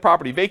supposed to get the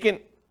property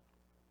vacant.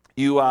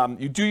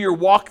 You do your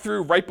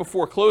walkthrough right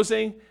before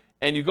closing,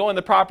 and you go in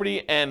the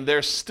property, and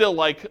there's still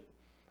like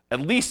at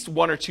least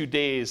 1 or 2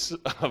 days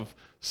of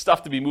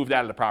stuff to be moved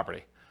out of the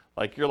property.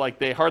 Like you're like,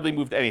 they hardly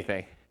moved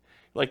anything.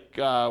 Like,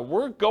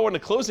 we're going to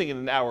closing in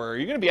an hour. Are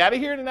you going to be out of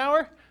here in an hour?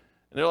 And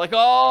they're like,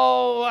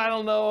 oh, I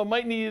don't know. I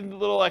might need a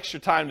little extra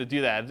time to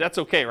do that. That's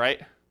okay,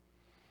 right?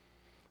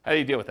 How do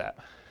you deal with that?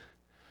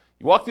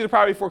 You walk through the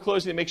property before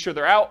closing to make sure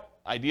they're out,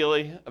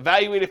 ideally.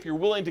 Evaluate if you're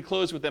willing to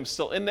close with them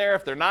still in there.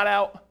 If they're not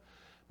out,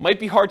 might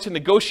be hard to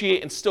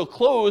negotiate and still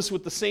close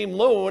with the same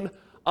loan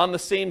on the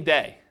same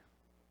day.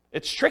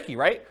 It's tricky,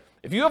 right?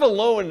 If you have a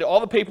loan, all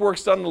the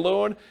paperwork's done on the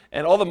loan,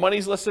 and all the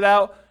money's listed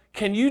out,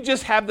 can you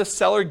just have the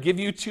seller give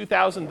you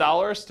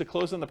 $2,000 to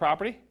close on the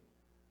property?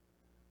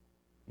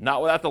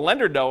 Not without the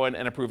lender knowing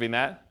and approving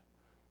that.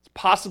 It's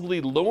possibly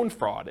loan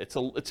fraud. It's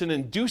an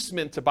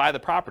inducement to buy the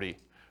property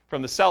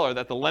from the seller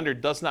that the lender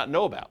does not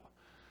know about.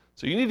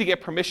 So you need to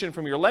get permission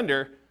from your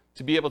lender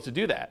to be able to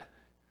do that.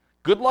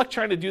 Good luck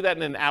trying to do that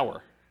in an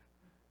hour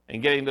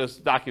and getting those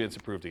documents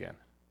approved again.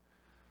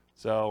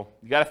 So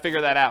you got to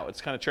figure that out.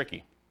 It's kind of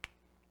tricky.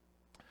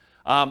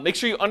 Make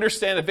sure you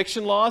understand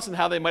eviction laws and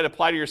how they might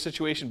apply to your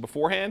situation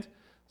beforehand.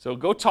 So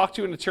go talk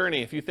to an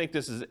attorney if you think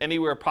this is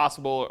anywhere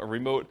possible, a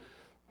remote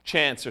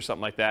chance or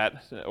something like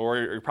that, or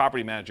your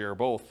property manager or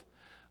both.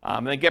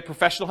 And then get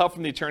professional help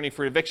from the attorney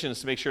for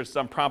evictions to make sure it's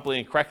done promptly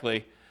and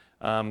correctly.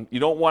 You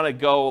don't want to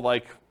go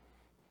like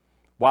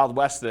Wild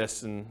West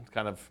this and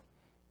kind of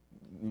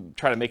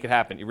try to make it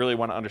happen. You really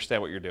want to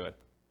understand what you're doing.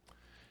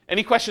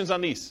 Any questions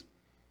on these?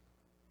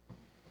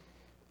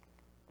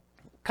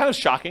 Kind of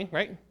shocking,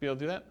 right? Be able to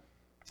do that?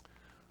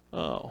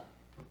 Oh.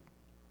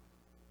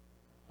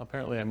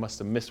 Apparently I must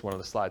have missed one of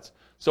the slides.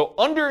 So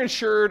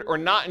underinsured or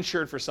not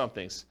insured for some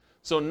things.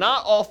 So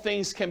not all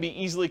things can be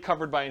easily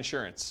covered by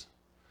insurance.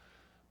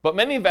 But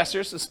many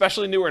investors,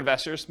 especially newer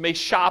investors, may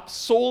shop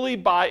solely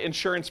by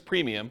insurance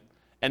premium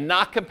and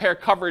not compare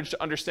coverage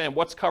to understand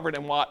what's covered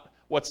and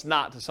what's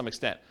not to some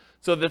extent.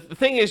 So the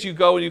thing is, you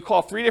go and you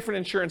call 3 different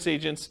insurance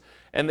agents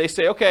and they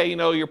say, okay,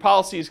 your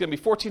policy is going to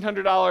be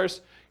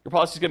 $1,400, your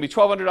policy is going to be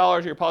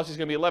 $1,200, your policy is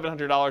going to be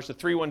 $1,100, the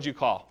 3 ones you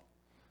call.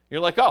 You're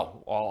like,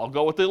 oh, well, I'll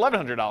go with the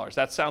 $1,100.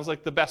 That sounds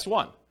like the best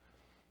one.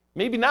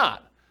 Maybe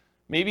not.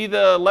 Maybe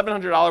the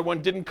 $1,100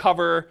 one didn't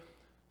cover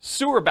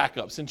sewer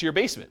backups into your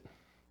basement.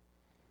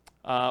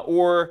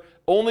 Or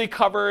only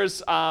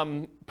covers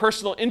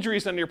personal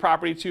injuries on your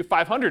property to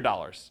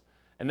 $500.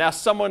 And now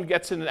someone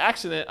gets in an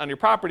accident on your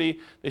property,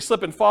 they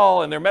slip and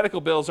fall, and their medical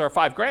bills are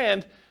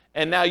 $5,000,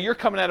 and now you're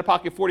coming out of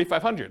pocket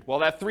 $4,500. Well,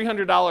 that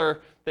 $300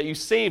 that you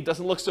saved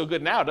doesn't look so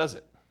good now, does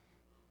it?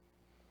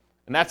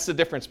 And that's the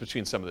difference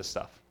between some of this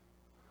stuff.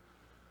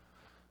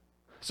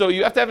 So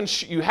you have to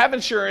have you have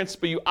insurance,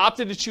 but you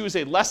opted to choose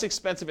a less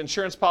expensive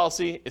insurance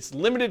policy. It's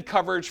limited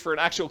coverage for an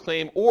actual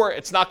claim, or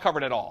it's not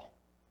covered at all.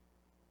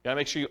 You gotta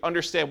make sure you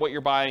understand what you're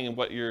buying and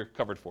what you're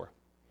covered for.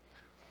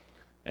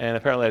 And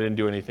apparently I didn't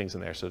do any things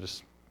in there, so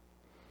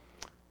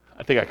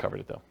I think I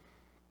covered it though.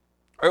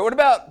 All right, what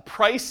about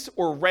price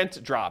or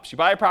rent drops? You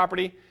buy a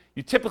property,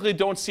 you typically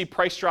don't see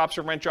price drops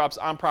or rent drops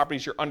on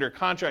properties you're under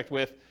contract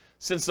with,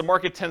 since the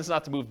market tends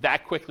not to move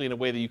that quickly in a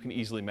way that you can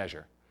easily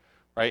measure,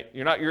 right?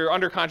 You're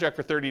under contract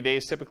for 30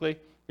 days typically.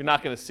 You're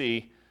not going to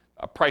see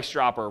a price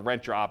drop or a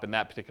rent drop in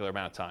that particular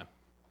amount of time.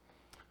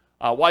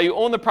 While you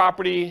own the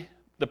property,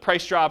 the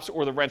price drops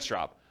or the rents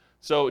drop.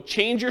 So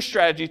change your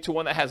strategy to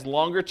one that has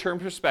longer term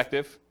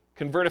perspective.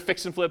 Convert a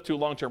fix and flip to a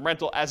long-term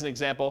rental as an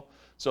example.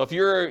 So if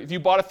you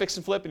bought a fix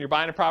and flip and you're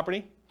buying a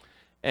property,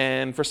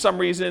 and for some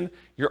reason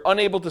you're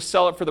unable to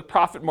sell it for the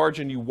profit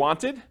margin you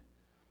wanted,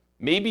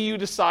 maybe you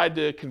decide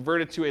to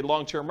convert it to a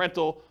long-term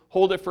rental,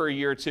 hold it for a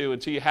year or two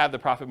until you have the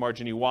profit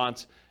margin you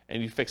want,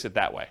 and you fix it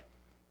that way.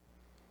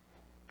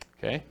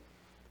 Okay.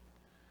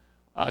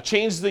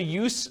 Change the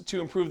use to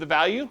improve the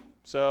value.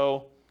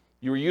 So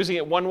you were using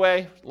it one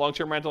way,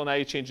 long-term rental, now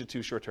you change it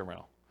to short-term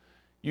rental.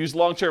 Use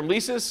long-term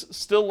leases,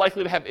 still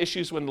likely to have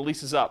issues when the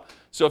lease is up.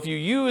 So if you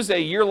use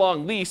a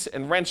year-long lease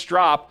and rents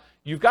drop,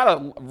 you've got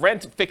a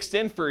rent fixed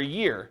in for a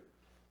year,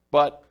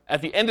 but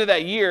at the end of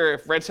that year,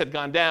 if rents had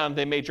gone down,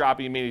 they may drop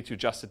and you may need to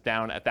adjust it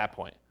down at that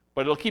point.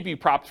 But it'll keep you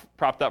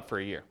propped up for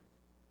a year.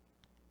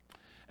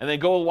 And then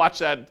go watch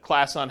that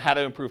class on how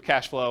to improve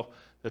cash flow.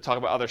 They'll talk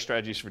about other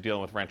strategies for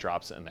dealing with rent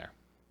drops in there.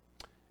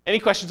 Any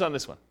questions on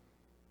this one?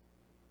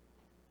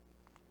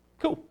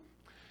 Cool.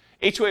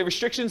 HOA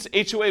restrictions.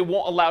 HOA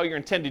won't allow your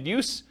intended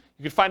use.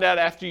 You can find out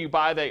after you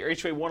buy that your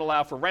HOA won't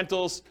allow for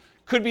rentals.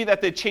 Could be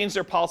that they change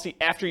their policy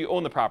after you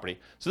own the property.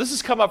 So this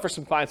has come up for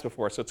some clients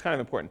before, so it's kind of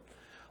important.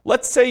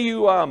 Let's say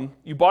you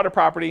bought a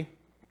property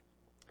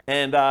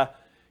and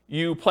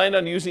you planned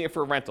on using it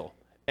for a rental.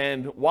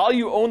 And while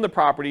you own the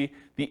property,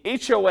 the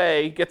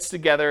HOA gets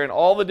together and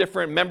all the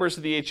different members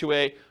of the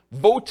HOA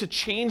vote to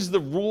change the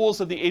rules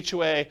of the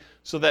HOA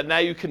so that now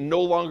you can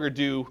no longer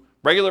do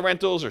regular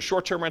rentals or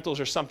short-term rentals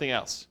or something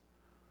else.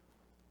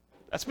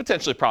 That's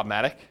potentially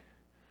problematic.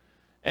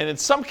 And in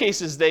some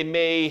cases, they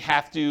may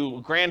have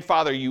to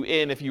grandfather you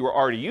in if you were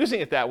already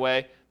using it that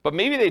way, but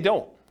maybe they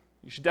don't.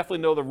 You should definitely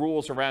know the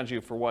rules around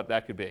you for what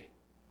that could be.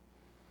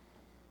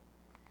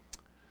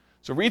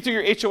 So read through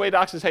your HOA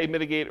docs is how you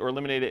mitigate or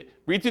eliminate it.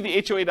 Read through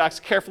the HOA docs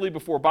carefully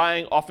before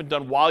buying, often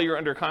done while you're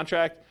under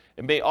contract.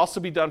 It may also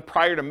be done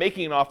prior to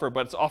making an offer,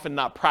 but it's often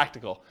not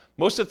practical.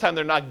 Most of the time,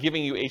 they're not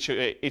giving you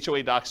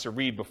HOA docs to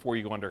read before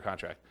you go under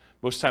contract.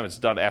 Most of the time, it's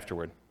done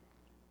afterward.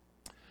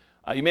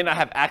 You may not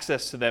have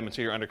access to them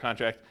until you're under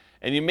contract,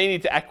 and you may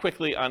need to act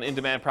quickly on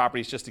in-demand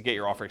properties just to get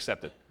your offer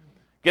accepted.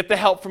 Get the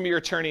help from your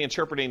attorney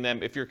interpreting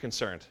them if you're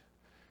concerned.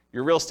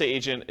 Your real estate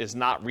agent is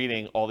not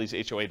reading all these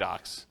HOA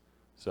docs,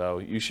 so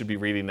you should be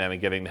reading them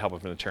and getting the help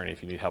of an attorney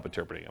if you need help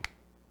interpreting them.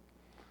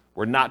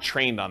 We're not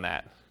trained on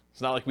that.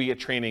 It's not like we get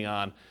training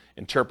on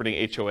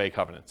interpreting HOA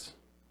covenants.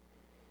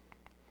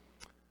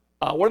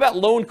 What about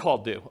loan call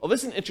due? Oh,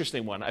 this is an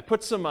interesting one. I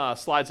put some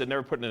slides I've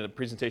never put in a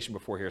presentation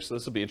before here, so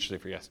this will be interesting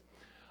for you guys.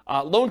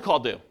 Loan call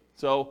due.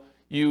 So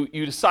you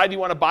decide you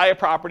want to buy a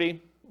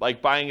property,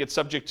 like buying it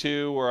subject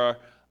to, or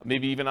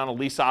maybe even on a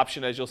lease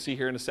option, as you'll see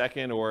here in a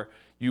second, or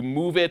you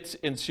move it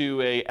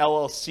into a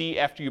LLC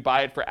after you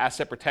buy it for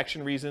asset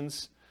protection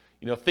reasons.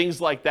 You know, things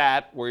like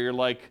that, where you're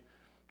like,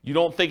 you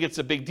don't think it's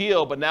a big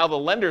deal, but now the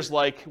lender's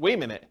like, wait a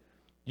minute,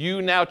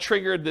 you now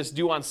triggered this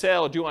due on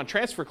sale or due on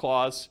transfer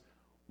clause.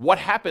 What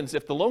happens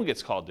if the loan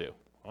gets called due?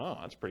 Oh,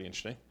 that's pretty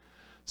interesting.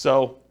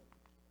 So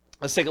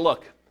let's take a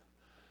look.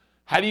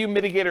 How do you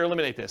mitigate or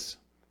eliminate this?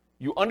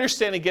 You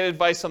understand and get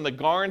advice on the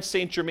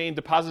Garn-St. Germain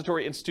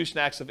Depository Institution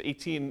Acts of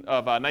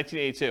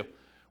 1982,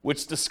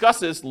 which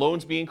discusses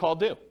loans being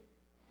called due.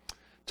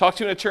 Talk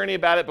to an attorney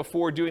about it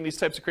before doing these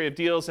types of creative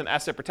deals and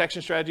asset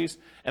protection strategies.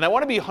 And I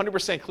want to be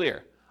 100%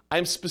 clear.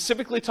 I'm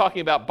specifically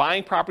talking about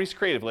buying properties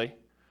creatively,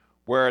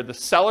 where the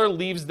seller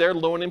leaves their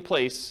loan in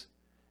place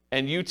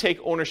and you take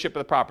ownership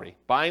of the property.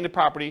 Buying the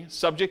property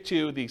subject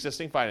to the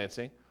existing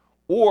financing,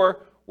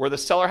 or where the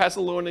seller has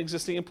the loan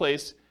existing in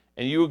place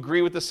and you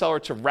agree with the seller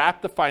to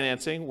wrap the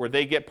financing where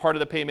they get part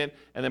of the payment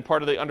and then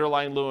part of the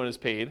underlying loan is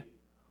paid.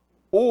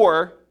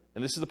 Or,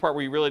 and this is the part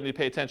where you really need to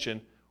pay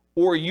attention,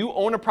 or you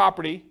own a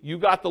property, you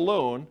got the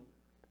loan,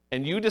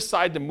 and you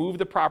decide to move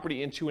the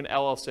property into an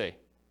LLC.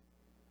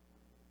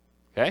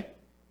 Okay?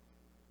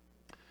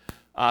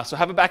 So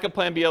have a backup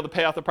plan, be able to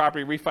pay off the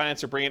property,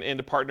 refinance, or bring it in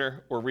to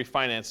partner or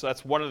refinance. So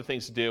that's one of the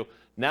things to do.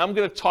 Now I'm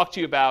going to talk to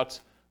you about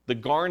the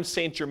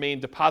Garn-St. Germain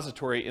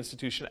Depository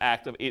Institution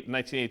Act of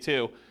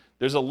 1982.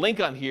 There's a link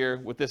on here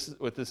with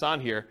this on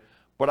here,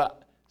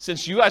 but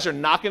since you guys are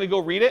not going to go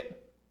read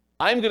it,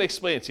 I'm going to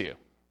explain it to you,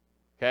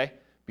 okay?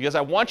 Because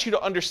I want you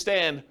to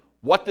understand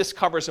what this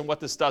covers and what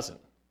this doesn't.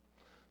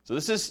 So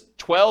this is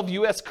 12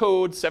 U.S.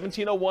 Code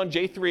 1701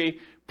 J3,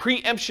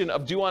 preemption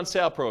of due on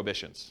sale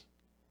prohibitions.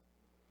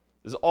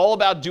 This is all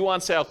about due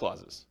on sale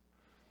clauses.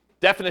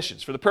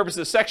 Definitions. For the purposes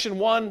of Section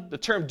 1, the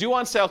term due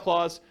on sale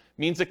clause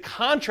means a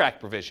contract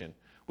provision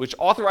which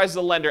authorizes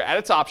the lender at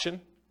its option,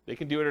 they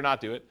can do it or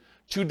not do it,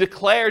 to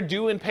declare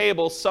due and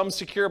payable sums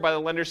secured by the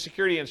lender's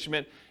security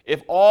instrument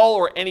if all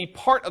or any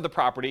part of the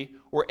property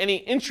or any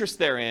interest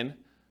therein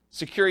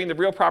securing the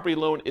real property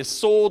loan is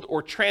sold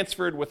or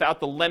transferred without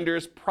the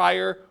lender's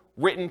prior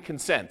written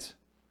consent.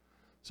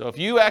 So if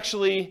you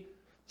actually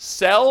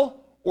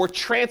sell or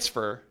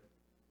transfer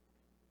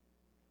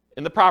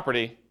in the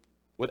property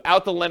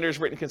without the lender's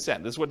written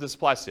consent, this is what this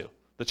applies to.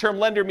 The term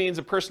lender means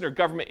a person or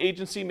government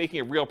agency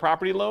making a real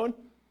property loan,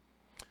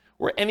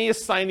 or any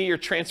assignee or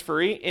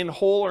transferee in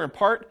whole or in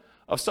part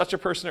of such a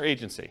person or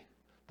agency.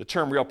 The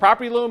term real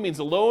property loan means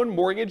a loan,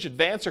 mortgage,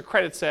 advance, or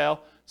credit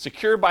sale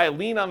secured by a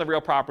lien on the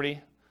real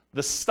property,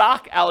 the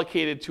stock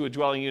allocated to a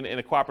dwelling unit in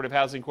a cooperative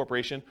housing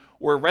corporation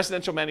or a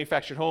residential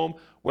manufactured home,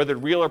 whether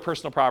real or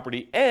personal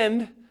property,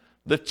 and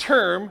the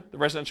term, the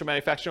residential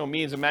manufactured home,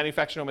 means a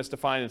manufactured home is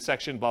defined in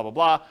section blah, blah,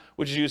 blah,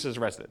 which is used as a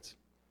residence.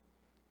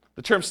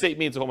 The term state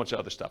means a whole bunch of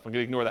other stuff. I'm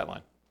going to ignore that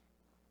line.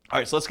 All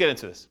right, so let's get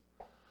into this.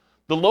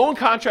 The loan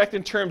contract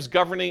and terms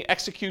governing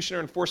execution or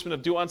enforcement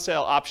of due on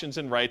sale options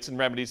and rights and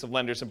remedies of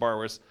lenders and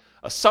borrowers,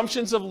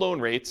 assumptions of loan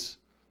rates,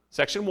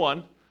 Section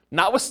 1,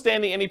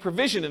 notwithstanding any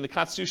provision in the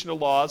constitutional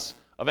laws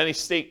of any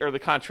state or the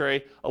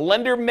contrary, a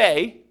lender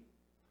may,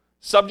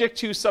 subject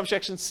to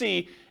subsection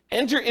C,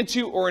 enter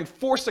into or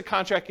enforce a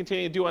contract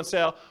containing a due on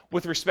sale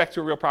with respect to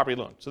a real property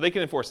loan. So they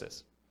can enforce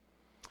this.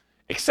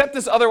 Except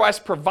as otherwise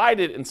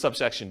provided in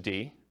subsection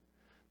D,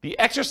 the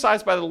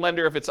exercise by the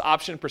lender of its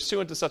option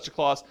pursuant to such a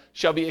clause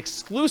shall be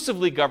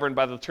exclusively governed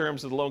by the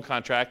terms of the loan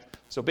contract.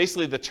 So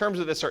basically the terms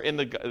of this are in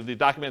the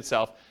document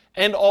itself,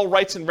 and all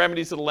rights and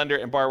remedies of the lender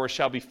and borrower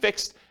shall be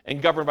fixed and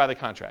governed by the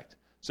contract.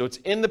 So it's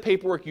in the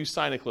paperwork you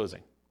sign at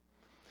closing.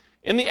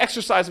 In the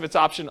exercise of its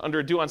option under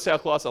a due on sale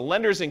clause, a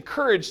lender is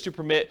encouraged to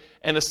permit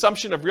an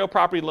assumption of real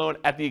property loan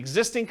at the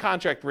existing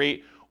contract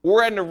rate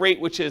or at a rate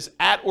which is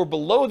at or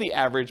below the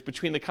average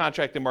between the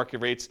contract and market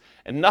rates,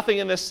 and nothing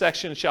in this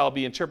section shall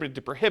be interpreted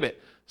to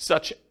prohibit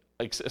such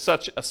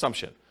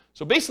assumption.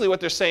 So basically what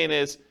they're saying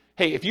is,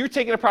 hey, if you're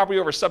taking a property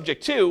over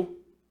subject to,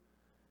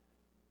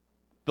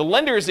 the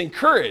lender is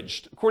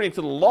encouraged, according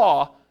to the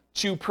law,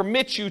 to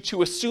permit you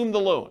to assume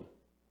the loan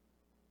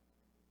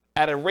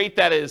at a rate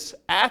that is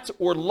at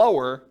or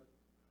lower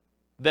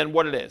than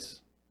what it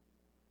is.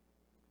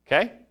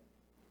 Okay?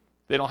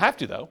 They don't have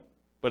to, though,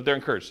 but they're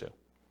encouraged to.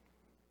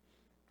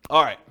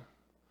 All right.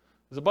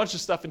 There's a bunch of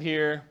stuff in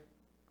here.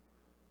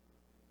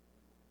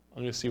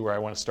 I'm going to see where I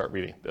want to start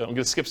reading. I'm going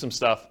to skip some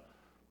stuff.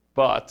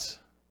 But,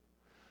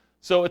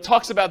 so it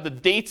talks about the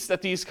dates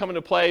that these come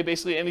into play,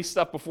 basically any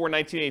stuff before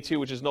 1982,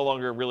 which is no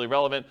longer really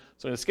relevant.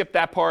 So I'm going to skip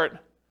that part.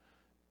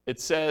 It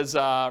says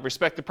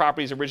respective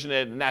properties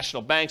originated in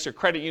national banks or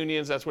credit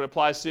unions. That's what it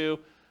applies to.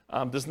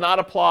 Does not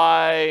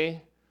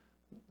apply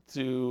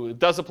to, it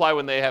does apply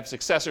when they have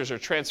successors or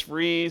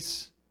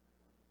transferees.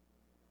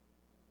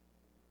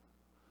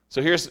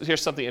 So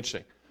here's something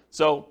interesting.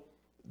 So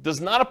does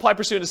not apply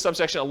pursuant to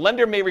subsection. A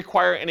lender may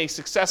require any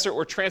successor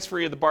or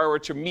transferee of the borrower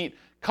to meet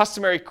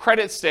customary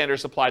credit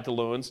standards applied to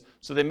loans.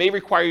 So they may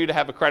require you to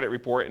have a credit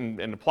report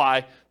and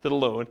apply to the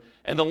loan.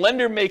 And the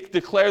lender may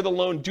declare the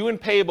loan due and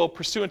payable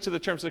pursuant to the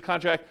terms of the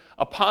contract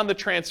upon the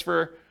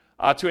transfer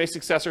to a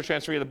successor or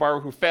transferee of the borrower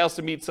who fails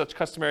to meet such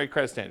customary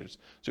credit standards.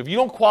 So if you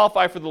don't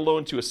qualify for the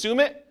loan to assume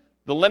it,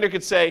 the lender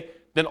could say,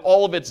 then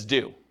all of it's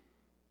due.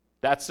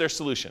 That's their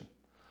solution.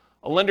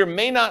 A lender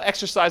may not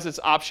exercise its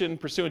option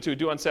pursuant to a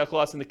due on sale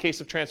clause in the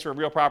case of transfer of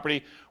real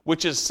property,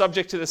 which is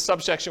subject to this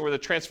subsection where the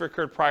transfer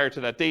occurred prior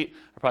to that date.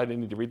 I probably didn't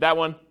need to read that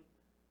one.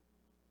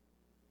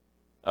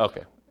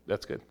 Okay,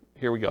 that's good.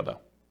 Here we go, though.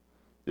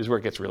 This is where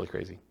it gets really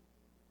crazy.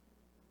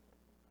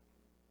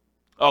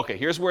 Okay,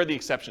 here's where the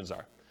exceptions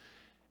are.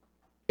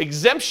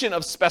 Exemption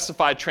of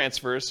specified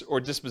transfers or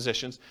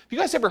dispositions. Have you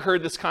guys ever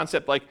heard this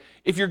concept? Like,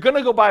 if you're going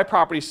to go buy a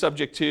property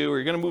subject to, or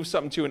you're going to move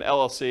something to an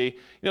LLC,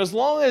 as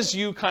long as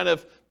you kind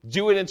of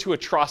do it into a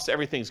trust,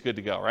 everything's good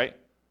to go, right?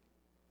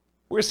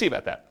 We're going to see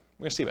about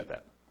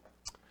that.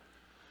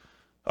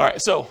 All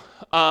right, so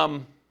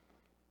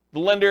the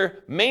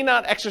lender may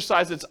not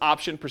exercise its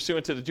option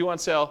pursuant to the due on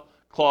sale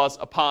clause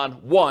upon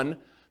 1,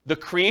 the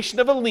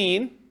creation of a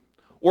lien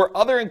or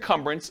other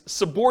encumbrance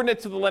subordinate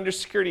to the lender's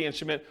security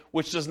instrument,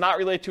 which does not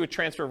relate to a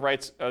transfer of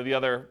rights of the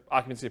other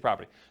occupancy of the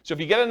property. So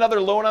if you get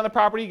another loan on the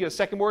property, you get a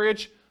second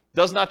mortgage,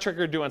 does not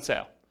trigger due on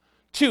sale.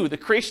 2, the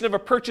creation of a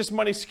purchase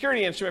money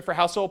security instrument for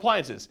household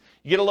appliances.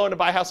 You get a loan to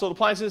buy household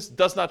appliances,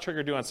 does not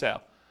trigger due on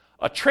sale.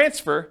 A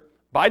transfer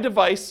by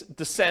device,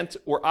 descent,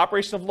 or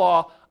operation of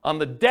law on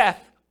the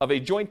death of a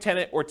joint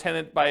tenant or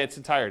tenant by its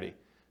entirety.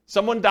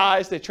 Someone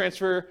dies, they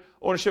transfer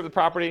ownership of the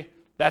property,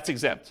 that's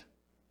exempt.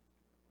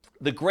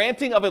 The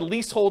granting of a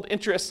leasehold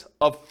interest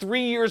of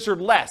 3 years or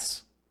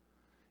less.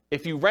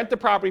 If you rent the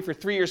property for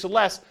 3 years or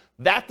less,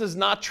 that does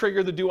not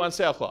trigger the due on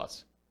sale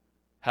clause.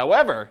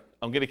 However,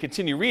 I'm going to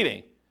continue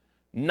reading.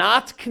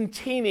 Not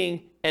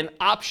containing an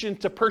option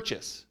to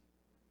purchase.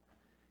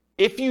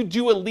 If you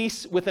do a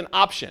lease with an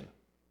option,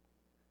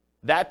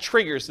 that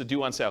triggers the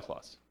due on sale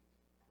clause.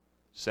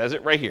 Says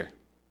it right here.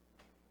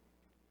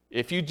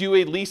 If you do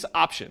a lease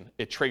option,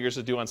 it triggers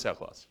the due on sale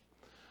clause.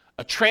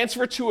 A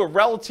transfer to a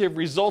relative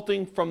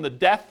resulting from the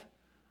death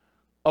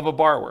of a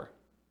borrower.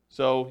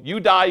 So you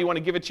die, you want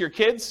to give it to your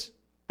kids,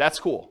 that's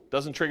cool.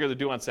 Doesn't trigger the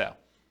due on sale.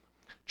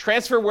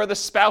 Transfer where the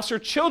spouse or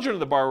children of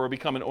the borrower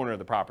become an owner of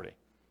the property.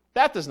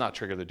 That does not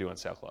trigger the due on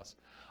sale clause.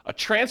 A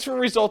transfer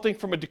resulting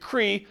from a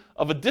decree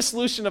of a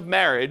dissolution of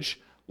marriage,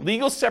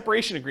 legal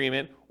separation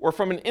agreement, or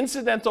from an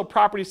incidental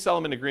property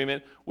settlement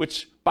agreement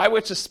by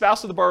which the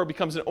spouse of the borrower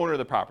becomes an owner of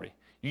the property.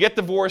 You get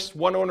divorced,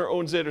 one owner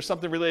owns it or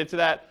something related to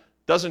that,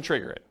 doesn't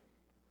trigger it.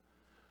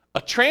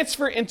 A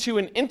transfer into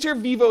an inter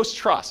vivos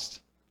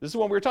trust. This is the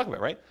one we were talking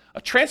about, right?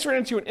 A transfer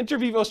into an inter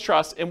vivos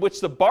trust in which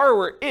the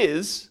borrower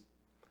is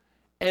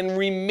and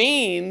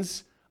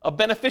remains a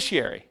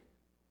beneficiary,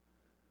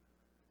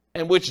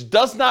 and which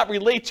does not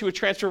relate to a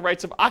transfer of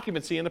rights of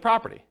occupancy in the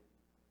property.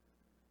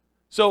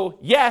 So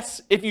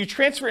yes, if you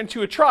transfer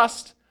into a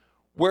trust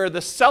where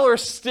the seller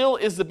still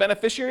is the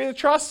beneficiary of the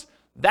trust,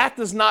 that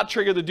does not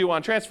trigger the due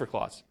on transfer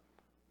clause.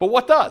 But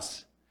what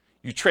does?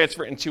 You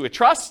transfer into a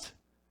trust,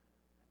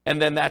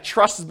 and then that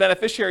trust's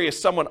beneficiary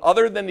is someone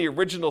other than the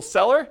original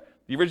seller,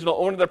 the original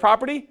owner of the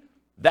property,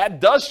 that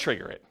does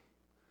trigger it.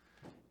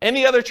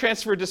 Any other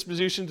transfer or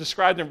disposition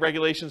described in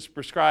regulations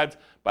prescribed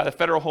by the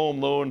Federal Home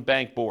Loan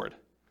Bank Board.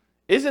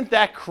 Isn't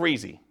that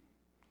crazy?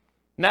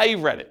 Now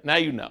you've read it. Now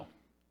you know.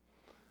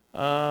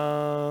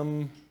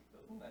 Doesn't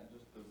that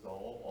just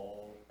dissolve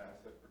all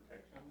asset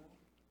protection?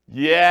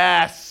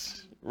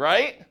 Yes,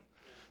 right?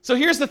 So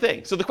here's the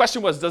thing. So the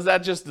question was, does that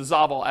just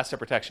dissolve all asset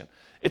protection?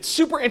 It's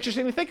super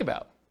interesting to think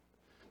about.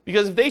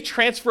 Because if they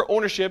transfer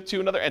ownership to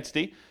another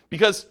entity,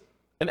 because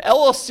an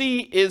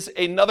LLC is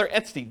another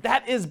entity,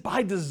 that is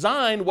by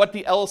design what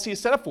the LLC is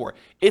set up for.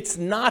 It's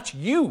not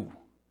you.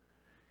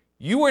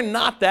 You are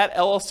not that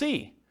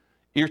LLC.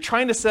 You're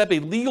trying to set up a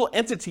legal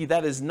entity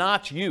that is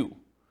not you.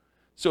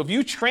 So if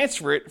you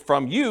transfer it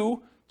from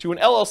you to an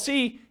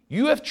LLC,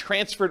 you have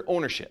transferred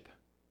ownership.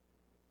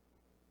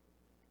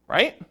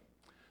 Right?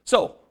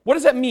 So what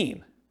does that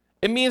mean?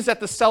 It means that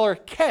the seller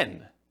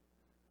can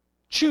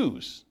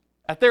choose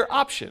at their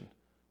option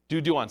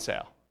do due on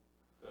sale.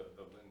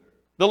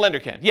 The lender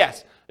can,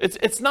 yes.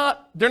 It's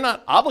not, they're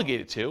not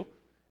obligated to,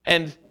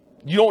 and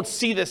you don't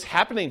see this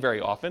happening very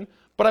often,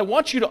 but I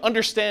want you to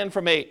understand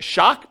from a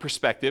shock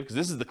perspective, because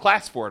this is the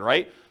class for it,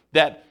 right?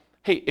 That,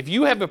 hey, if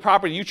you have a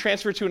property you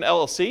transfer to an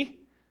LLC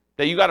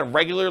that you got a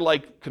regular,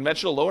 like,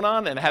 conventional loan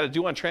on and had a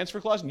due on transfer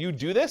clause, and you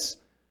do this,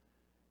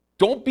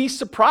 don't be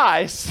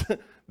surprised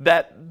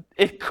that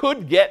it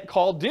could get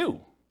called due,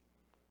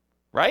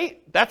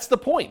 right? That's the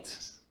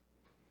point.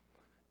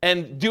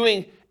 And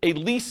doing a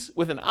lease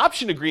with an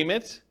option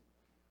agreement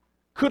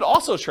could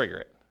also trigger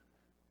it.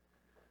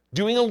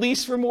 Doing a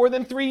lease for more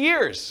than 3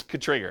 years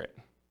could trigger it.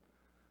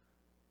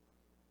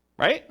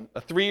 Right?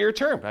 A 3-year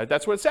term.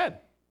 That's what it said.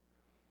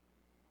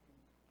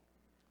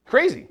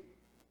 Crazy.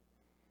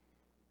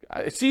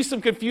 I see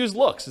some confused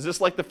looks. Is this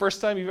like the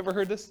first time you've ever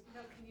heard this?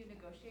 No, can you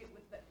negotiate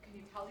with can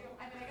you tell your,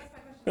 I mean, I guess my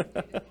question is,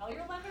 do you tell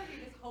your lender, or do you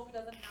just hope it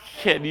doesn't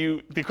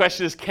happen? The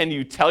question is, can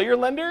you tell your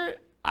lender?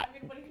 I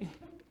mean, what do you do?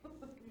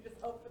 You just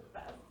hope for the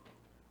best.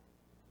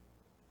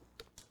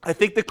 I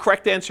think the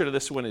correct answer to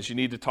this one is you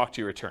need to talk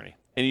to your attorney.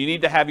 And you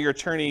need to have your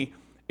attorney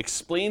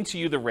explain to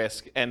you the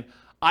risk. And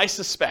I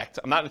suspect,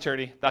 I'm not an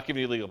attorney, not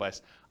giving you legal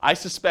advice, I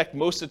suspect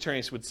most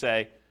attorneys would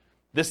say,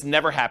 this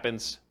never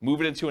happens,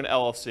 move it into an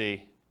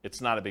LLC,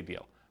 it's not a big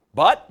deal.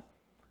 But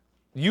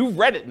you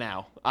read it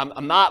now.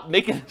 I'm not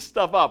making this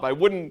stuff up. I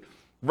wouldn't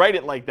write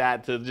it like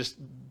that to just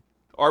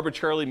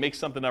arbitrarily make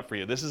something up for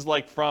you. This is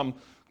like from,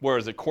 where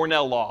is it,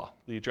 Cornell Law.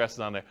 The address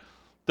is on there.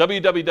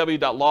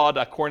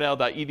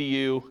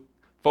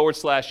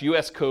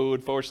 www.law.cornell.edu/US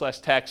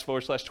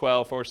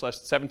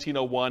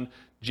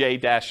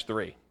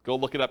code/text/12/1701J-3. Go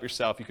look it up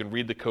yourself. You can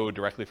read the code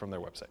directly from their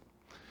website.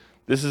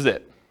 This is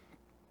it.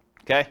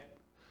 Okay?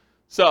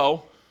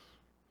 So,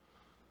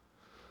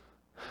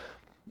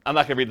 I'm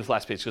not going to read this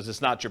last page because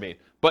it's not germane.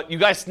 But you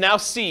guys now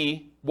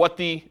see what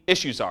the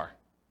issues are.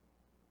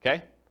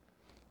 Okay?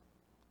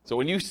 So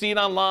when you see it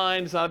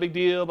online, it's not a big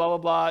deal, blah, blah,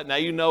 blah. Now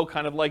you know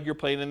kind of like you're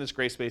playing in this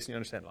gray space and you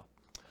understand it all.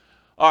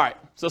 All right,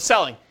 so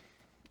selling.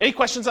 Any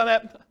questions on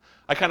that?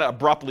 I kind of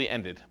abruptly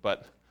ended,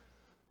 but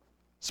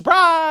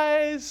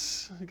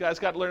surprise! You guys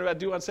got to learn about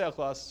due on sale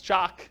clause.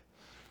 Shock.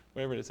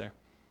 Whatever it is there.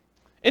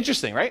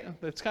 Interesting, right?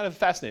 It's kind of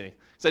fascinating.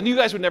 So I knew you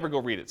guys would never go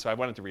read it, so I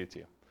wanted to read it to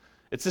you.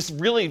 It's this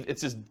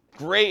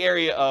gray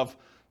area of,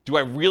 do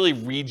I really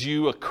read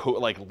you a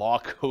law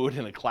code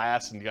in a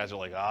class? And you guys are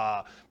like,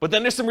 ah. But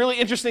then there's some really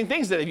interesting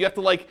things that you have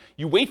to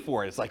you wait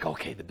for it. It's like,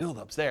 okay, the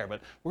build-up's there,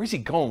 but where is he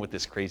going with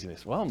this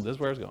craziness? Well, this is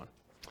where I was going.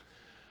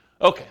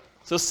 Okay,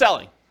 so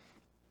selling.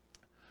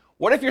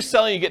 What if you're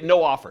selling, you get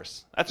no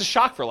offers? That's a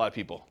shock for a lot of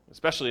people,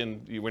 especially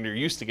when you're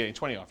used to getting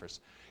 20 offers.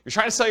 You're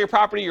trying to sell your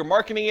property, you're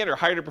marketing it or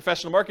hired a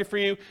professional market for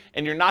you,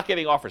 and you're not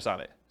getting offers on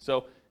it.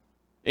 So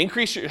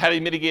How do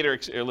you mitigate or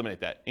eliminate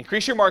that?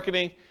 Increase your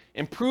marketing,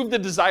 improve the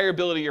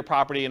desirability of your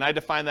property, and I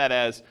define that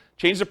as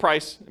change the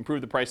price,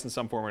 improve the price in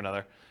some form or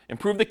another,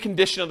 improve the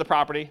condition of the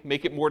property,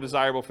 make it more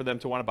desirable for them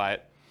to want to buy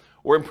it,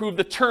 or improve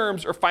the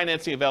terms or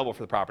financing available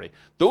for the property.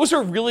 Those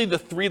are really the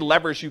 3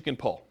 levers you can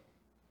pull,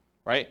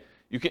 right?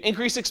 You can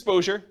increase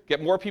exposure,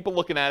 get more people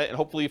looking at it, and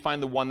hopefully you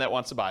find the one that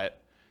wants to buy it.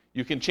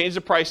 You can change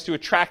the price to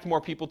attract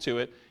more people to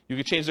it. You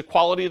can change the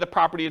quality of the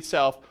property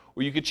itself,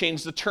 or you could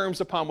change the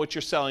terms upon which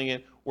you're selling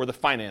it, or the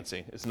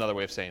financing is another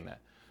way of saying that.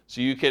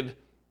 So you could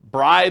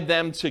bribe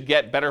them to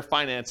get better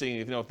financing.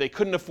 If they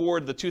couldn't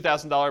afford the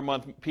 $2,000 a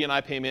month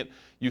P&I payment,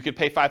 you could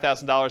pay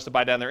 $5,000 to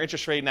buy down their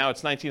interest rate. Now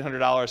it's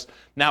 $1,900.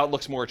 Now it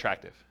looks more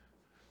attractive.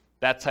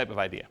 That type of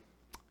idea.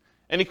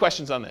 Any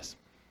questions on this?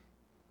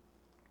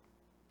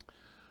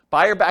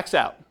 Buyer backs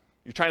out.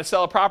 You're trying to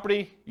sell a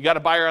property. You got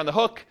a buyer on the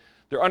hook.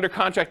 They're under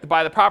contract to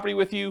buy the property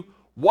with you.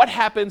 What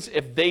happens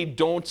if they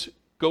don't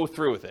go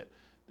through with it?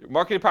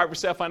 Market the property for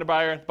sale, find a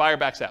buyer, buyer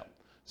backs out.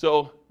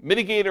 So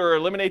mitigate or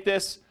eliminate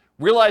this.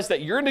 Realize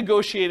that your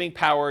negotiating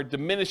power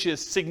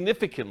diminishes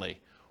significantly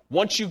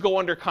once you go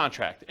under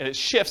contract, and it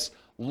shifts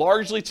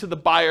largely to the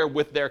buyer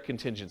with their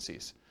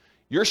contingencies.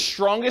 Your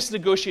strongest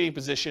negotiating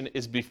position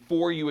is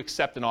before you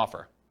accept an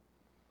offer.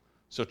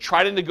 So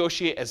try to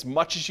negotiate as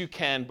much as you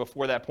can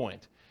before that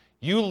point.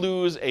 You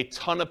lose a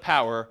ton of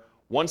power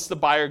once the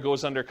buyer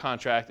goes under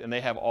contract and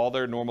they have all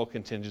their normal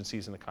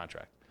contingencies in the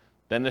contract.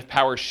 Then the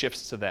power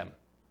shifts to them.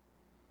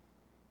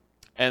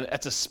 And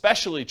that's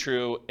especially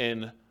true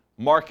in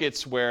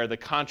markets where the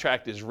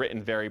contract is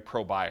written very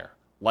pro-buyer,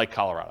 like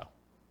Colorado,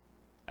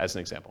 as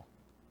an example.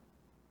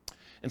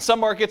 In some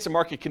markets and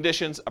market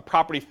conditions, a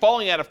property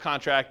falling out of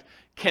contract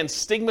can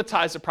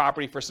stigmatize a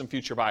property for some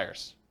future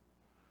buyers.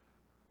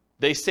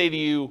 They say to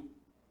you,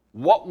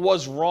 what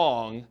was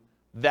wrong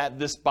that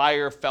this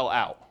buyer fell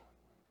out?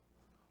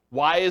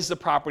 Why is the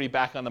property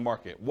back on the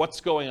market?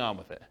 What's going on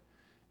with it?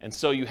 And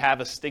so you have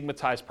a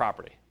stigmatized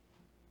property.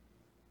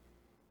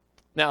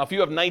 Now, if you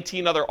have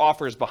 19 other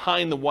offers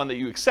behind the one that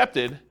you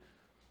accepted,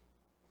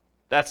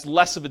 that's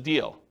less of a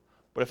deal.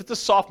 But if it's a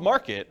soft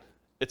market,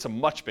 it's a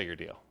much bigger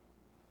deal.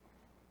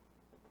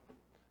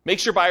 Make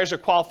sure buyers are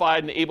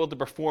qualified and able to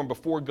perform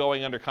before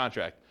going under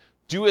contract.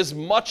 Do as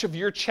much of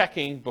your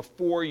checking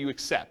before you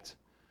accept.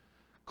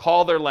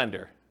 Call their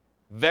lender.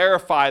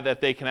 Verify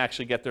that they can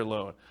actually get their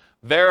loan.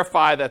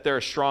 Verify that they're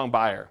a strong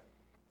buyer.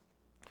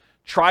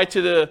 Try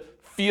to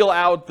feel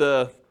out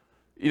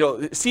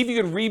see if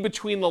you can read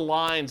between the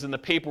lines in the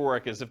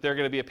paperwork as if they're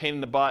going to be a pain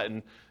in the butt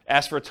and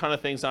ask for a ton of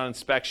things on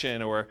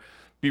inspection or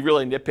be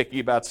really nitpicky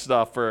about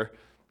stuff, or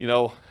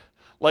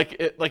like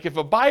if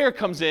a buyer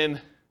comes in,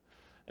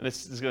 and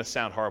this is going to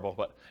sound horrible,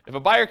 but if a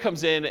buyer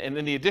comes in and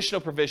in the additional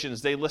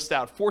provisions they list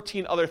out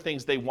 14 other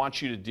things they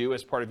want you to do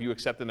as part of you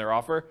accepting their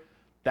offer,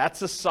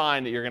 that's a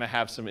sign that you're going to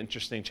have some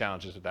interesting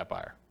challenges with that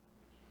buyer,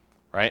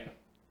 right?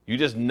 You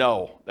just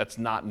know that's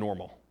not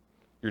normal.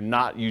 You're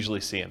not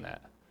usually seeing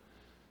that.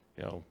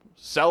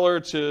 Seller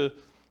to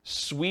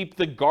sweep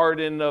the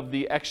garden of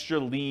the extra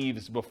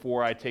leaves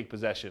before I take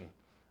possession.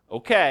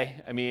 Okay,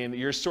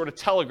 you're sort of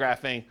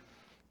telegraphing,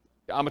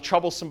 I'm a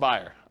troublesome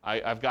buyer.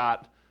 I've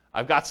got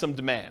some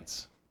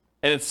demands.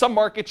 And in some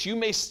markets, you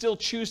may still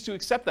choose to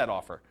accept that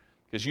offer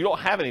because you don't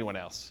have anyone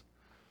else.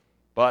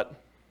 But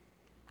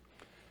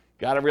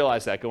got to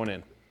realize that going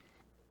in.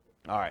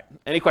 All right,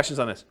 any questions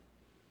on this?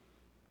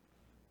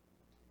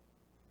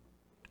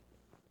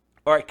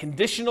 All right,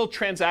 conditional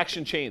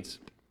transaction chains.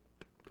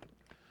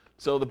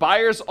 So the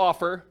buyer's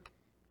offer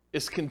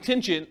is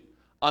contingent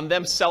on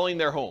them selling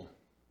their home.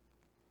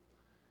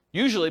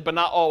 Usually, but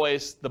not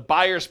always, the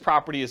buyer's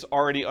property is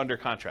already under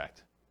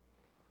contract.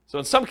 So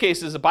in some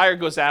cases, a buyer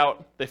goes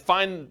out, they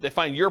find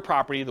your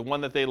property, the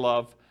one that they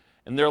love,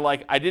 and they're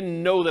like, I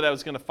didn't know that I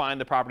was going to find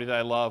the property that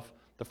I love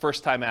the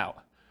first time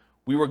out.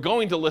 We were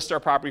going to list our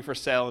property for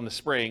sale in the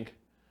spring,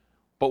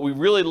 but we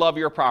really love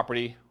your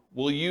property.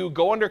 Will you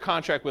go under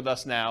contract with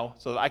us now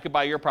so that I could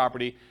buy your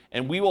property,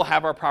 and we will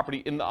have our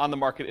property on the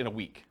market in a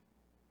week?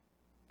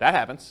 That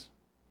happens.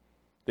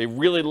 They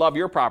really love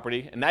your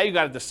property, and now you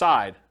got to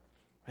decide,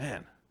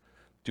 man,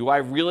 do I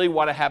really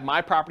want to have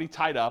my property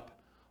tied up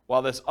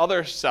while this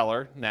other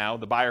seller, now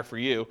the buyer for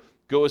you,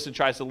 goes and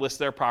tries to list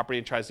their property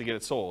and tries to get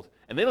it sold?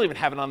 And they don't even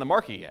have it on the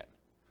market yet.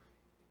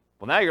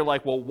 Well, now you're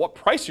like, well, what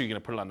price are you going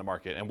to put it on the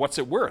market, and what's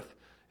it worth?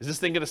 Is this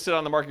thing going to sit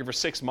on the market for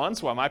 6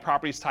 months while my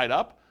property's tied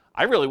up?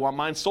 I really want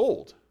mine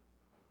sold.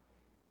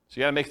 So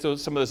you got to make some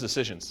of those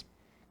decisions.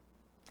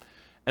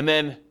 And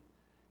then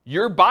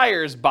your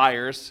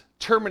buyers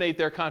terminate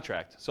their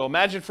contract. So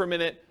imagine for a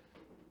minute,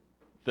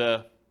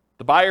 the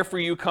buyer for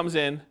you comes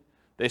in.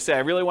 They say, I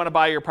really want to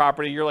buy your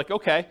property. You're like,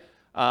 okay,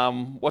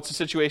 what's the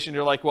situation?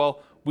 You're like,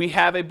 well, we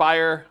have a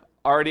buyer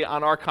already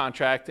on our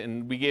contract,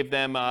 and we gave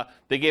them,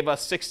 they gave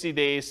us 60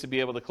 days to be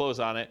able to close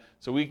on it.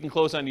 So we can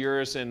close on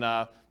yours in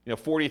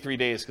 43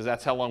 days because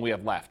that's how long we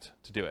have left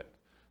to do it.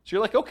 So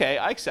you're like, okay,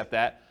 I accept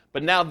that.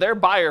 But now their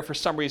buyer, for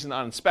some reason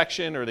on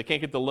inspection or they can't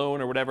get the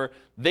loan or whatever,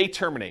 they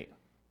terminate.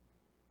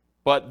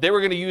 But they were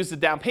going to use the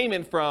down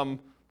payment from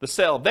the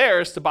sale of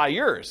theirs to buy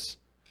yours.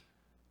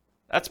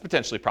 That's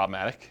potentially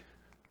problematic.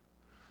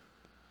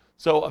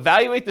 So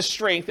evaluate the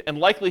strength and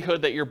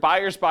likelihood that your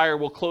buyer's buyer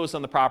will close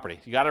on the property.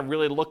 You got to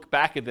really look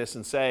back at this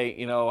and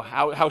say,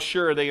 how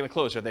sure are they going to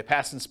close? Are they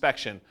past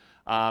inspection?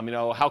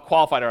 How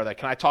qualified are they?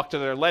 Can I talk to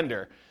their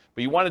lender?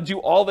 But you want to do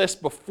all this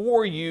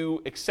before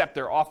you accept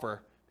their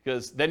offer,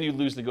 because then you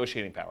lose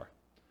negotiating power.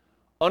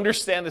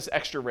 Understand this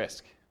extra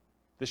risk.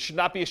 This should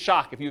not be a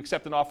shock. If you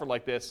accept an offer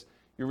like this,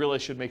 you really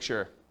should make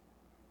sure.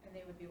 And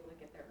they would be able to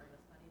get their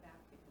earnest money back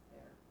because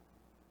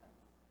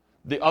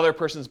The other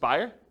person's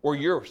buyer or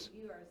yours?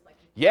 yours, like.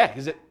 Yeah,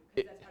 because That's part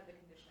of the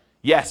condition.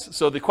 yes.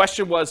 So the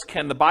question was,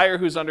 can the buyer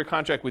who's under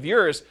contract with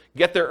yours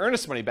get their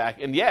earnest money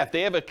back? And yeah, if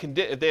they have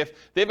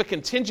a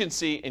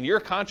contingency in your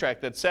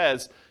contract that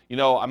says,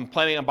 I'm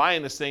planning on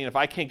buying this thing, and if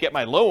I can't get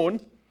my loan,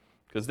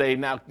 because they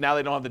now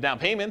they don't have the down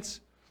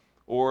payments,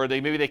 or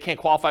maybe they can't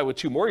qualify with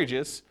 2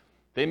 mortgages,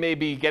 they may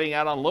be getting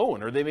out on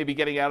loan, or they may be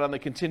getting out on the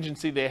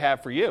contingency they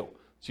have for you.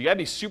 So you got to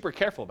be super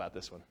careful about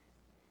this one.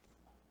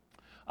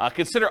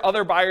 Consider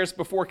other buyers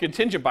before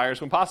contingent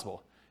buyers when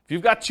possible. If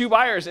you've got 2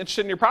 buyers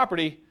interested in your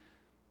property,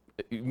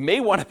 you may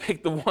want to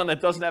pick the one that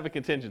doesn't have a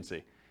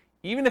contingency,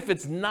 even if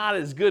it's not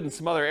as good in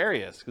some other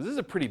areas, because this is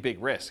a pretty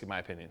big risk, in my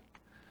opinion.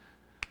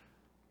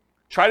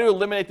 Try to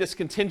eliminate this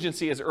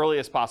contingency as early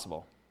as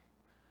possible.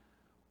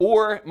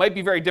 Or it might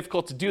be very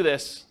difficult to do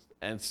this,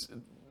 and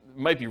it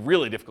might be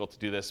really difficult to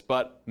do this,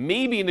 but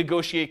maybe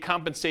negotiate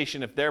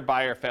compensation if their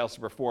buyer fails to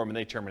perform and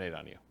they terminate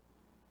on you.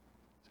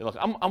 Say, look,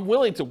 I'm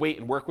willing to wait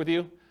and work with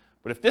you,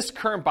 but if this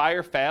current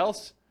buyer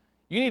fails,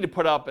 you need to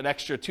put up an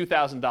extra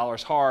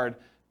 $2,000 hard,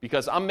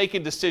 because I'm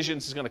making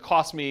decisions it's going to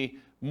cost me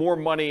more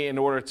money in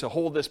order to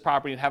hold this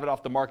property and have it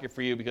off the market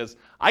for you, because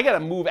I got to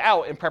move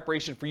out in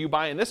preparation for you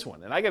buying this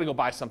one, and I got to go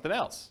buy something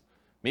else.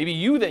 Maybe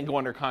you then go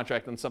under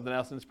contract on something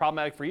else, and it's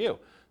problematic for you.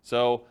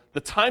 So the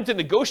time to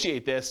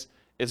negotiate this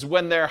is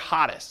when they're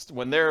hottest,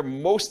 when they're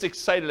most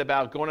excited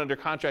about going under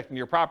contract in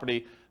your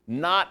property,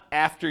 not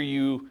after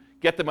you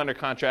get them under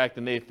contract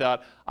and they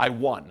thought, I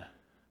won,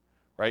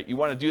 right? You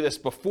want to do this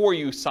before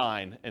you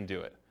sign and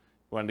do it.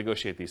 You want to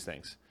negotiate these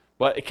things.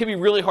 But it can be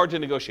really hard to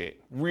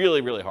negotiate,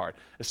 really, really hard,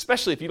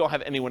 especially if you don't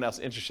have anyone else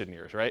interested in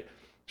yours, right?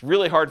 It's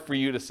really hard for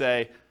you to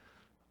say,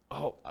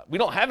 oh, we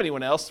don't have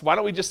anyone else. Why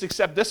don't we just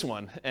accept this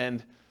one?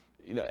 And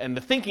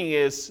the thinking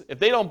is, if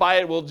they don't buy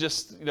it, we'll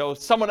just,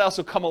 someone else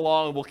will come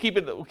along. We'll keep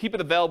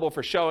it available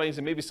for showings,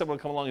 and maybe someone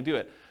will come along and do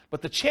it.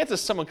 But the chance of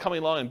someone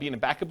coming along and being in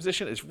backup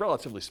position is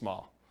relatively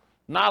small.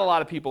 Not a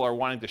lot of people are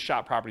wanting to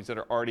shop properties that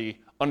are already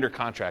under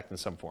contract in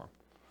some form,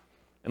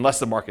 unless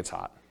the market's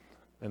hot,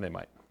 then they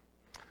might.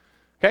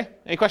 Okay,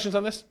 any questions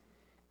on this?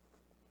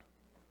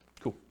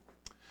 Cool.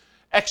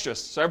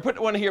 Extras. So I put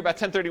one here about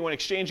 1031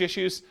 exchange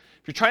issues.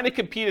 If you're trying to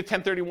compete a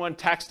 1031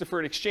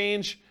 tax-deferred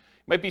exchange,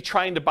 you might be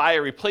trying to buy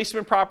a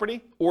replacement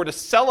property or to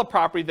sell a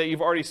property that you've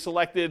already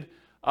selected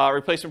a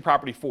replacement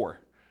property for.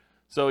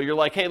 So you're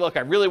like, hey, look,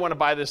 I really want to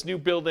buy this new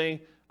building.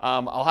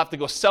 I'll have to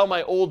go sell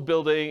my old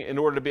building in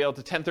order to be able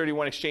to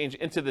 1031 exchange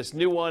into this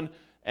new one,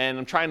 and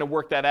I'm trying to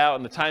work that out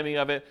and the timing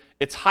of it.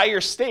 It's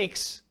higher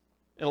stakes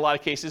in a lot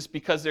of cases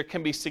because there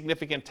can be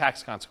significant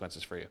tax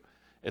consequences for you.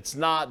 It's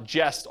not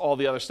just all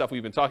the other stuff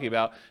we've been talking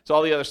about. It's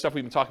all the other stuff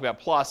we've been talking about,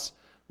 plus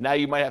now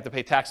you might have to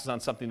pay taxes on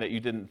something that you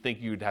didn't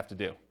think you'd have to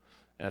do.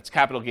 And it's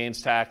capital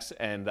gains tax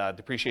and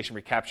depreciation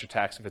recapture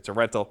tax if it's a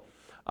rental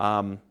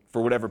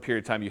for whatever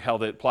period of time you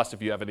held it, plus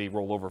if you have any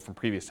rollover from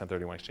previous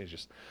 1031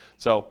 exchanges.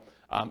 So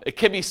it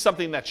can be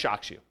something that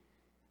shocks you.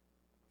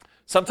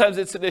 Sometimes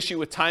it's an issue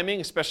with timing,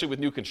 especially with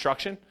new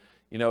construction.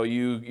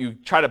 You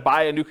try to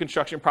buy a new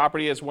construction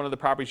property as one of the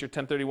properties you're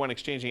 1031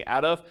 exchanging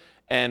out of,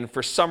 and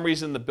for some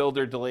reason the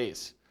builder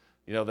delays.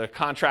 The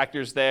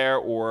contractor's there,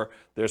 or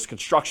there's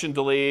construction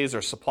delays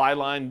or supply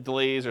line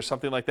delays or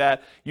something like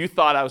that. You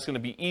thought I was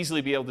going to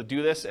easily be able to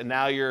do this, and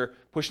now you're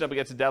pushing up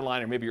against a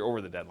deadline, or maybe you're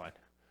over the deadline.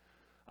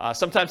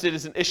 Sometimes it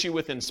is an issue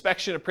with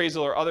inspection,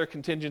 appraisal, or other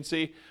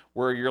contingency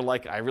where you're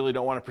like, I really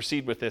don't want to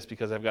proceed with this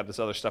because I've got this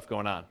other stuff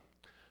going on.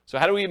 So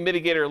how do we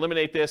mitigate or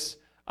eliminate this?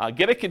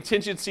 Get a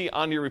contingency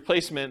on your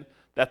replacement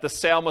that the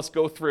sale must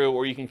go through,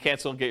 or you can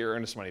cancel and get your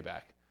earnest money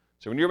back.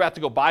 So when you're about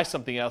to go buy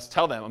something else,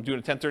 tell them, I'm doing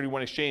a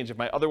 1031 exchange. If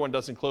my other one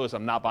doesn't close,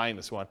 I'm not buying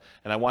this one.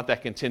 And I want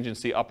that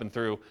contingency up and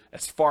through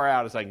as far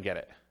out as I can get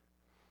it,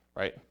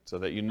 right? So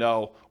that you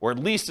know, or at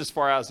least as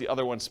far out as the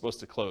other one's supposed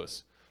to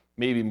close.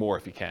 Maybe more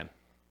if you can.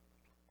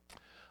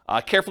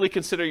 Carefully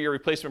consider your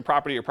replacement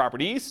property or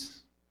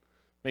properties.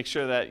 Make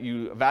sure that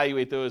you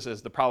evaluate those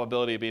as the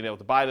probability of being able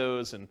to buy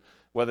those and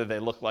whether they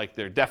look like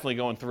they're definitely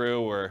going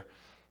through or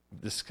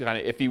this kind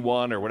of iffy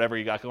one or whatever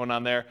you got going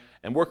on there.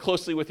 And work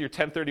closely with your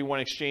 1031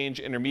 exchange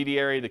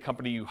intermediary, the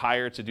company you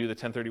hire to do the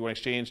 1031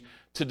 exchange,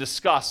 to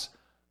discuss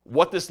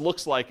what this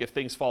looks like if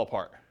things fall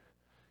apart.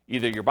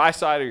 Either your buy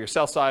side or your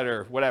sell side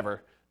or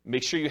whatever.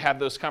 Make sure you have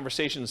those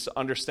conversations to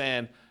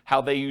understand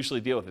how they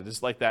usually deal with it. This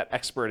is like that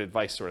expert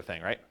advice sort of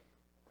thing, right?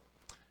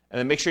 And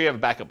then make sure you have a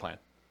backup plan.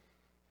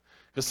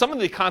 Because some of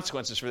the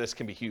consequences for this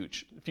can be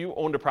huge. If you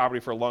owned a property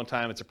for a long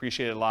time, it's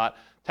appreciated a lot,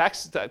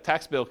 tax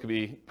bill could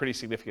be pretty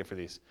significant for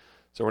these.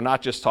 So we're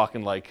not just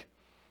talking like,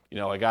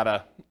 I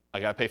gotta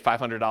pay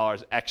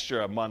 $500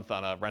 extra a month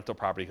on a rental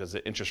property because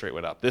the interest rate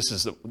went up.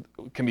 This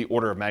can be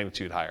orders of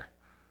magnitude higher,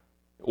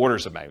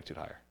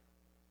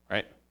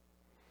 right?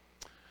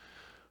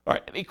 All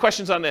right, any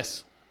questions on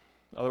this?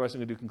 Otherwise, I'm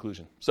gonna do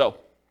conclusion. So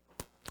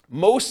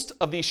most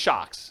of these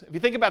shocks, if you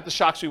think about the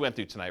shocks we went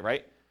through tonight,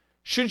 right?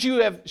 Should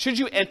you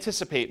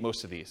anticipate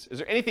most of these? Is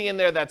there anything in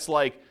there that's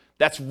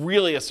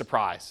really a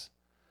surprise?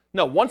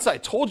 No, once I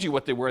told you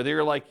what they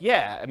were like,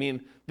 yeah, I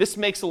mean, this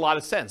makes a lot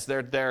of sense.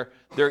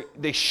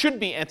 They should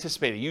be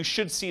anticipated. You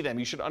should see them.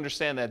 You should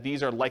understand that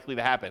these are likely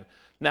to happen.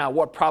 Now,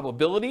 what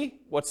probability,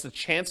 what's the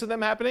chance of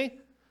them happening?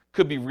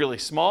 Could be really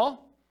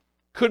small,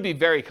 could be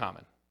very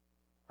common,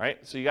 right?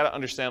 So you got to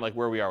understand like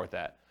where we are with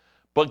that.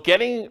 But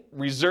getting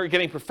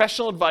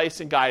professional advice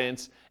and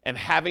guidance and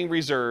having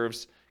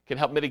reserves can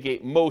help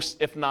mitigate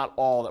most, if not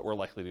all, that we're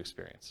likely to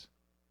experience.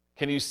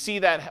 Can you see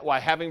that why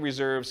having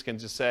reserves can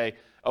just say,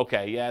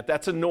 okay, yeah,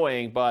 that's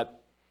annoying,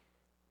 but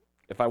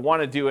if I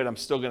want to do it, I'm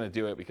still going to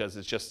do it because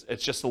it's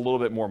just a little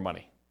bit more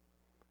money.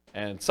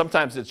 And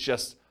sometimes it's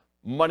just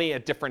money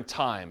at different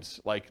times,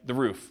 like the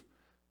roof.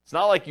 It's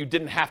not like you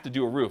didn't have to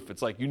do a roof.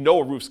 It's like a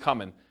roof's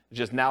coming. It's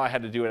just now I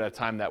had to do it at a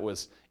time that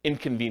was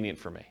inconvenient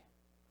for me.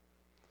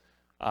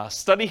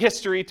 Study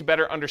history to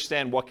better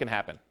understand what can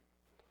happen.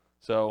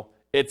 So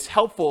it's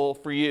helpful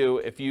for you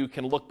if you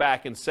can look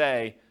back and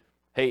say,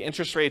 hey,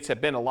 interest rates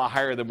have been a lot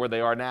higher than where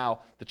they are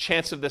now. The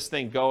chance of this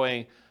thing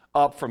going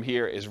up from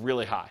here is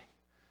really high.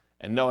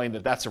 And knowing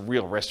that that's a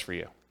real risk for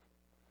you.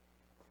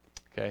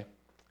 Okay?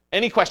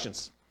 Any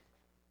questions?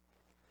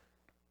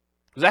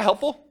 Was that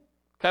helpful?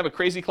 Kind of a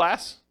crazy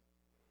class?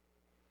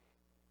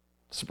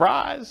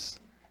 Surprise.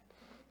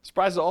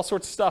 Surprise all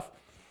sorts of stuff.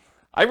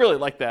 I really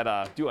like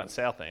that due on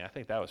sale thing. I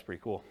think that was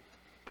pretty cool.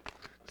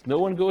 No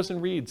one goes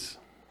and reads.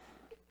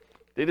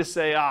 They just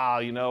say,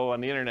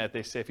 on the internet,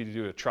 they say if you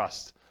do a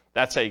trust,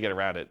 that's how you get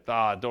around it.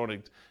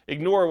 Don't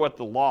ignore what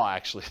the law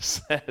actually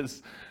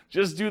says.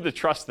 Just do the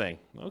trust thing.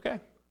 Okay.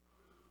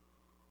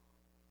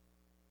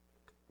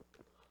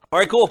 All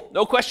right, cool.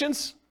 No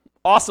questions?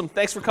 Awesome.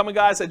 Thanks for coming,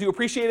 guys. I do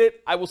appreciate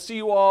it. I will see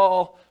you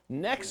all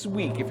next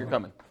week if you're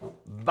coming.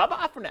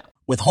 Bye-bye for now.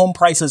 With home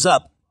prices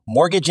up,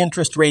 mortgage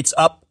interest rates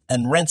up,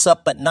 and rents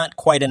up but not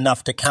quite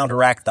enough to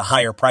counteract the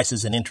higher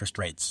prices and interest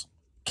rates,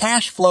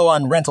 cash flow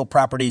on rental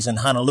properties in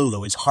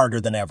Honolulu is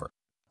harder than ever.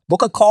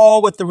 Book a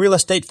call with the Real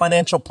Estate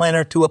Financial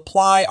Planner to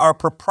apply our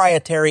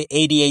proprietary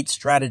 88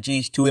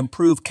 strategies to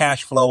improve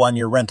cash flow on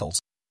your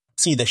rentals.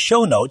 See the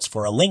show notes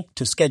for a link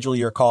to schedule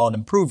your call and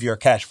improve your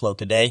cash flow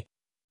today.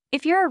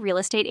 If you're a real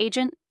estate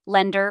agent,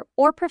 lender,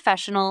 or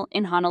professional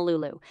in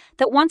Honolulu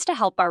that wants to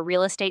help our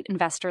real estate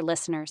investor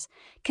listeners,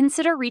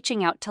 consider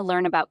reaching out to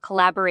learn about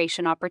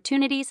collaboration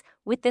opportunities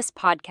with this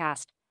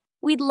podcast.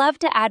 We'd love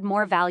to add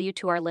more value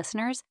to our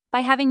listeners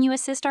by having you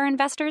assist our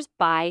investors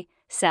buy,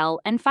 sell,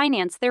 and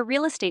finance their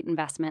real estate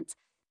investments.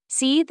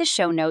 See the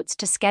show notes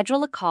to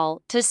schedule a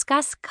call to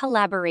discuss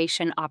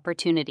collaboration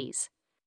opportunities.